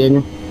went by,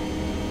 Daniel?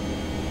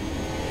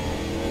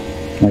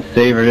 I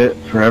savored it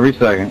for every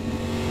second.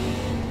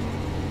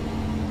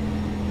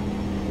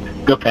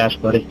 Good pass,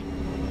 buddy.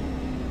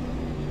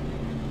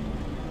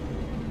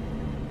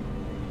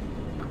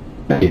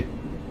 Hey.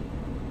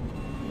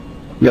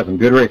 You got some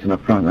good racing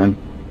up front, man.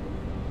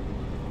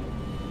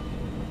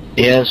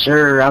 Yes,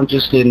 sir. I'm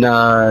just in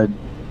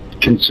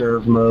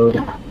conserve mode.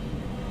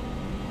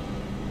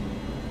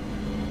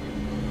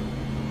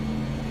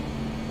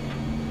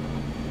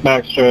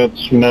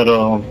 Backstretch,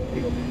 middle.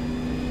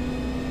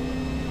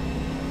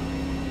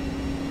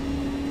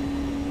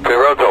 The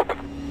road's open.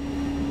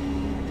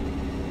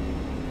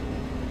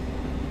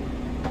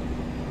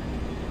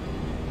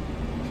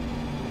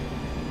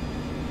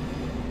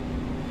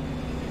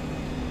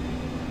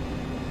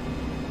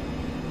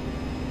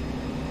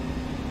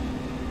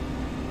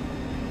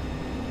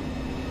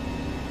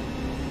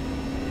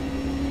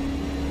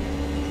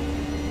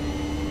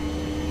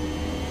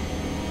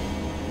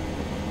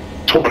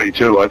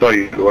 I thought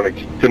you were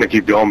going to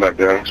keep going back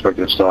there. I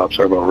expected to stop.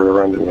 Sorry about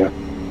rear-ending you.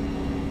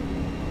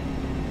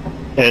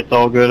 It's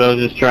all good. I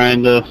was just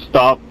trying to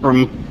stop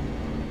from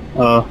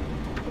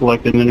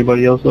collecting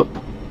anybody else up.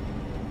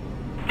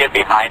 Get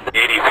behind the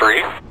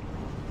 83.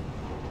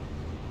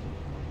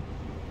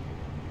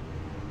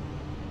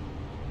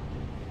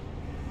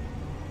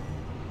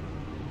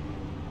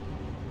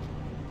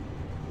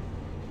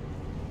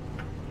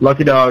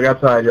 Lucky dog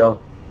outside,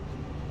 y'all.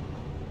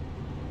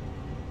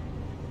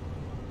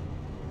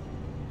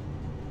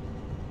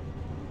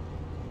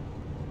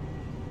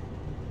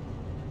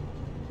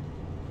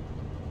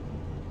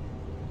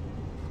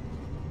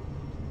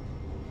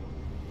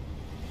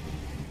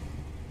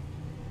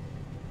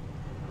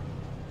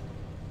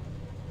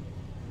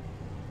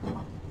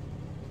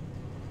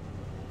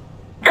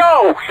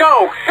 Go,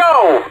 go,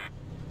 go!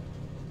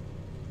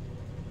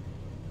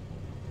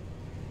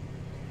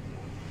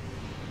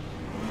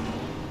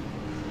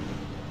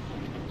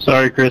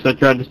 Sorry, Chris. I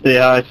tried to stay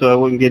high so I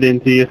wouldn't get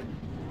into you.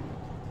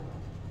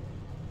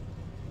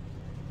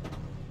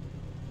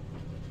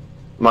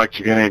 Mike, did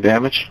you get any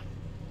damage?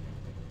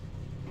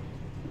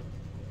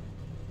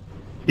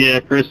 Yeah,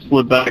 Chris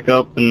slid back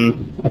up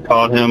and I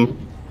caught him.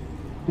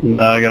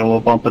 And I got a little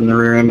bump in the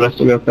rear end, but I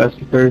still got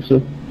faster car,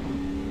 so.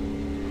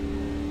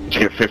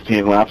 Did you get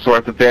 15 laps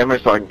worth of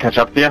damage so I can catch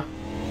up to you?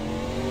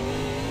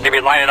 You'll be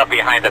lining up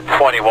behind the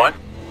 21.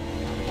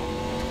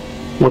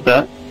 What's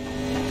that?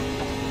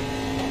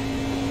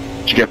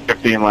 Did you get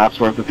 15 laps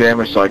worth of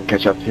damage so I can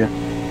catch up to you?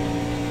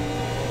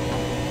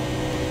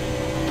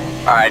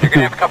 Alright, you're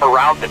going to have to come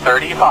around to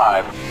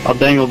 35. I'll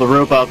dangle the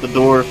rope out the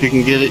door if you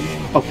can get it.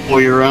 I'll pull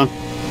you around.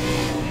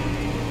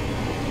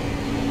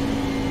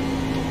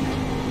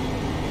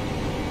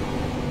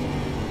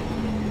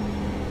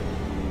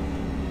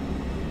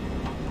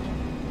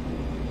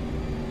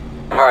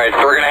 Alright, so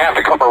we're going to have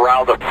to come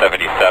around to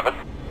 77.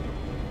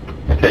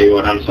 I tell you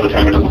what, I'm so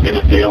tired of looking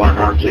at the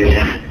LRRs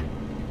again.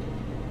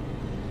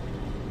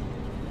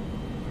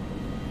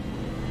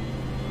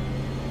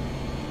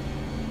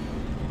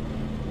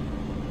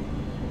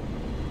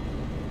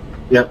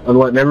 Yep, I'm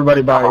letting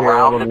everybody by here.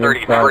 Around I'm on to the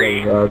inside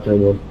 33. of,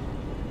 turn one.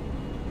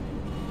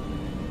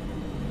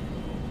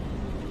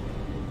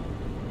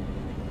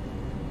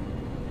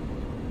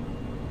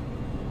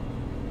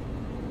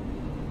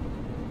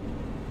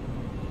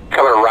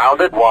 Coming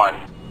around at 1.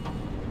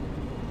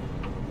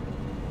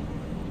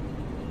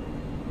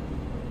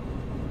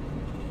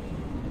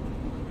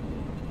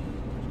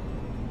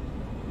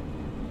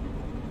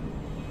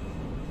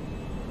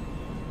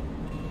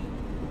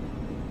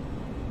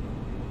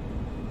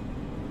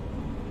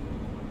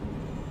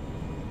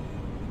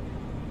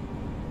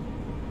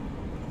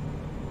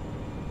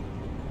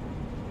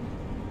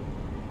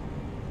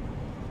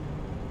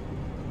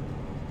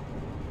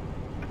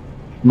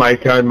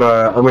 Mike, I'm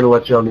going to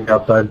let you on the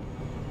outside.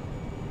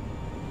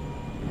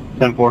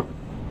 10-4.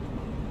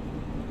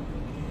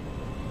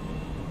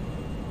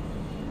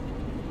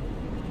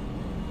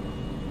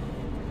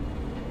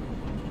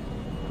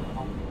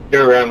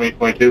 You're around me,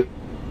 22.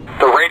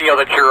 The radio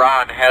that you're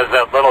on has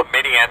that little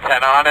mini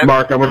antenna on it.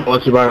 Mark, I'm going to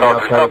let you by on the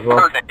So if there's outside as something well.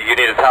 pertinent you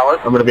need to tell us,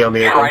 I'm going to be on the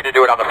try apron. to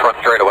do it on the front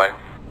straightaway.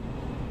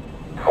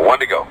 1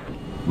 to go.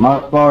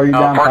 Muscle, are you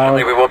down,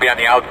 Unfortunately, pilot? we will be on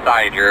the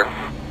outside here.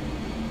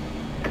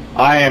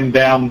 I am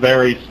down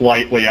very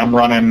slightly. I'm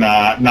running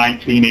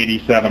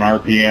 1987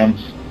 RPMs.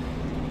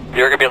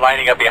 You're going to be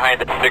lining up behind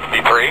the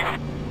 63.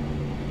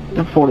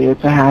 The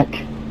 48's a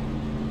hack.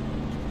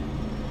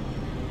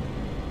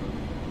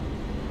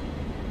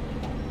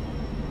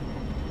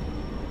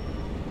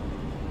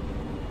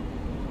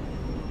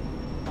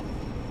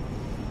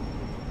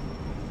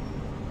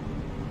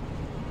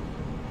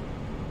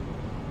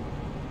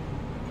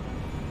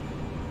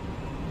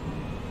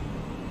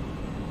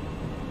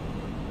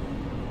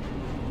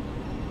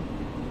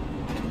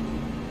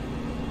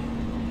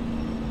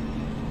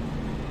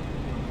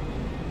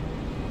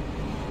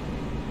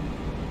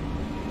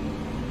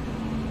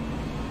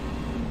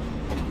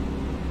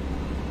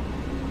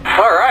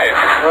 All right,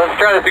 let's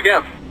try this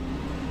again.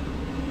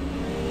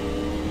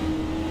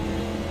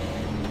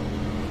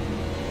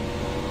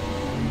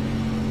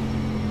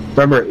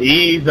 Remember,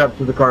 ease up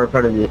to the car in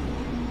front of you.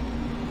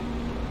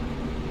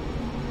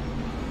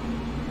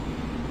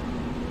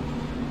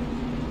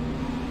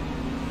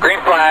 Green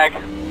flag.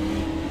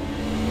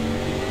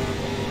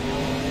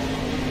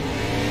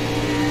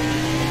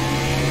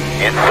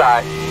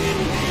 Inside.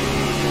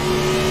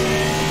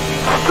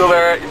 Still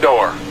there at your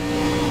door.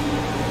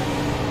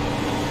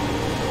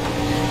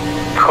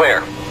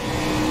 Clear.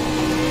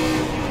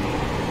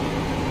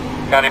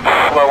 Got him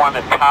slow on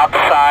the top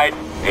side.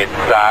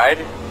 Inside.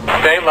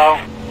 Stay low.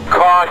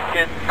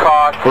 Caution,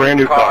 caution, Brand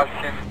new car.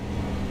 caution.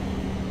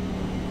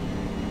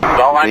 It's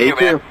all on you,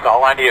 man. It's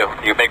all on you.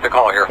 You make the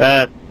call here.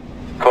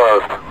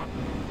 Closed.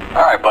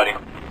 All right, buddy.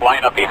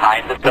 Line up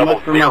behind the So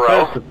much for my 00.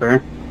 fastest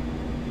there.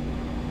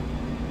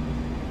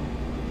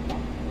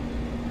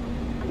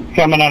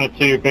 Coming out of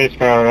 2, pace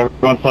car.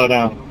 Everyone slow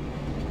down.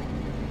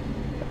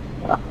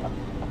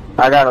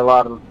 I got to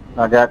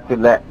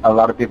let a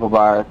lot of people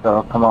by,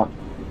 so come on.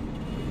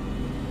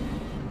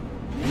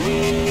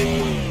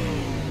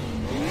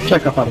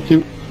 Check up out of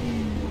 2.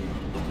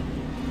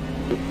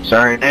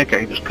 Sorry, Nick,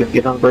 I just couldn't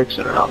get on the brakes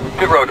in or out.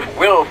 The road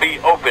will be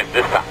open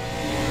this time.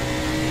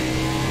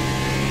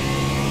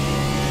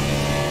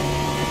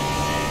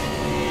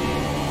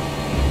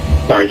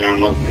 Sorry,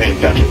 John, wasn't paying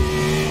attention.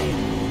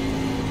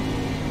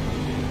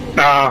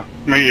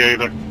 Me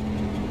either.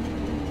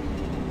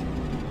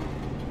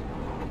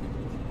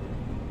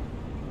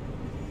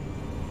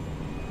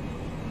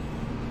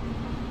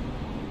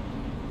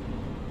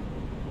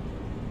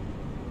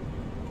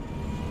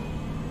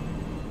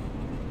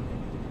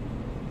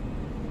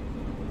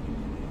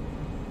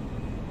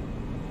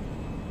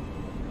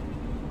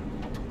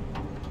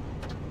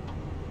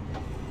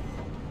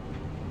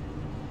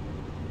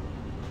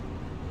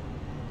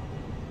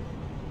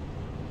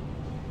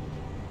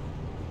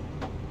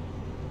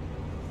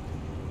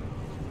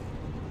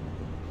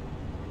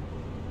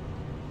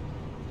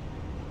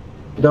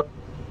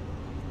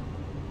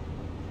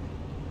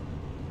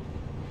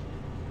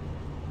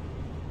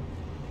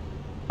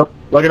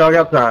 Look at all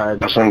outside.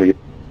 Pass on the...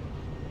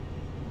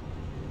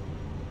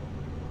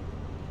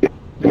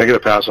 Can I get a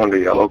pass on the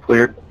yellow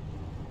cleared?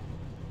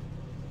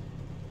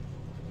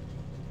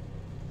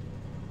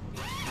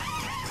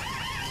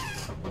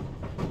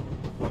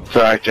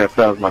 Sorry, Jeff,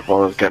 that was my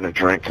fault. I was getting a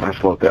drink and I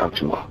slowed down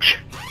too much.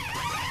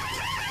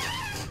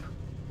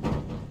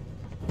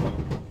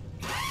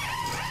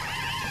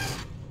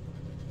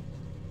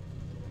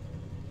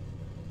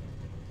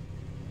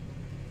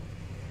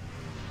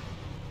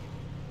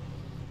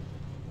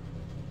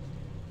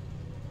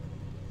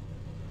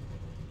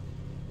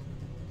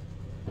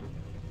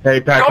 Hey,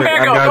 Patrick, Go,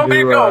 I go, got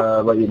to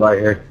go. let you by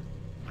here.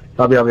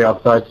 I'll be on the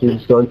outside, so you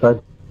just go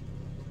inside.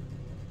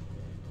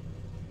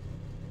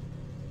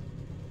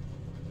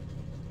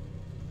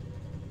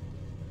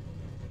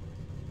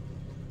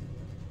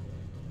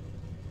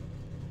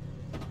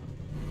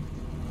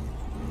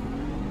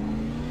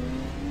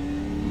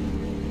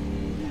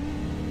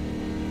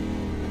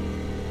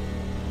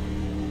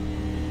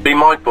 Be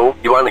mindful,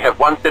 you only have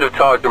one set of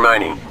solid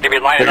remaining. If you're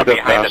lining up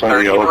behind the pass on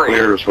the yellow 33.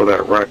 clears for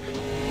that wreck.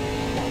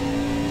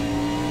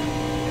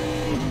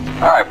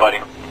 Alright, buddy.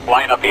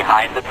 Line up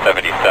behind the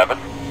 77.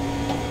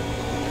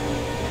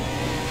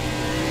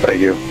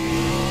 Thank you.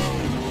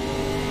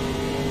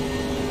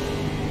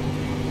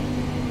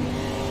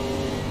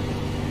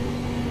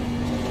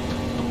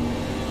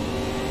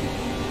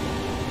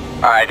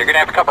 Alright, you're going to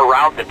have to come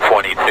around the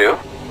 22.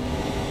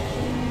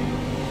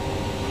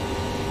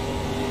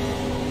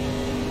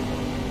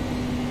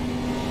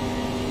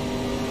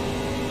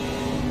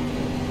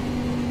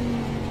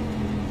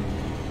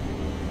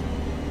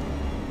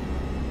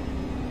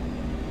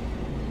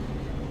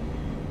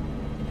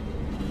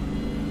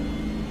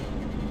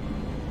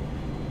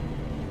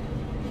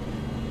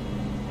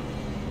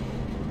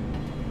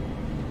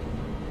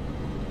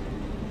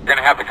 You're going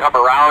to have to come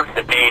around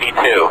the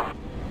 82.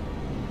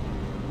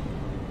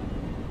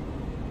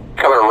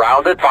 Coming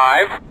around at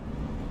 5.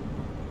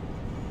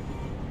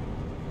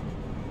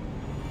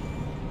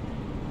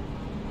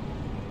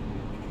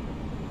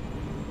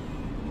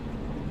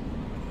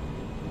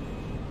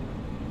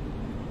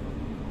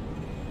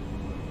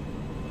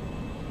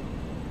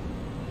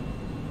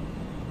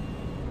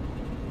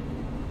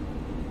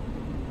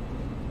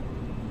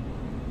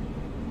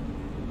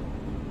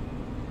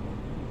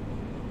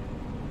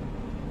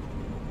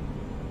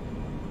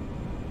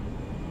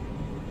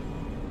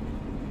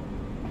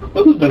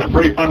 This has been a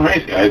pretty fun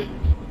race, guys.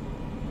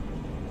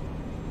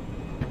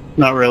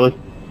 Not really.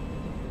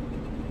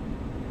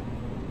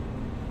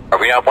 Are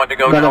we up one to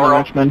go, Better than Toro?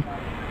 Richmond.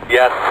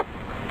 Yes.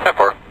 Except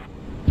for.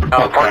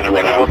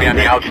 Unfortunately, we'll be on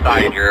the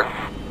outside here.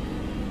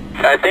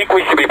 I think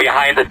we should be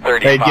behind the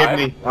 35. Hey, give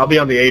me. I'll be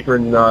on the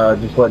apron,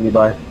 just letting you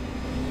by.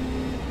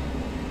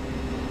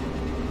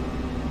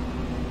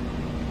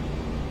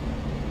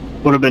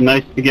 Would have been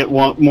nice to get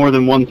more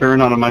than one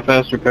turn out of my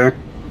faster car.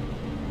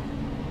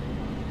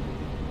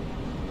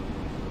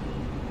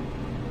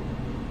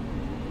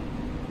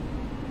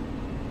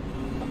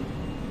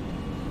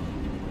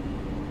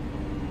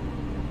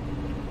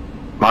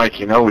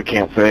 Mike, you know we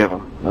can't save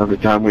them. Every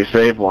time we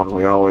save one,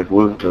 we always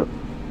lose it.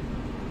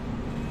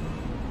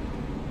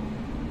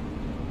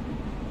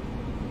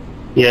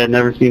 Yeah, it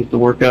never seems to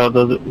work out,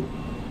 does it?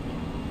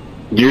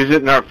 Use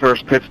it in our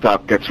first pit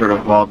stop, gets rid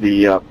of all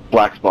the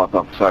black spots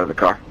off the side of the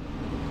car.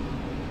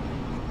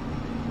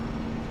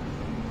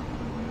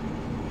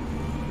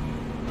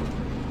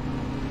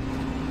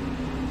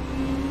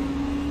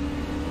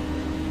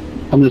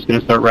 I'm just going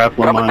to start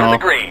raffling Coming mine to the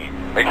off.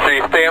 green. Make sure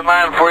you stay in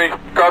line before you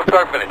cross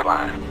the finish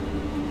line.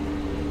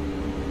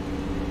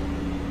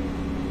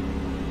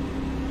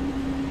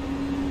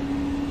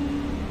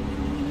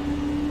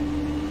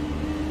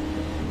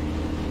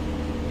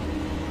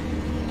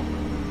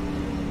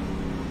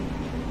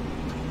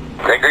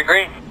 Green, green,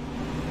 green.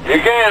 You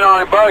can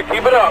on it, bud.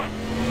 Keep it up.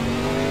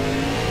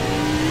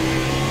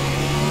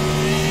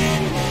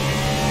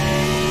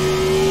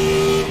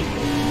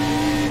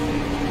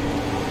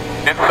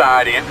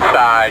 Inside,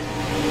 inside.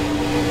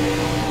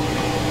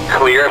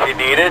 Clear if you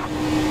need it.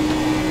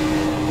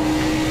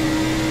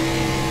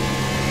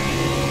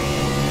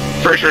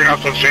 Pretty sure you're not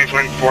supposed to change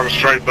lane before the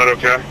straight, but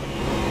okay.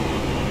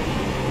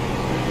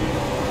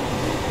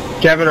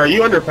 Kevin, are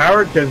you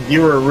underpowered? Because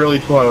you were really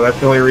slow. That's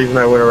the only reason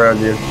I went around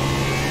you.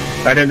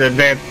 I didn't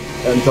advance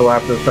until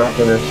after the start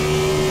finish.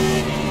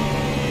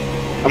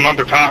 I'm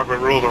underpowered, but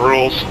rule the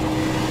rules.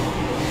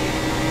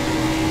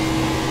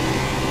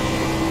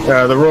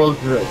 The rules,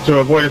 to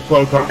avoid a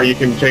slow car, you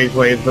can change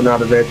lanes but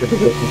not advance your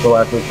position until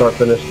after the start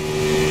finish.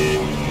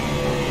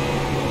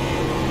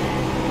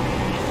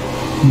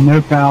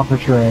 No foul for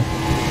Trey.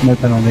 No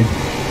penalty.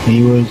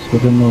 He was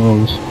within the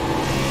rules.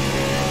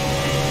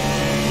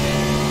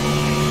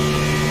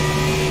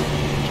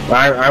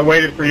 I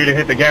waited for you to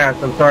hit the gas.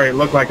 I'm sorry, it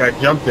looked like I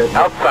jumped it.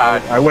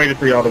 Outside. I waited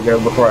for y'all to go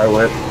before I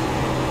went.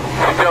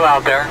 Still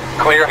out there.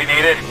 Clear if you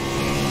need it.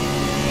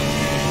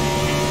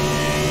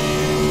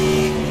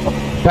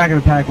 Back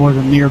of the pack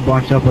wasn't near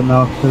bunched up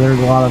enough, so there's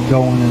a lot of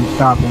going and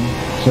stopping.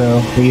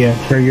 So, but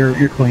yeah, Trey,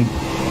 you're clean.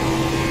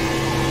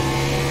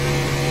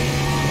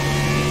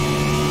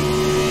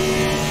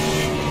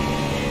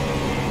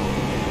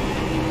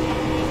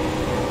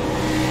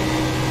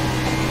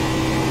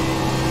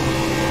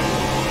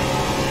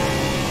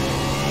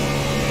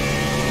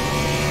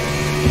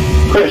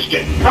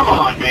 Christian, come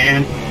on,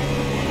 man.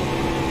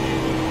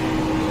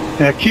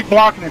 Yeah, keep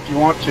blocking if you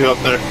want to up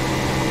there.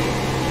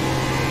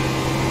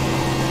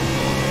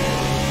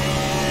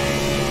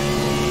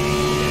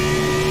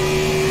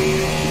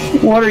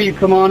 What are you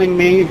commoning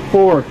me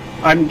for?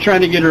 I'm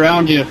trying to get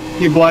around you.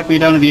 You blocked me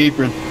down to the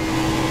apron.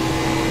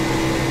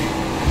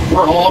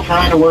 We're all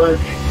trying to work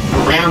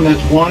around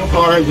this one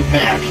car as a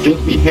patch.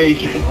 Just be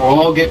patient. We'll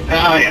all get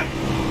tired.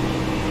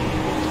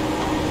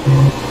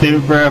 Save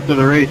it for after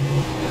the race.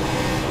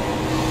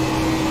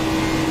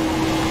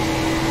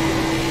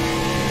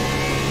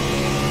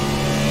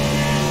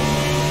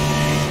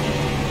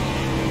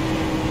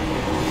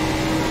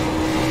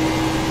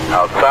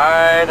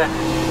 Outside.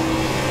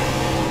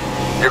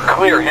 You're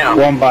clear him.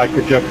 One by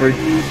for Jeffrey.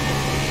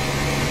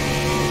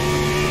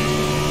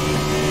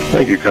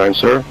 Thank you, kind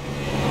sir.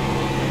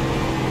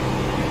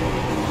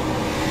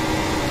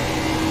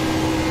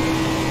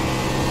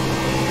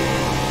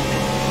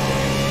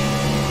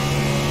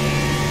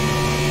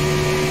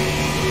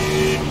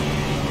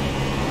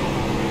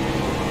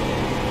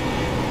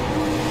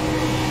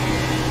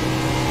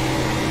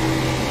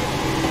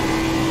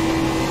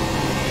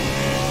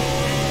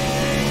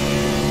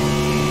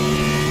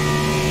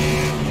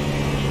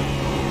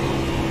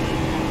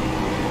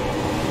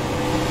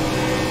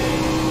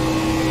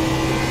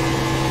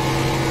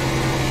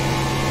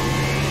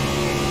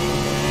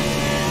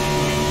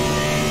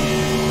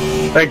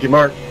 Thank you,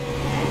 Mark.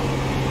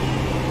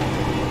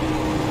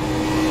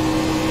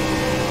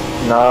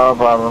 No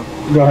problem.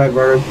 Go ahead,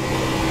 Vernon.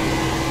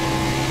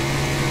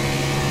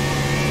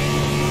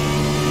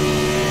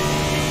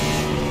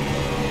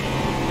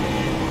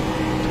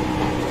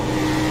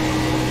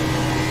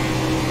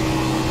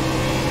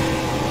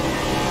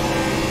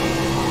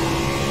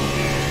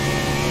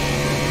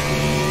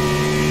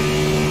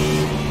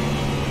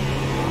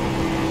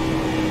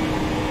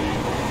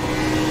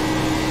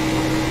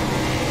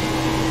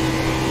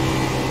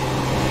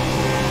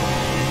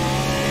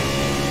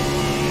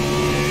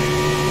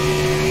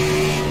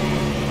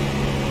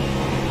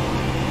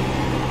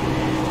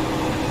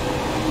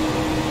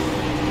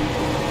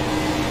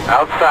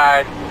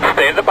 Outside.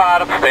 Stay in the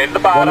bottom. Stay in the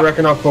bottom. One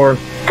wrecking off fourth.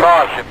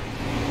 Caution.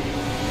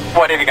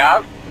 What, anything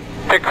out?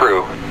 Pit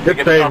crew. Good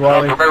Get save, something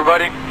Wally. else from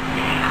everybody?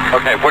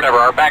 Okay, whatever.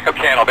 Our backup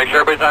channel. Make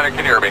sure everybody's on it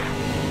can hear me.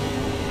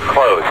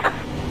 Closed.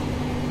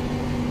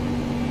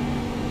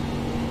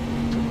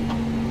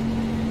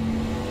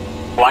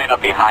 Line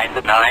up behind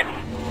the 9.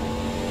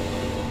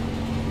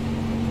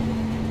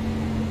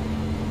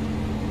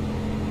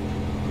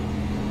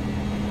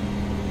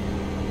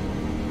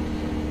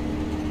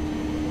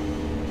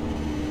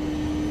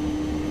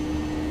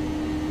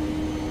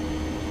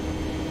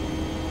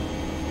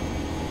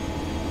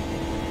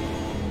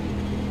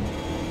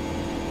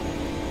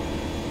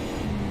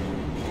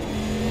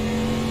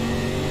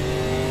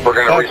 We're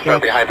going to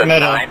restart behind the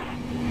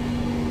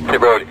 9. The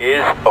road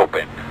is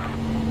open.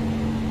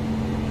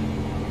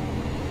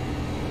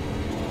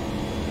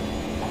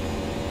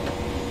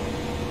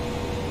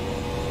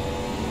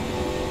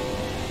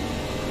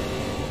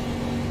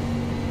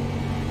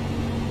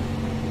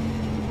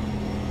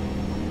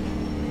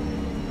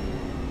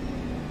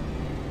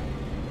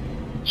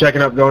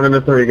 Checking up, going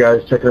into 3,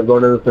 guys. Checking up,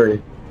 going into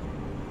 3.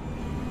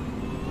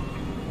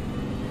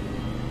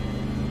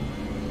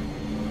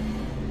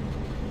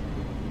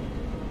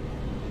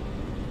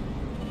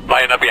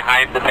 Line up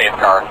behind the safe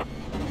car.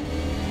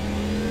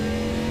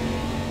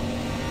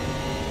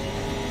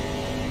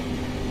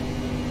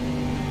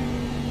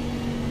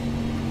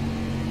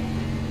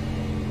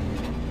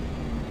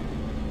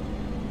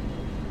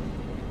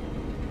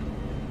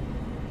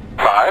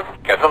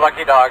 Five. Get the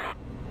lucky dog.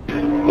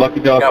 Lucky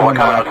dog. Got one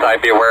coming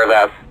outside. Be aware of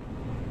that.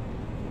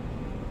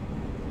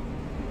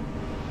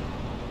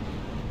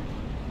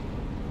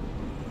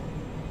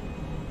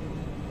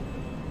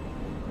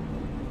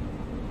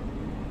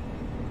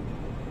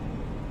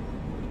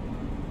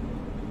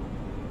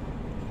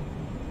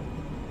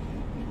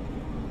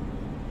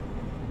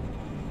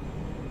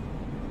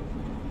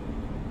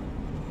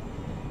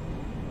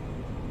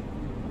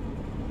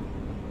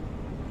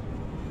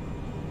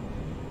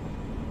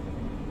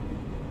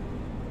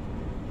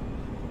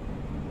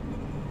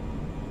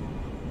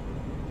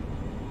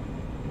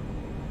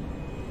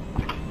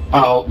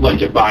 I'll let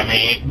you by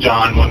me,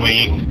 John, when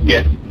we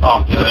get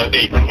off the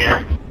apron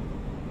here.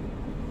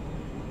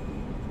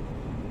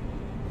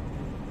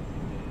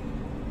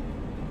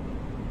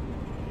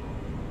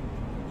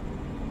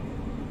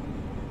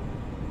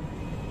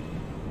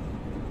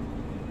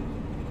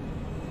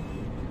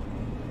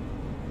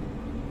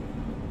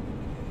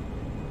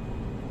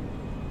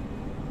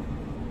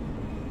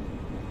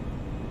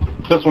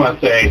 Just want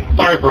to say,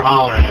 sorry for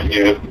hollering at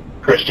you,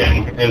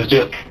 Christian.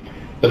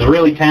 It was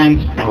really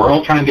tense, and we're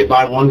all trying to get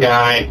by one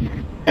guy,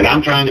 and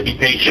I'm trying to be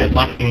patient,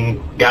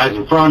 letting guys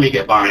in front of me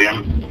get by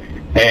him,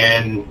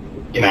 and,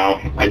 you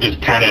know, I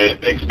just kind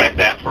of expect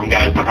that from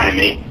guys behind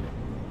me.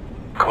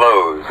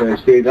 Close.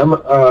 Okay, Steve, go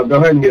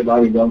ahead and get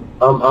by me, bro.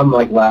 I'm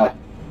like last.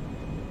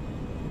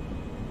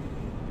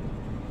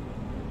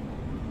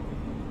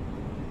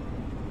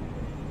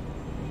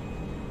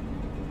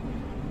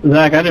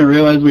 Zach, I didn't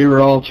realize we were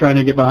all trying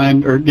to get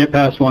behind or get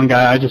past one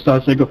guy. I just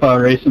thought single file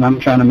racing.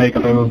 I'm trying to make a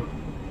move.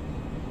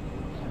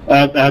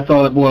 That's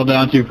all it boiled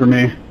down to for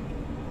me.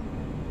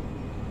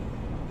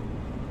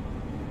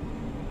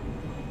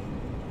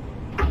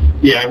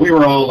 Yeah, we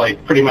were all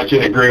like pretty much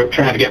in a group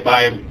trying to get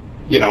by,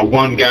 you know,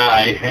 one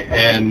guy,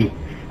 and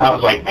I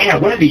was like,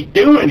 man, what is he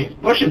doing? He's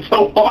pushing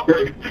so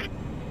hard.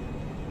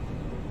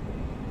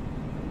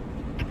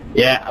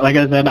 Yeah, like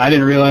I said, I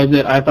didn't realize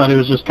it. I thought it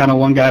was just kind of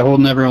one guy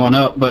holding everyone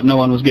up, but no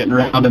one was getting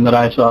around him that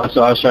I saw,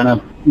 so I was trying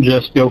to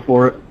just go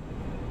for it.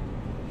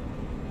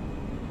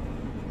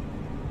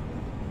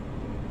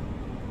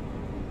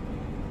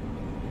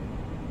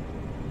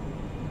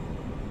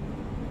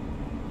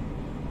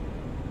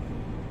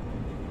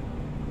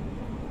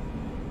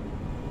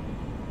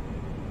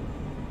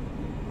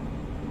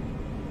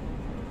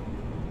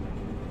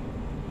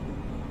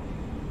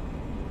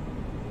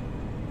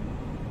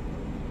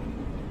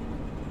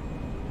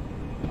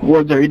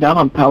 Woods, are you down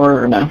on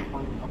power or no?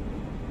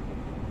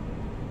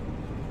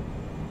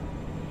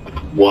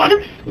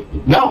 What?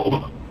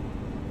 No.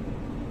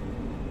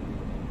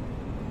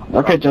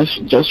 Okay,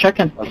 just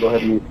checking. I'll go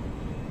ahead and...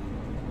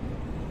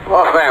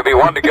 Well, man, be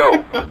one to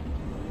go.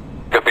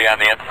 Could be on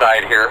the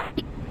inside here.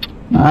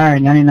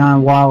 Alright,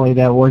 99 Wally,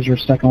 that was your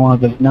second one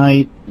of the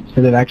night.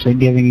 Instead of actually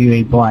giving you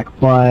a black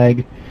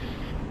flag,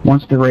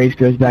 once the race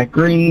goes back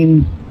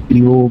green,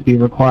 you will be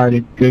required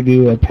to go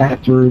do a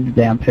pass-through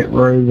down pit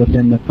road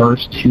within the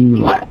first 2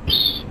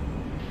 laps.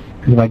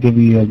 Because if I give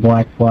you a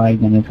black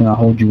flag, then it's going to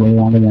hold you way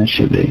longer than it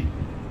should be.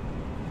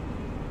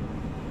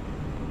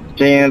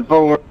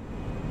 10-4.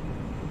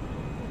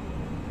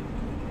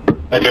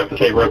 I do have to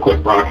say real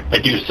quick, Brock, I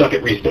do suck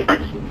at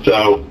restarts,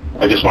 so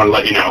I just want to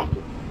let you know.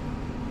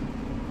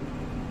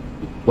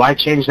 Why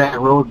change that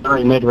rule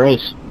during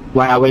mid-race?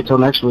 Why not wait till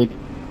next week?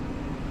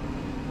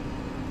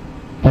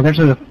 That's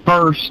actually the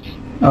first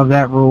of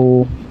that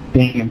rule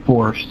being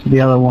enforced.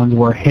 The other ones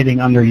were hitting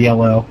under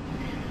yellow.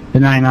 The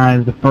 99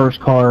 is the first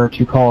car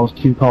to cause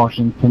 2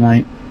 cautions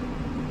tonight.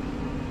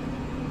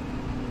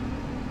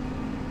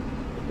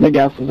 The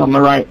gas is on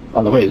the right.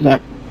 On the way,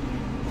 Zach.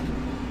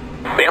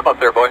 See him up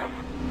there, boy.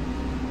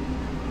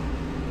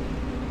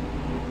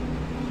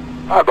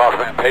 All right, boss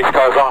man, pace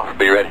car's off.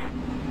 Be ready.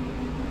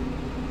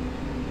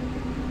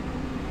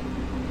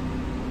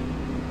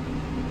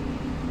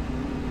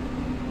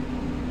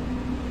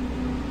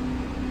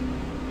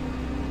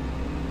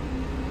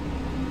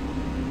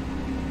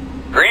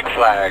 Green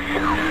flag.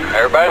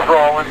 Everybody's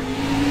rolling.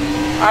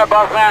 All right,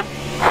 boss man,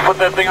 put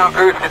that thing on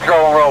cruise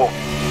control and roll.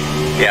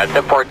 Yeah, it's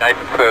important, nice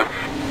and smooth.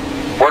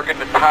 Working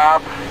the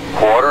top,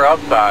 quarter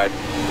outside.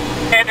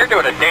 And you're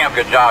doing a damn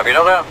good job, you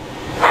know that?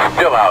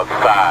 Still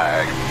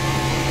outside.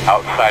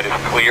 Outside is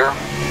clear.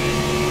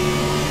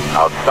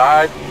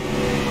 Outside.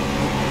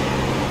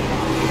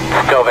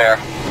 Still there.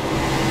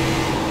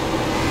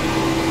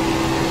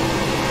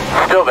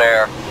 Still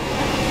there.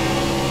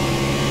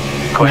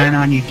 Clear.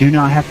 99, you do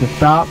not have to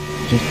stop.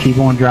 Just keep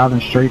on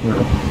driving straight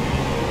through.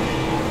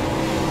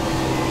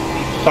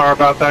 Sorry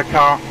about that,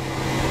 Kyle.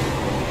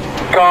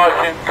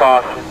 Caution,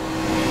 caution.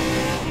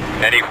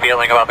 Any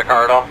feeling about the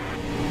car at all?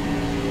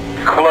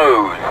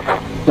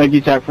 Closed. Thank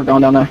you, Zach, for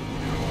going down there.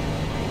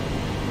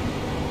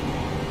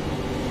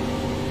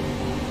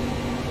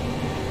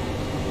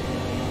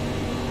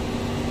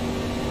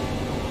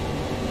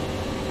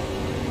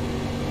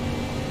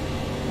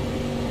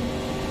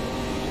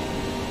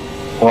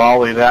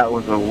 Wally, that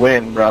was a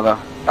win, brother.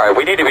 All right,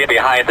 we need to be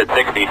behind at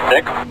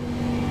 66.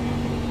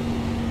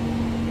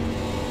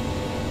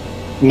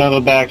 Another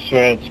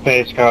backstretch,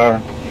 space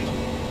car.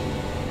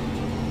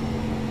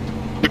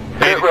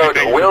 Pit road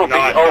will be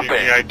open.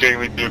 I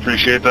genuinely do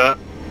appreciate that.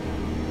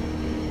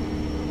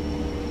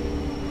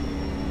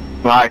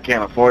 Well, I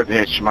can't afford to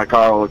hitch. My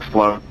car will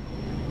explode.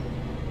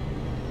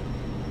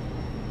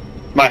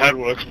 My head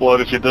will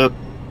explode if you did.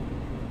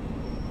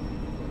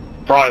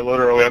 Probably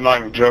literally, I'm not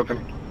even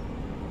joking.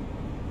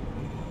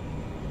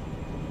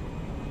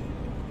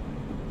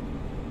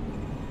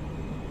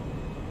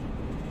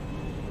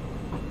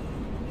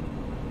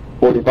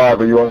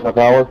 Are you on my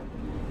power?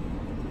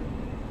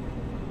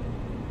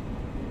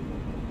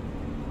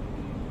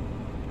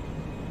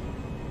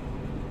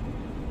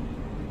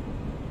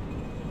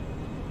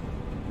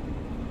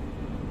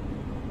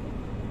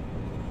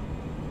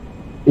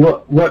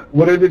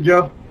 What is it,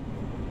 Joe?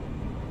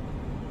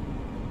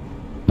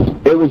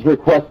 It was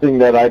requesting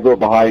that I go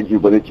behind you,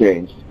 but it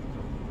changed.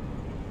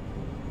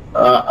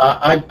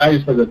 I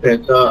just had the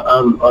pit, so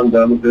I'm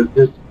done with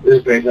this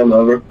race. I'm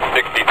over.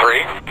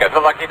 63. Get the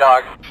lucky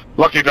dog.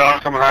 Lucky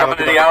dog coming out. Coming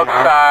to the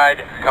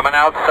outside. Coming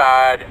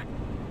outside.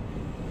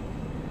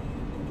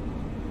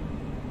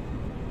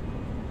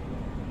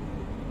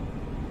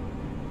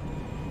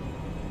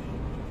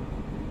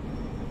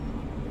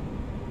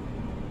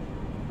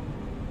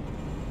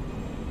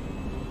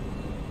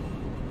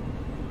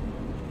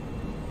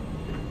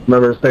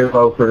 Remember to stay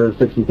low for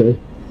 63.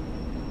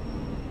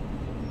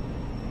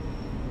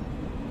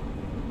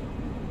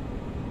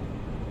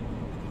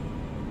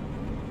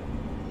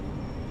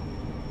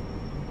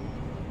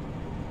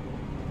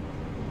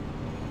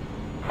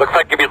 Looks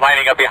like you'll be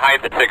lining up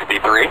behind the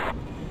 63.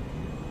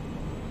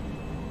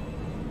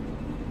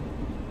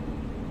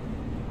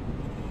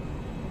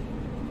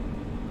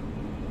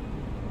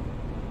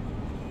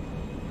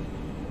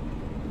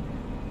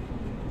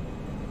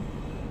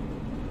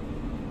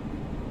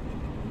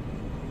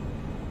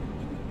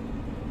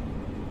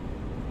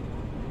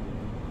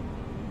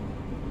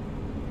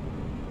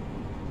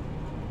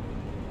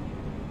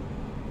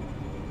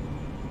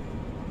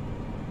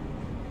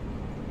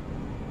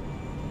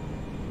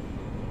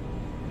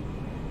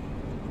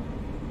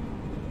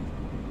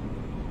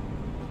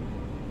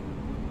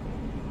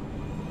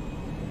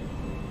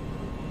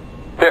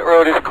 Pit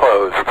road is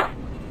closed.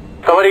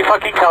 Somebody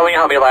fucking tell me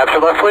how many laps are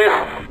left, please.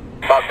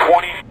 About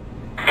 20.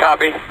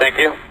 Copy. Thank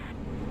you.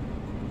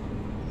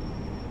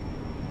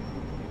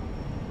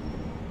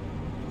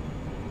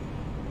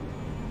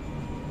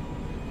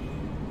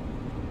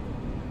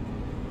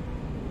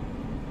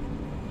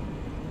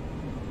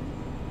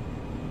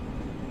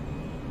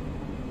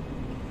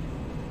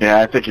 Yeah,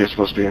 I think you're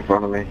supposed to be in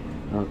front of me.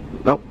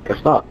 Nope,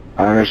 guess not.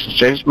 I just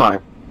changed mine.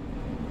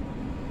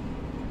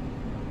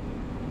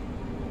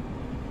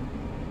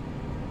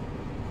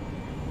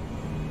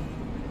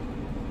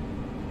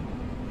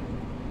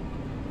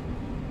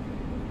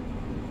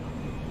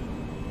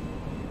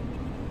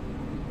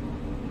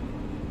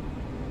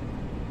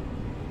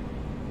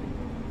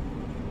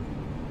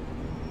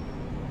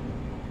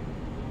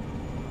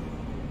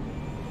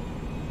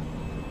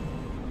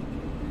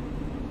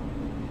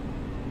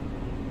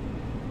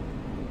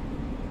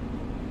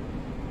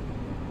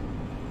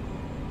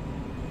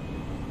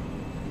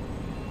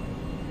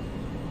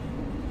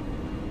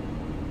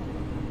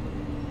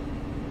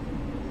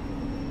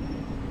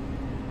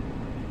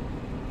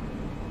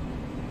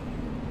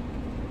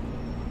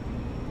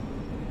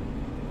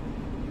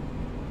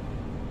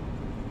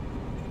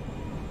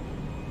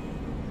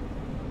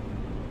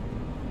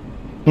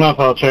 My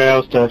fault, Trey. I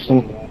was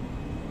texting.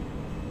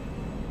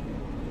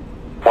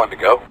 One to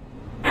go.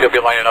 He'll be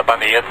lining up on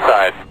the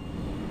inside.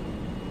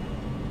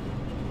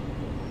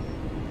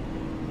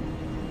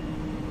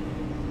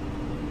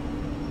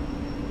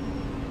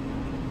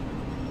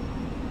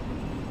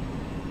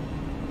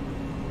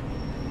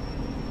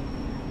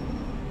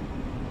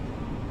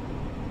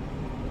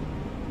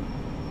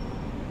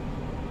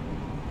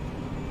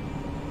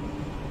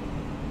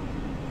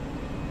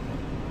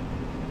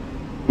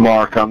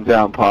 Mark, I'm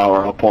down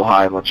power. I'll pull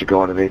high and let you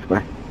go underneath me.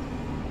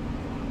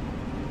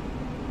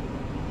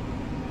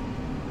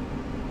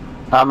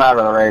 I'm out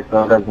of the race,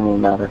 so it doesn't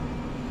even matter.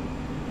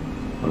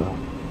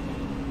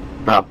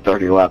 About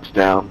 30 laps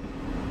down.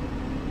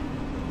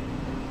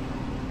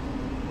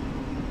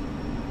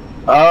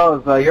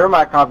 Oh, so you're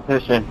my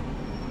competition.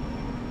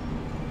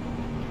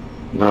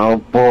 Oh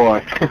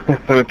boy.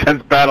 An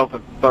intense battle for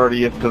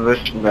 30th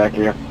position back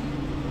here.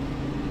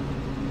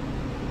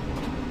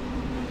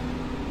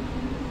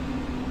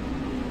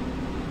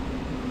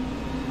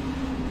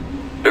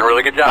 Did a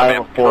really good job,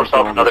 man. Give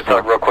yourself another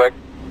tug real quick.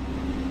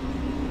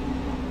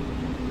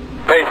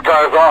 Pace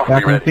car's off.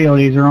 Back in the field,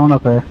 he's on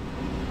up there.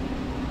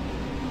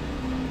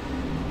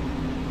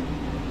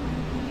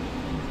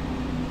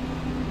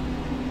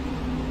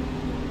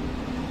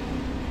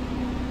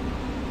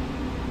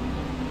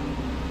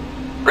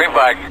 Green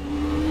flag.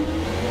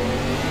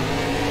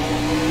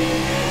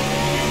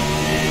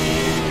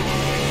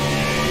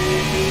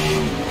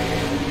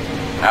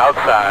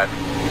 Outside.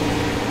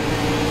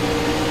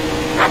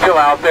 Still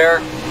out there.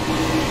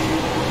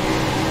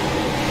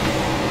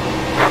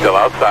 Still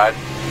outside.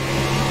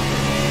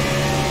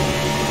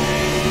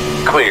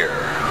 Clear.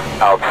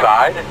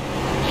 Outside.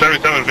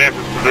 77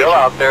 advances. Still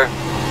out there.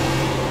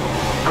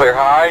 Clear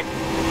high.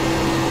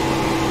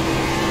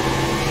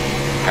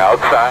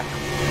 Outside.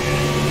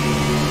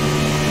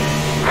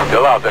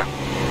 Still out there.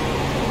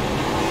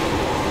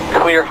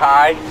 Clear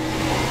high.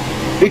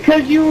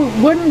 Because you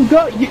wouldn't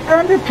go, you're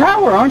under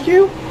power, aren't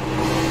you?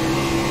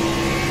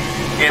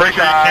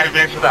 Inside,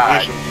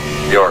 inside.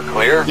 You're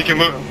clear. You can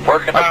move.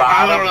 Work at the bottom.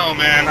 I don't know,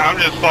 man. I'm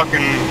just fucking...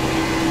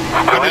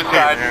 I'm just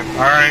here, man.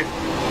 Alright?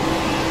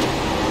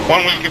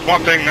 One week it's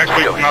one thing, next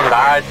week it's another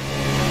inside.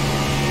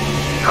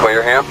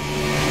 Clear him.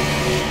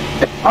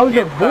 I was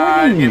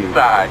avoiding you.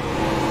 Inside.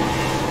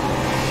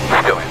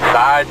 Still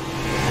inside.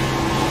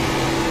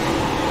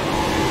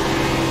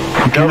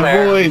 You can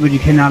avoid, but you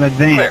cannot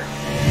advance. Clear.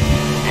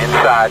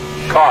 Inside.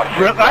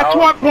 Caution. That's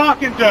what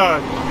blocking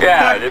does.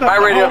 Yeah, did my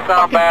radio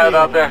sound bad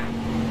out there?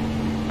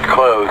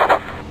 Closed.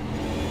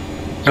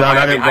 No,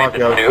 I didn't block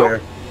you, I was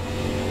clear.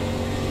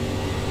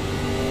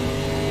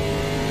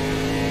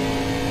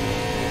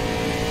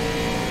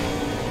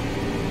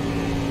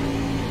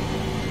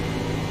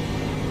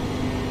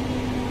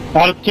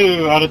 Out of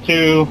two, out of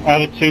two,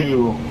 out of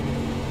two.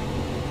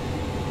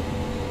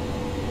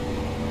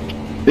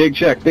 Big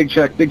check, big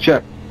check, big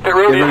check. The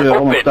road is open.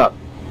 Almost up.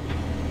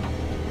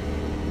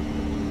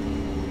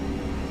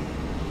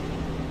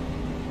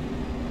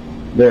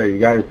 There, you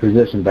got your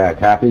position back.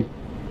 Happy?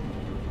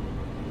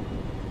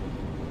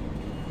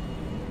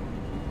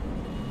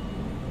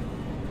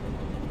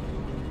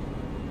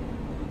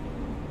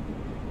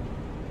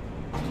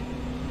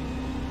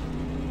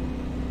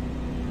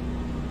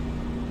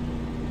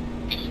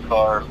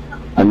 Car.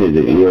 I need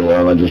the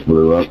EOL. I just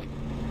blew up.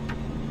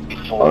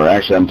 Or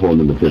actually, I'm pulling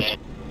in the pitch.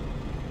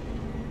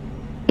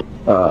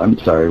 I'm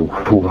sorry.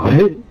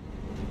 What?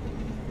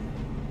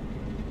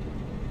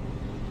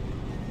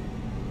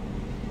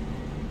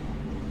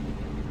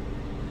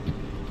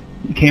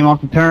 Came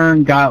off the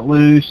turn, got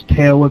loose,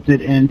 tail whipped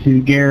it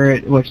into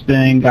Garrett, which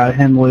then got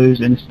him loose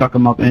and stuck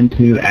him up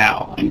into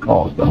Al and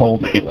caused the whole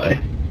melee.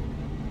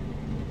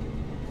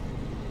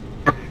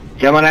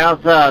 Coming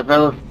outside,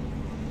 fellas.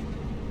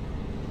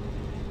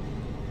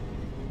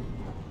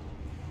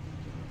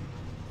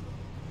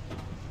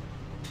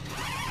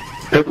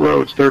 Pit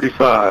road's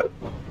 35.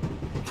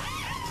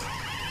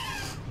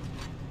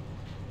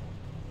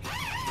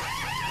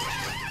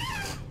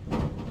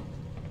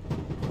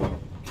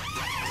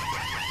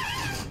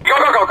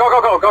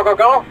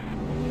 Go.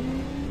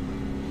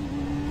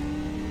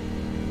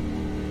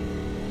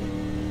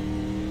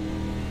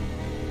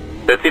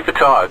 50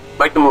 caught.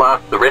 Make them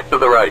last the rest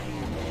of the race.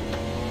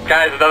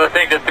 Guys, another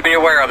thing just to be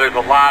aware of, there's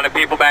a lot of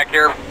people back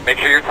here. Make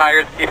sure your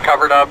tires keep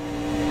covered up.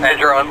 As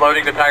you're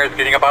unloading the tires,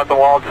 getting up out the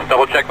wall, just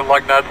double check them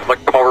lug nuts,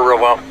 look them over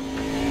real well.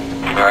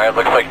 Alright,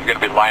 looks like you're going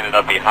to be lining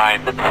up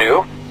behind the 2.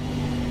 You're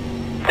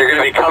going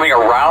to be coming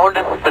around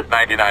the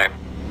 99.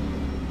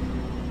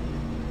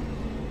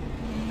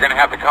 You're going to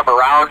have to come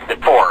around the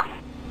 4.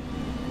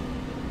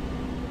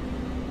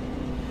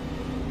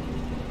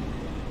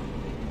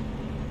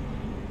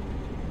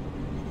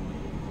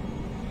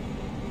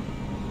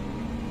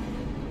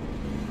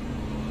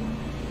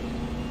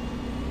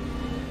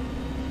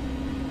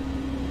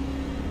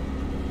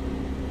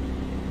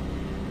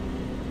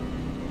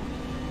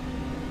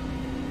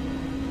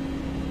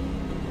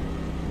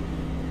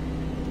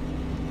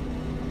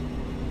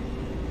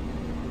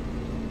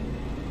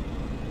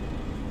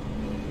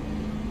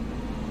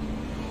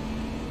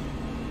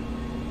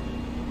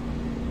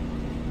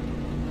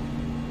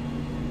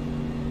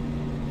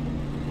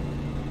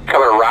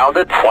 Coming around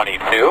at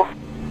 22. You're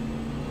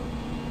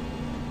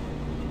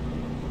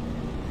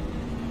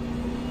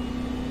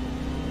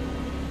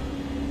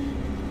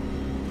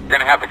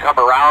going to have to come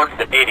around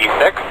at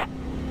 86.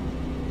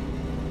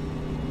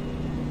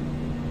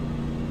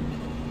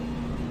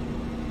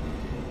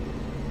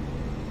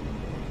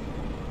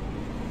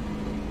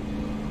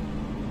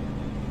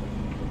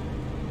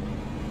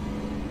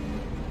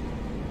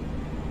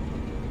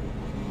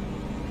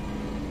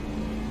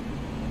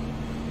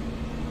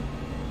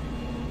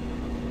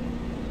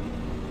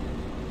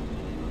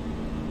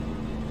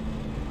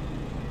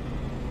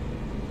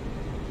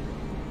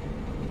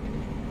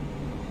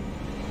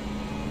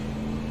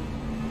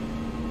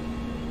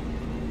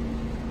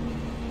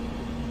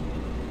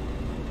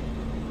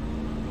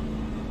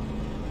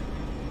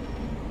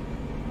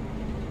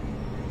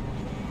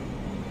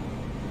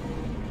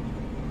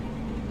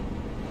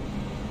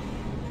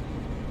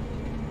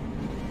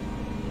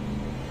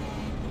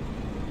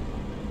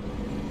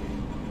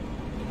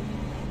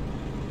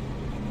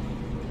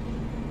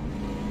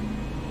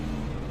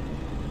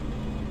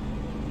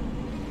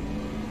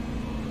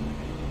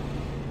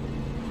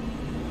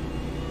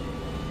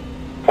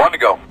 One to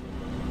go.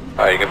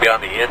 Alright, you're going to be on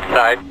the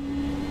inside.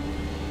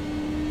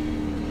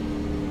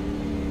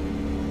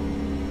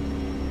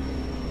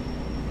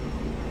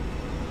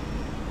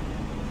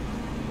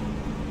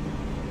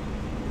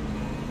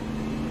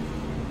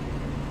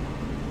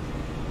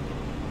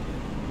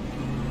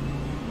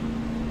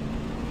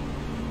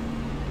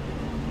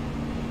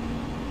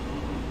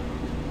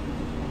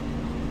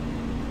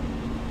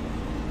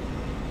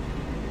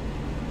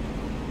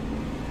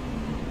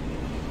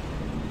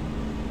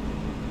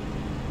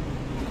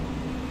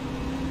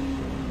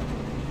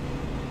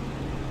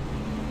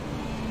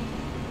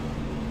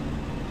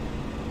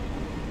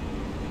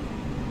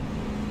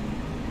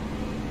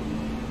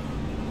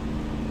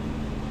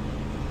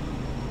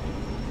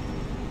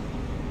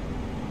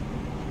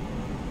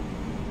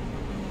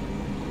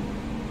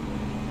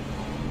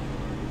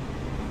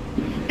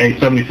 Hey,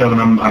 77,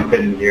 I'm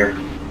fitting here.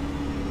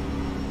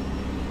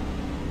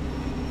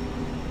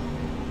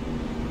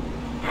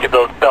 Give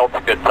those belts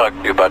a good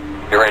tug too, bud.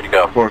 You're ready to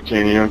go.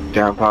 14, you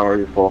down power,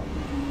 you're full.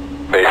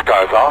 Base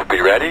cars off, be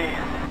ready.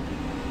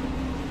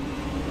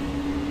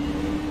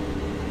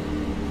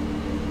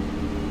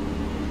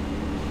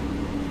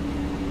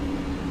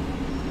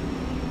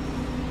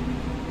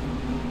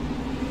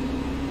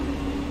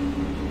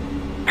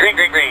 Green,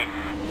 green, green.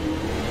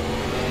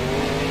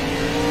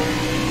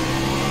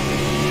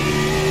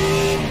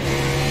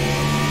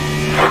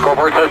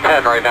 Scoreboard says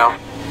 10 right now.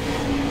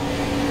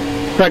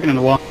 Cracking in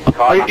the wall.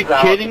 Are you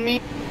kidding me?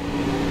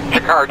 What's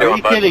your car doing, Are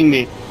you kidding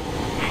me?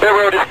 The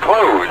road is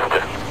closed.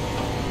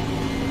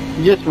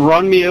 You just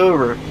run me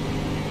over.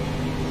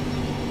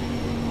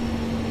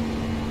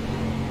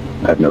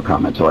 I have no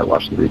comment until I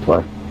watch the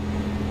replay.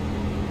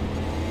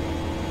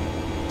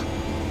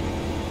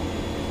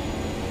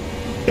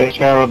 This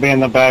guy will be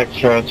in the back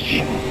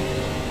stretch.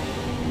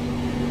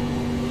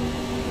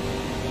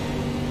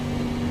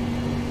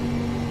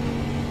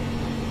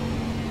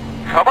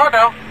 Come on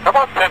now. Come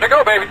on, 10 to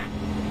go, baby.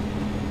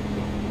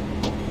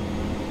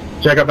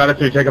 Check up out of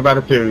 2, check up out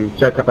of 2,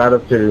 check up out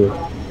of 2.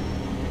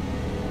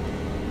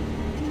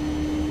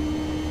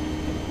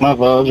 My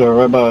buds are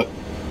right about.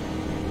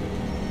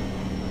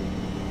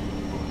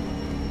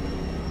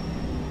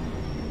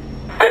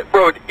 Pit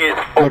road is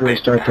What do open. we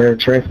start there,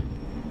 Trey?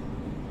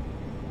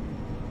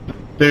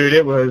 Dude,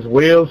 it was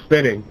wheels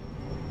spinning.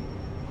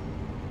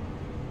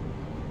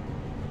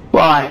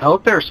 Well, I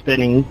hope they're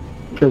spinning,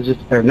 because if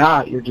they're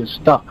not, you're just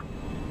stuck.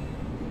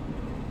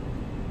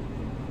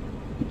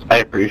 I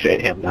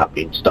appreciate him not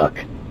being stuck.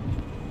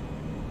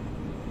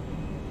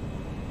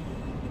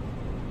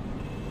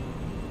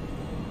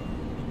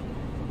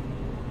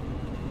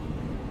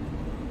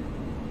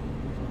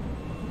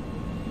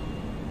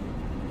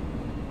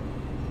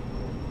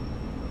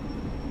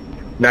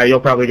 Now you'll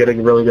probably get a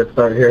really good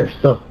start here,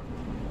 so.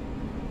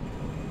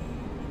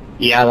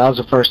 Yeah, that was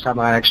the first time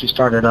I actually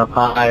started up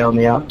high on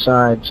the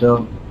outside,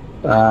 so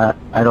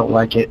I don't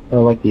like it. I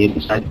don't like the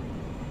inside.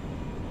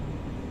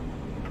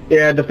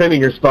 Yeah, defending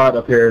your spot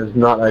up here is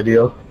not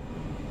ideal.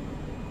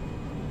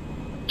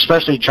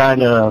 Especially trying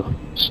to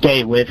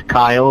stay with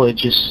Kyle, it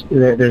just,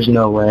 there's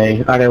no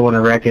way. I didn't want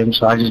to wreck him,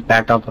 so I just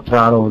backed off the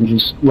throttle and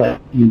just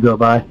let you go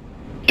by.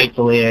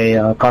 Thankfully,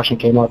 a caution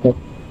came out though.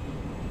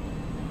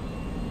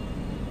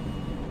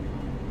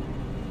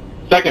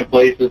 Second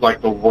place is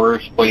like the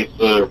worst place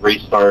to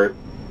restart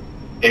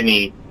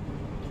any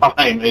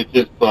time. It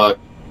just sucks.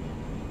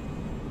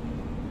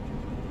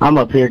 I'm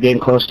up here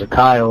getting close to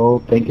Kyle,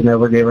 thinking that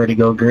we're getting ready to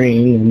go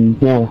green,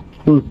 and yeah.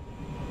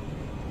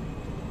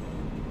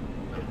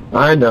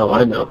 I know.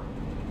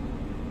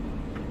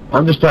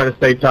 I'm just trying to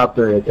stay top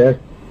 3, okay?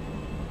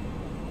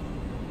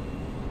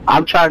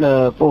 I'm trying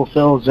to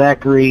fulfill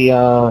Zachary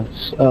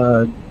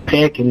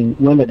pick and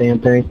win the damn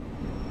thing.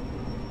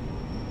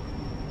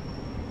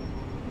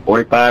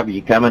 45, are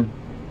you coming?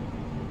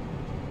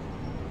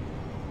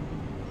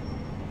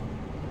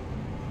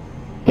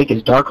 I think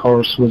his dark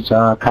horse was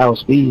Kyle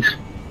Spees.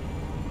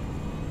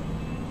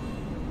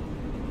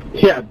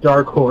 Yeah,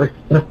 dark horse.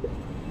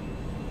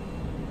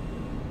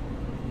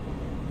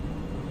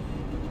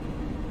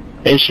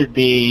 It should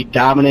be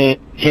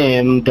dominant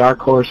him, dark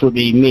horse would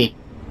be me.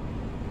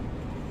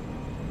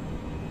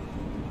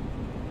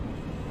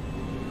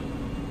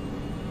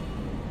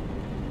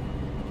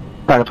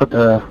 Trying to put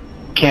the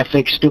can't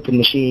fix stupid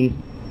machine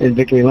in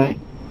victory lane.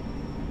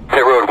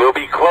 The road will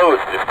be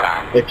closed this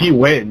time. If you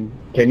win,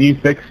 can you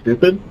fix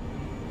stupid?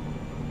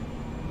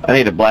 I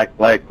need a black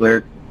flag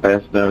cleared,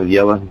 passed down with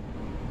yellow.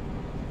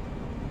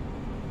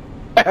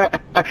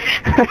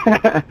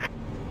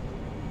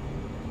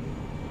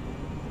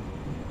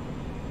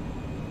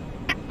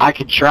 I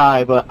could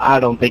try, but I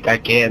don't think I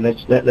can.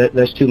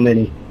 That's too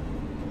many.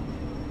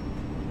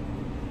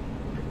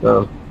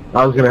 So,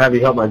 I was going to have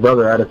you help my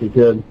brother out if you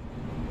could.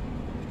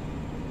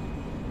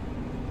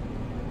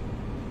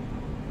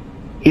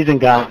 He's in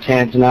God's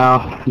hands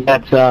now.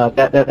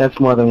 That's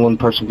more than one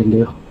person can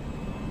do.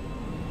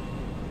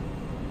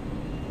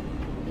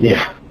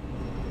 Yeah.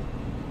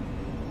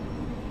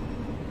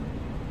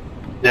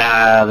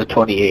 Nah, the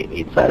 28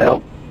 needs that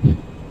help.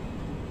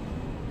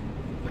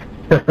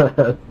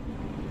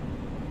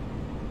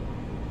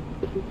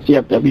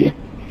 CFW.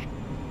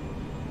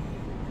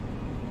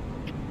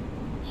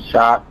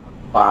 Shot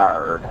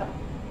fired.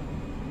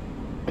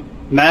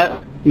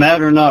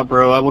 Matt or not,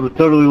 bro, I would have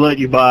totally let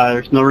you by.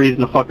 There's no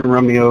reason to fucking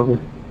run me over.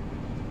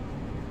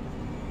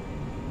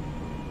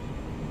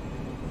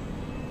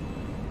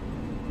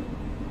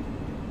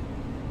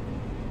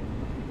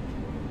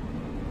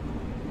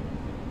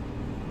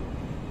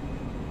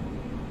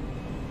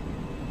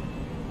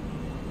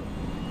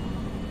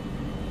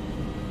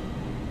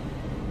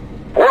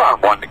 We're on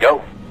 1 to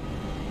go.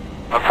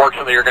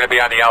 Unfortunately, you're going to be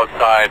on the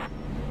outside.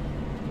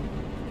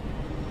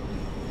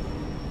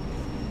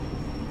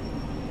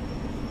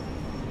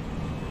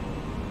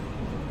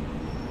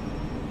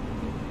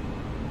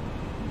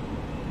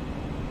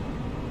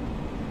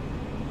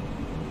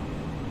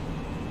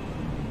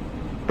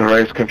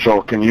 Race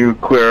control, can you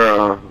clear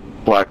a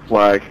black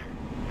flag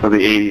for the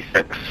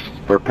 86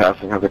 for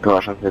passing of the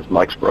caution? His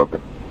mic's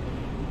broken.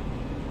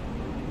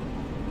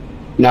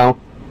 No.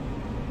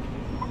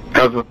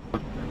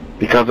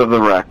 Because of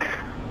the wreck.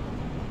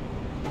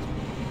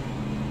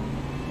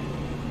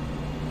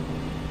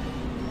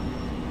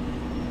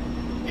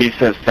 He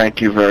says thank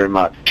you very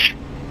much.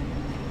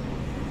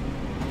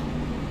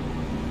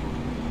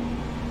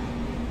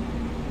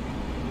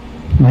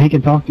 Well, he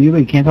can talk to you, but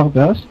he can't talk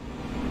to us?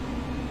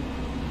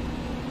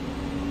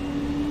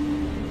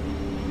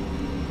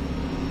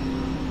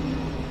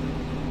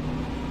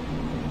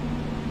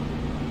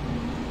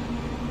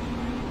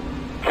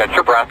 Catch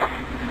your breath.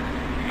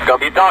 It's going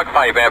to be a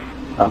dogfight, man.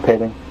 Okay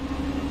then.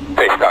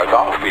 Pace cars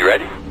off. Be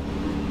ready.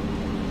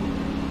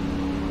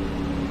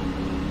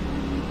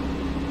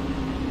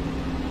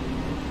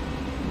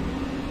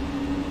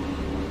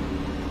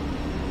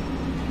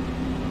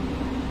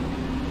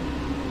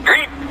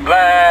 Green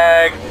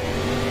flag.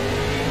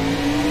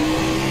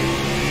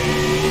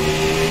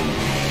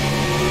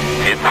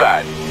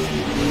 Inside.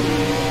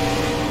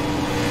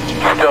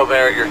 Still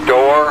there at your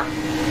door.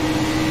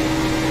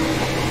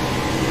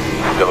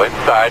 Still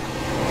inside.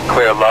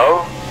 Clear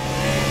low.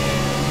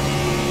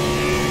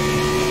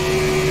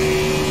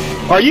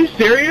 Are you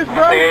serious,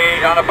 bro?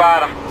 Stay on the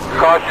bottom.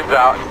 Caution's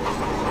out.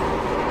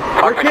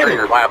 Talk to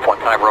your lap one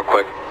time real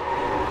quick.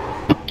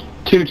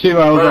 2-2,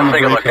 I was Let's on the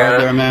take a brake look at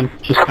there, it. man.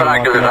 Just Couple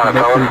kind of actors walking on up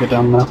his a own. bit,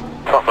 down now.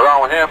 Something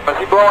wrong with him. Is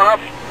he blowing up?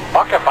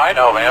 Fuck if I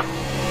know, man.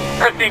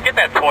 Christine, get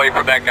that toy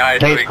from that guy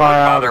so Pace he car can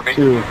out bother me.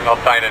 too. I'll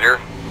sign it here.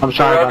 I'm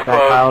sorry about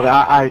that, Kyle.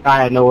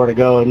 I had nowhere to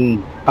go,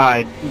 and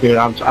I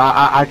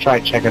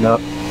tried checking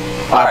up.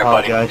 I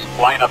apologize.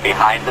 Buddy. Line up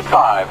behind the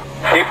 5.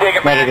 See if they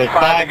can But it manage is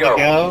 5 to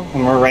go.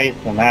 and we're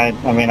racing. I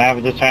mean, I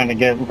was just trying to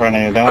get in front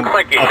of you. Don't Looks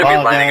like you should be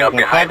lining up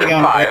behind the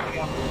 5.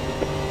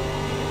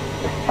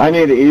 I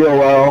need an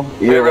EOL.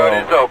 The road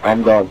is open.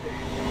 I'm done.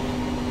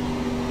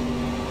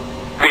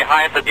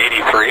 Behind the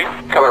 83.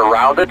 Coming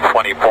around the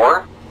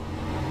 24.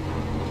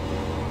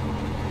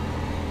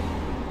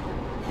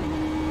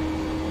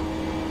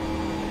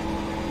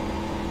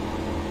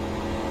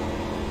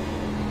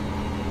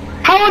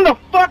 How in the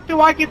fuck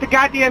do I get the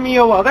goddamn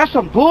EOL? That's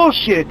some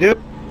bullshit,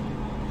 dude.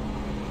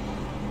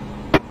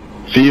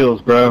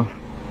 Feels, bro.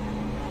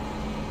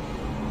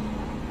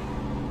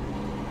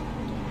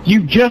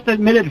 You just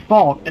admitted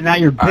fault, and now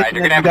you're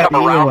bitching that you got the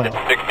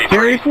EOL.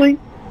 Seriously?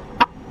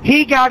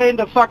 He got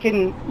into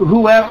fucking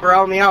whoever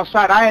on the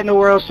outside. I had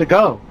nowhere else to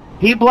go.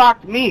 He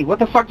blocked me. What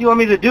the fuck do you want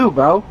me to do,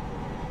 bro?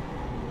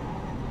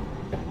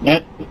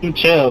 Yeah, you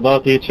chill,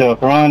 both of you chill.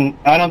 For one,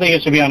 I don't think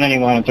it should be on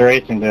anyone at the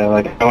racing day.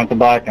 Like, I went to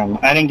block him.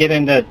 I didn't get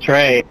into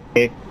Trey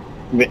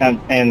and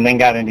then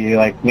got into you.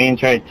 Like, me and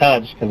Trey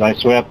touched because I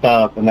swept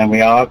up, and then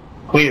we all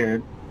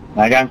cleared.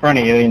 I got in front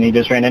of you, and he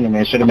just ran into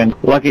me. It should have been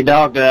Lucky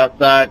dog to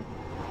outside.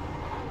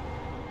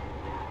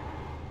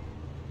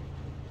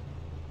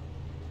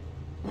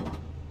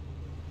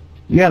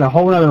 You got a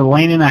whole other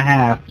lane and a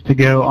half to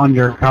go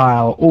under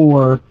Kyle,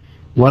 or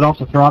let off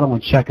the throttle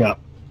and check up.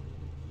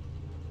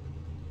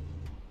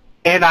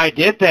 And I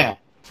did that.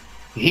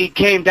 He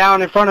came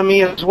down in front of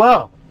me as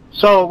well.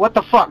 So what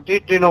the fuck? Do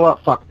you know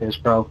what? Fuck this,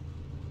 bro.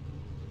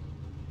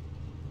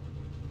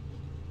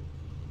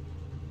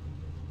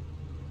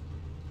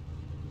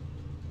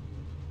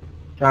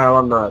 Kyle,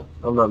 I'm not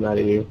mad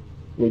at you.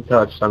 We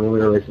touched. I mean, we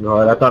were racing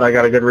hard. I thought I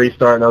got a good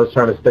restart, and I was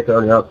trying to stick it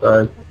on the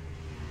outside.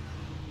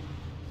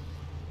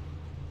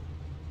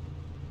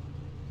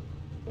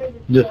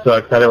 Just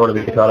sucks. I didn't want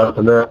to be caught up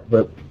in that,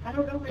 but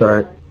it's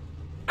alright.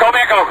 Go,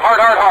 man, go. Hard,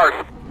 hard,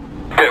 hard.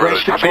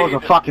 Race control's a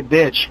fucking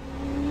bitch.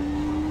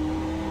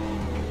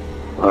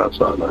 Oh, that's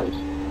not nice.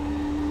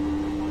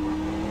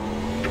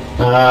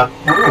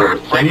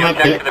 Radio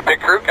check to the pit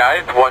crew,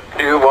 guys. 1,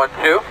 2, 1,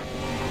 2.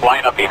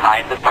 Line up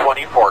behind the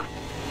 24.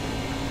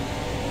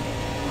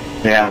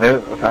 Yeah,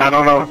 I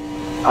don't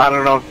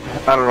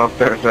know if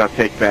there's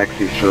take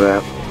backsies for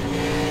that.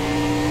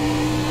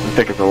 I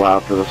think it's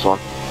allowed for this one.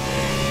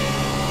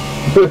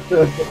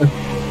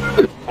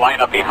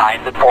 Line up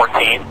behind the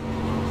 14.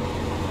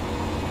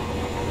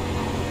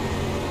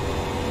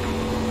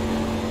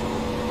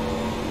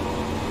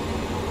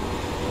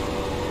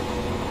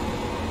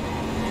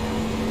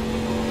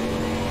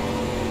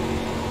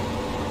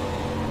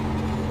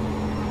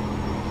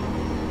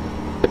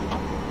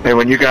 Hey,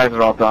 when you guys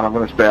are all done, I'm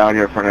going to stay out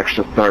here for an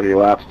extra 30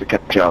 laps to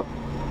catch up.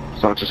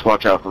 So just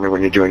watch out for me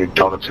when you're doing your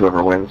donuts,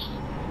 whoever wins.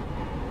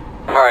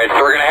 Alright, so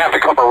we're going to have to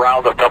come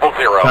around the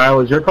 00. Kyle,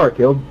 is your car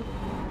killed?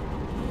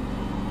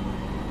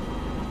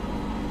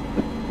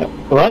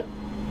 What?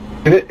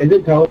 Is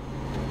it telling...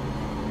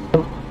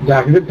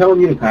 Zach, is it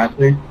telling you to pass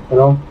me at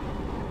all?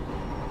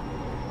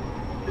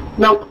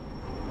 Nope.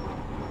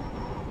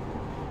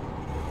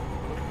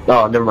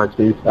 Oh, never mind,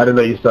 Steve. I didn't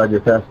know you started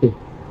your passing.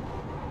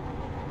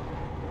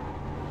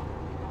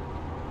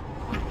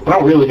 I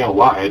don't really know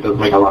why. It doesn't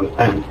make a lot of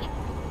sense.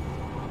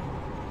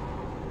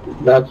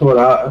 That's what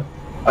I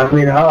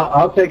mean,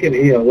 I'll take an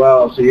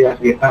EOL, so you have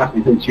to get past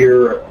me since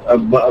you're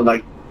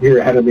you're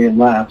ahead of me in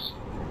laps.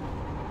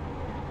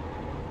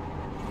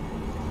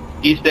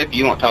 E-step,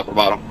 you want top or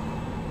bottom?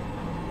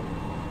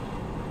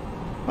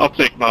 I'll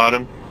take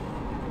bottom.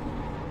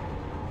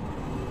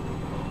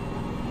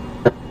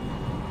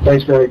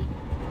 Thanks, Greg.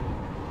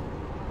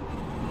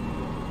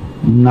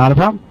 Not a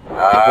problem.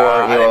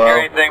 I didn't hear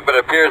anything, but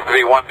it appears to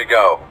be 1 to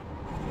go.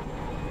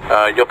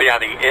 You'll be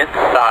on the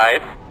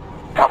inside.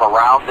 Come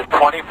around the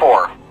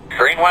 24.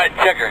 Green, white,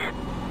 checker.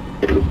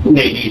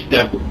 Nate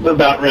E-step,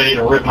 about ready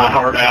to rip my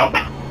heart out.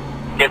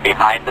 Get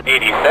behind the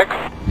 86.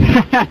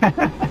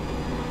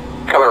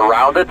 Coming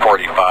around at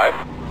 45.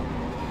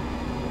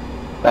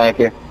 Thank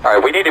you.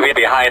 Alright, we need to be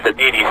behind the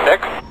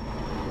 86.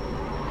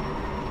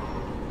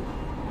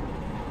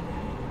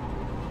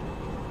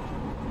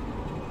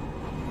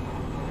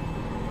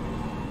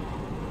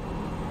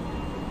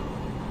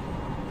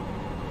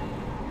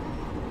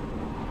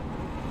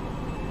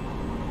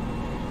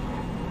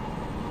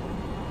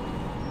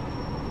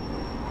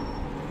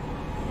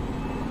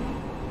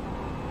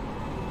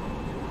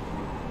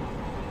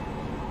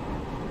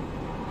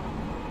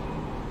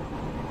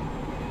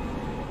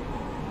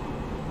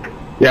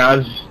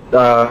 Yeah,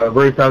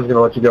 Bruce, I was going to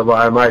let you go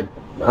by.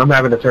 I'm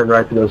having to turn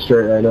right to go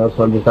straight right now,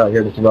 so I'm just out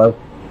here to survive.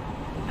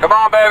 Come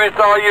on, baby, it's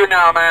all you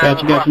now, man.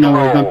 Gotcha, no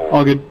worries, man.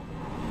 All good.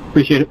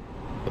 Appreciate it.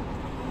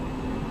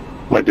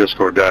 My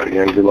Discord died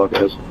again. Good luck,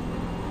 guys.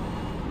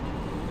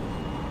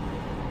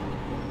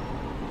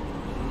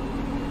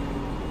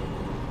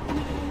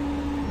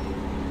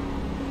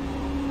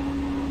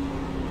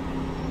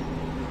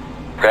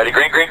 Ready,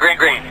 green, green, green,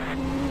 green.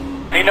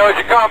 He knows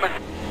you're coming.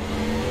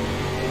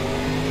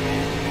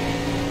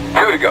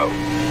 2 to go.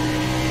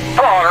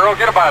 Come on, Earl,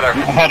 get him by there. I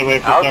had to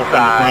wait for stuff from the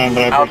front,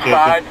 but I appreciate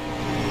outside.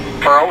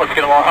 Earl, let's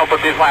get a little help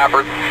with these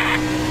lappers.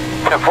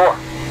 10-4.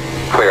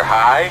 Clear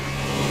high.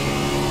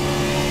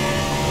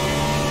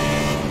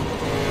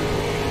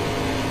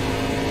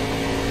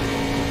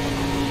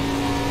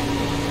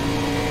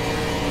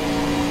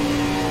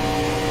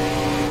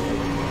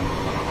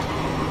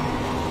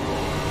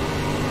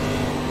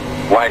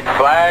 White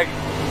flag,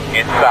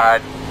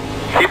 inside.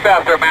 Keep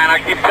after, man, I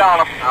keep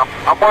telling him.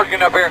 I'm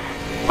working up here.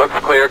 Looks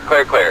clear,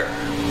 clear, clear.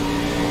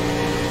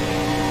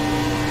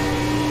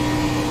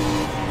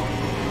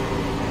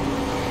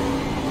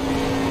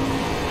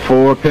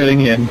 4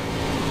 pitting in.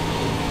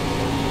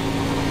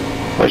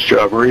 Nice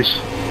job, Reese.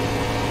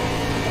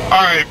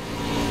 Alright,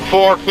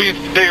 4, please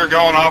stay or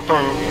going off the,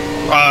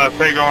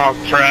 stay going off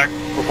the track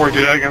before you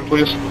do that again,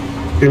 please.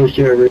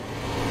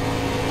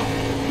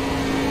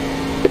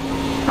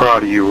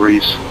 Proud of you,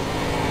 Reese.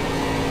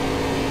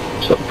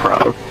 So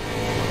proud.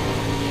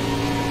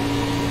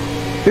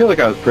 I feel like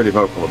I was pretty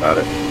vocal about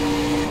it.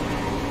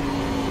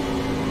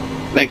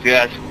 Thanks,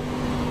 guys.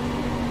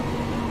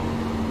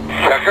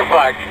 Check your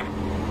flag.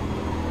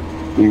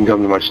 You can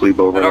come to my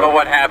sleepover. I don't know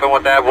what happened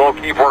with that. We'll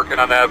keep working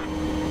on that.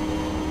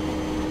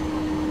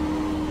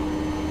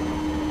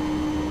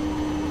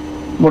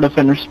 What if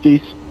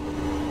interspecies?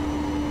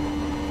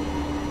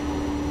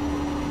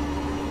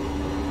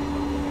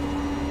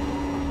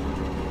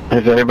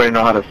 Does anybody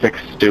know how to fix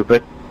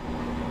stupid?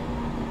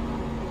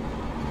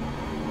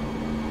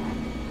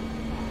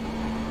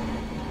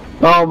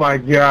 Oh my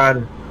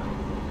god.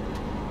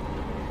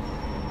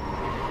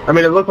 I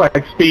mean, it looked like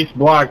Speece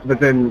blocked,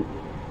 but then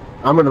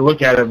I'm going to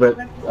look at it, but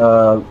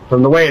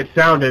from the way it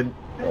sounded,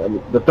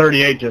 the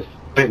 38 just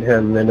hit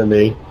him into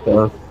me,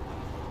 so.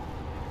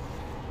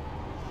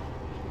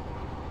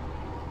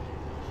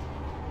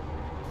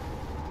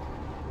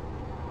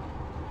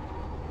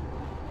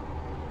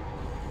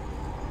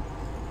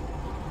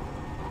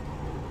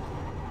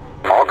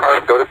 All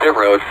cars go to pit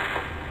road.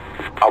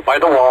 Out by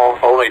the wall,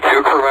 only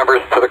 2 crew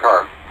members to the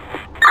car.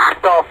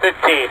 Stall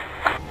 15.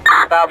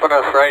 Stopping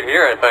us right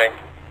here, I think.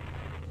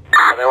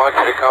 And they want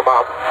you to come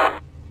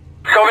up.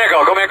 Go, man,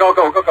 go, go, man, go,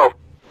 go, go, go.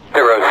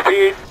 Pit road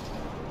speed.